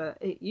calendar.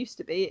 It used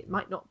to be. It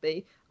might not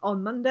be,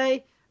 on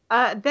Monday.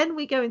 Then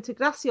we go into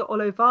Glacier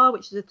Olovar,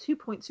 which is a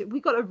 2.2. We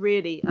got a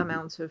really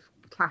amount of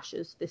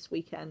clashes this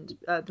weekend.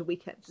 Next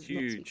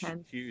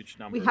weekend. Huge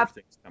number of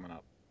things coming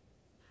up.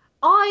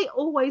 I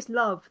always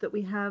love that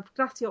we have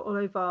Glacier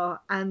Olovar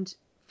and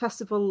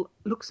Festival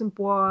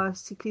Luxembourg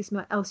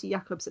Cyclisme Elsie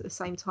Jacobs at the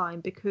same time,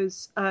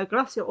 because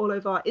Glacier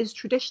Orlovar is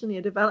traditionally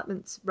a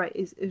development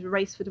race, is a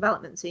race for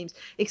development teams,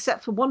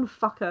 except for one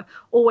fucker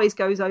always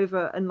goes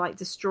over and like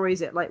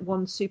destroys it. Like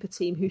one super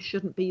team who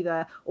shouldn't be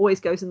there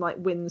always goes and like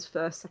wins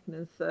first, second,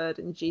 and third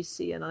in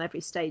GC and on every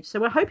stage. So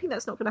we're hoping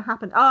that's not going to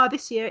happen.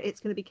 This year it's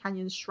going to be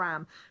Canyon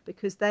SRAM,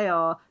 because they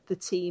are the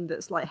team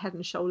that's like head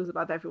and shoulders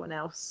above everyone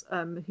else,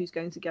 who's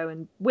going to go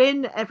and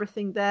win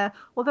everything there.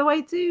 Although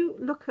I do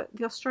look at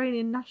the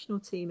Australian national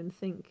team and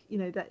think,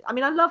 that I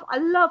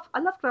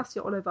love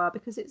Glacier Orlovar,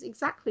 because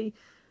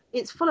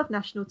it's full of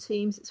national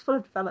teams, it's full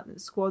of development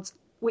squads,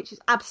 which is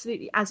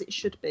absolutely as it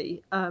should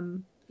be.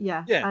 And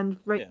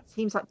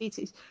teams like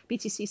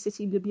BTC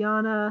City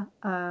Ljubljana.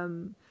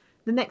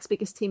 The next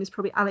biggest team is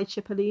probably Ale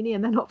Cipollini,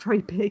 and they're not very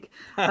big.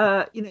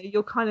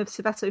 Your kind of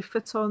Cerveto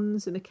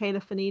Futons and Michaela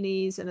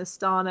Faninis and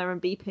Astana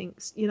and B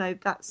Pinks.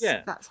 That's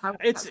how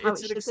it's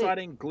an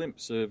exciting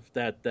glimpse of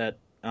that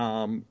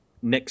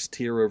next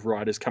tier of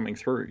riders coming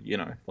through.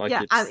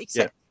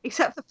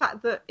 Except the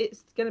fact that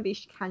it's going to be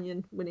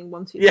Canyon winning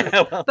 1, 2, 3.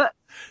 Yeah, well, but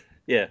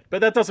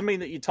that doesn't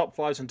mean that your top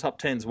 5s and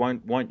top 10s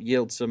won't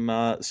yield some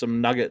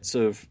nuggets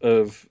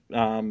of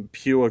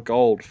pure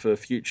gold for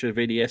future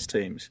VDS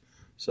teams.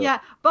 So. Yeah,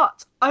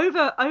 but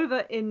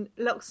over in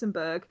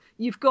Luxembourg,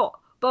 you've got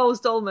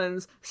Boels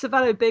Dolmans,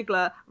 Cervelo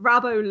Bigla,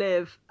 Rabo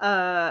Liv,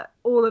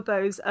 all of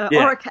those,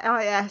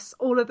 Orica IS,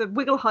 all of the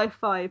Wiggle High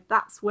Five.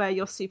 That's where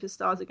your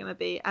superstars are going to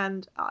be.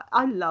 And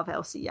I love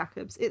Elsie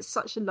Jacobs. It's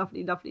such a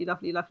lovely, lovely,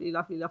 lovely, lovely,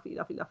 lovely, lovely,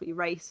 lovely, lovely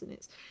race. And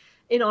it's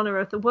in honour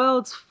of the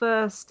world's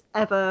first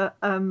ever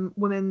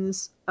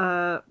women's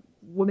road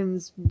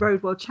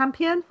world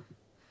champion.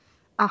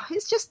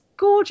 It's just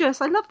gorgeous.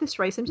 I love this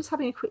race. I'm just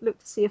having a quick look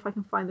to see if I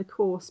can find the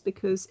course,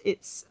 because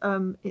it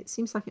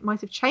seems like it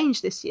might have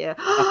changed this year.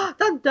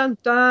 Dun dun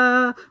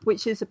dun,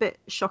 which is a bit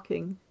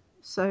shocking.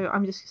 So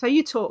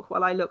you talk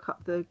while I look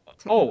up the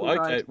technical okay.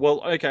 guide.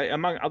 Well, okay.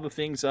 Among other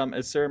things,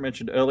 as Sarah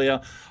mentioned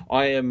earlier,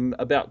 I am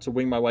about to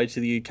wing my way to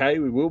the UK.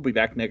 We will be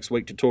back next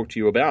week to talk to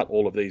you about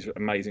all of these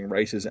amazing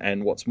races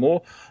and what's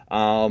more.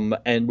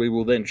 And we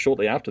will then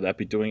shortly after that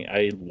be doing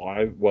a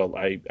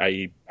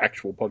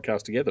actual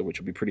podcast together, which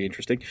will be pretty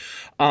interesting.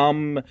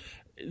 The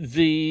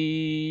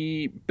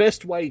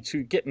best way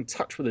to get in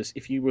touch with us,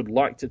 if you would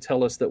like to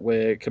tell us that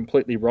we're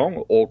completely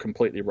wrong or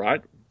completely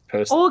right,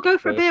 or go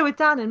for a beer with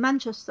Dan in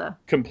Manchester.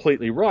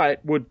 Completely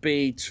right, would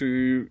be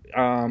to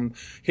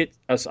hit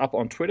us up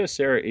on Twitter.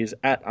 Sarah is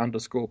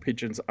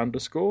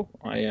 @_pigeons_.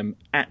 I am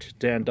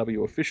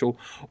 @DanWOfficial.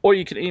 Or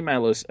you can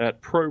email us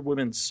at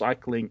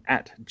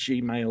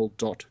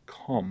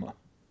prowomenscycling@gmail.com.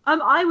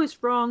 I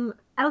was wrong.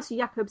 Elsie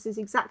Jacobs is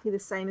exactly the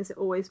same as it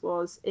always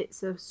was.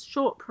 It's a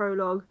short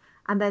prologue,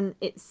 and then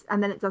it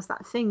does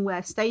that thing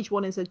where stage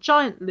 1 is a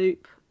giant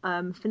loop,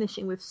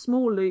 finishing with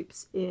small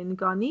loops in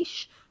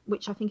Garniche,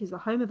 which I think is the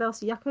home of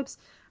Elsie Jacobs,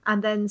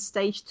 and then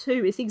stage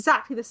 2 is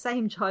exactly the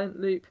same giant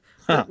loop,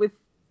 but with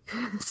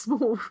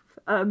small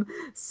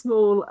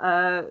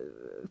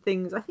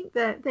things. I think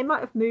they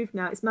might have moved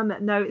now. It's Mamere.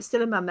 No, it's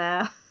still a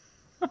Mamere.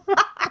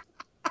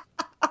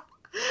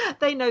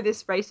 They know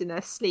this race in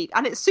their sleep,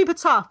 and it's super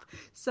tough,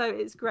 so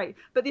it's great.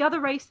 But the other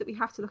race that we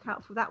have to look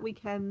out for that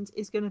weekend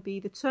is going to be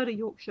the Tour de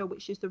Yorkshire,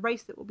 which is the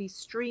race that will be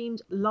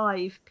streamed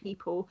live,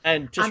 people.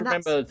 And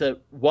remember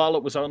that while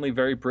it was only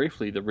very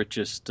briefly the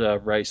richest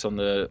race on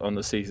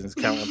the season's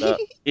calendar,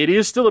 it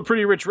is still a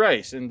pretty rich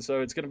race, and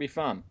so it's going to be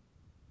fun.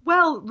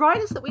 Well,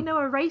 riders that we know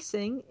are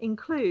racing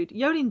include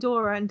Yolien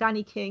Dora and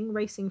Danny King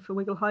racing for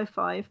Wiggle High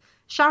Five,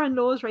 Sharon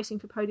Laws racing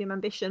for Podium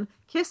Ambition,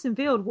 Kirsten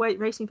Wild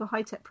racing for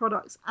High Tech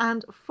Products,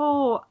 and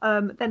for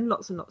then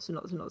lots and lots and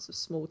lots and lots of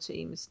small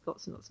teams.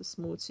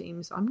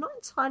 I'm not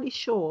entirely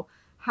sure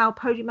how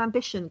Podium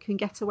Ambition can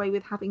get away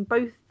with having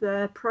both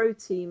their pro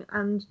team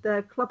and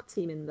their club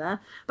team in there.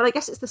 But I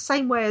guess it's the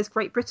same way as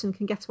Great Britain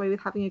can get away with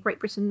having a Great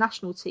Britain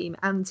national team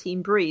and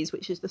Team Breeze,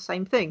 which is the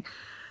same thing.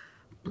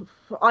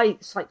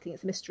 Cycling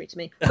is a mystery to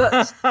me.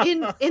 But in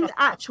the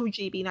actual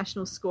GB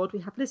national squad, we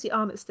have Lizzie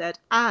Armitstead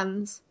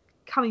and,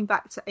 coming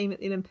back to aim at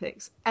the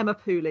Olympics, Emma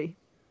Pooley.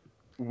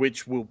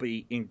 Which will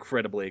be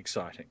incredibly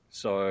exciting.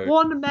 So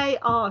one may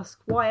ask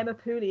why Emma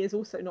Pooley is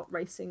also not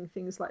racing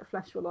things like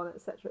Flesh Wallon,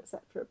 etc.,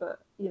 etc. But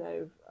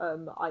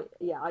I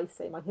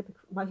say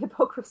my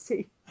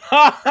hypocrisy.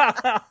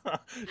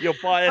 Your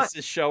bias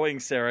is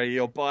showing, Sarah.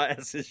 Your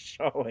bias is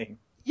showing.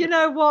 You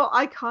know what?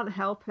 I can't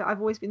help it. I've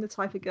always been the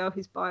type of girl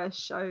whose bias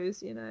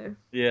shows,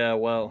 Yeah,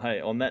 well, hey,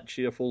 on that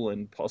cheerful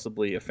and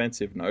possibly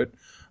offensive note...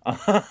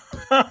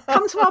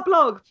 come to our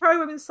blog,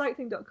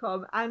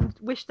 prowomenscycling.com, and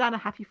wish Dan a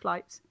happy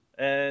flight.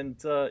 And,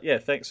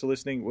 thanks for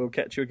listening. We'll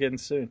catch you again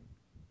soon.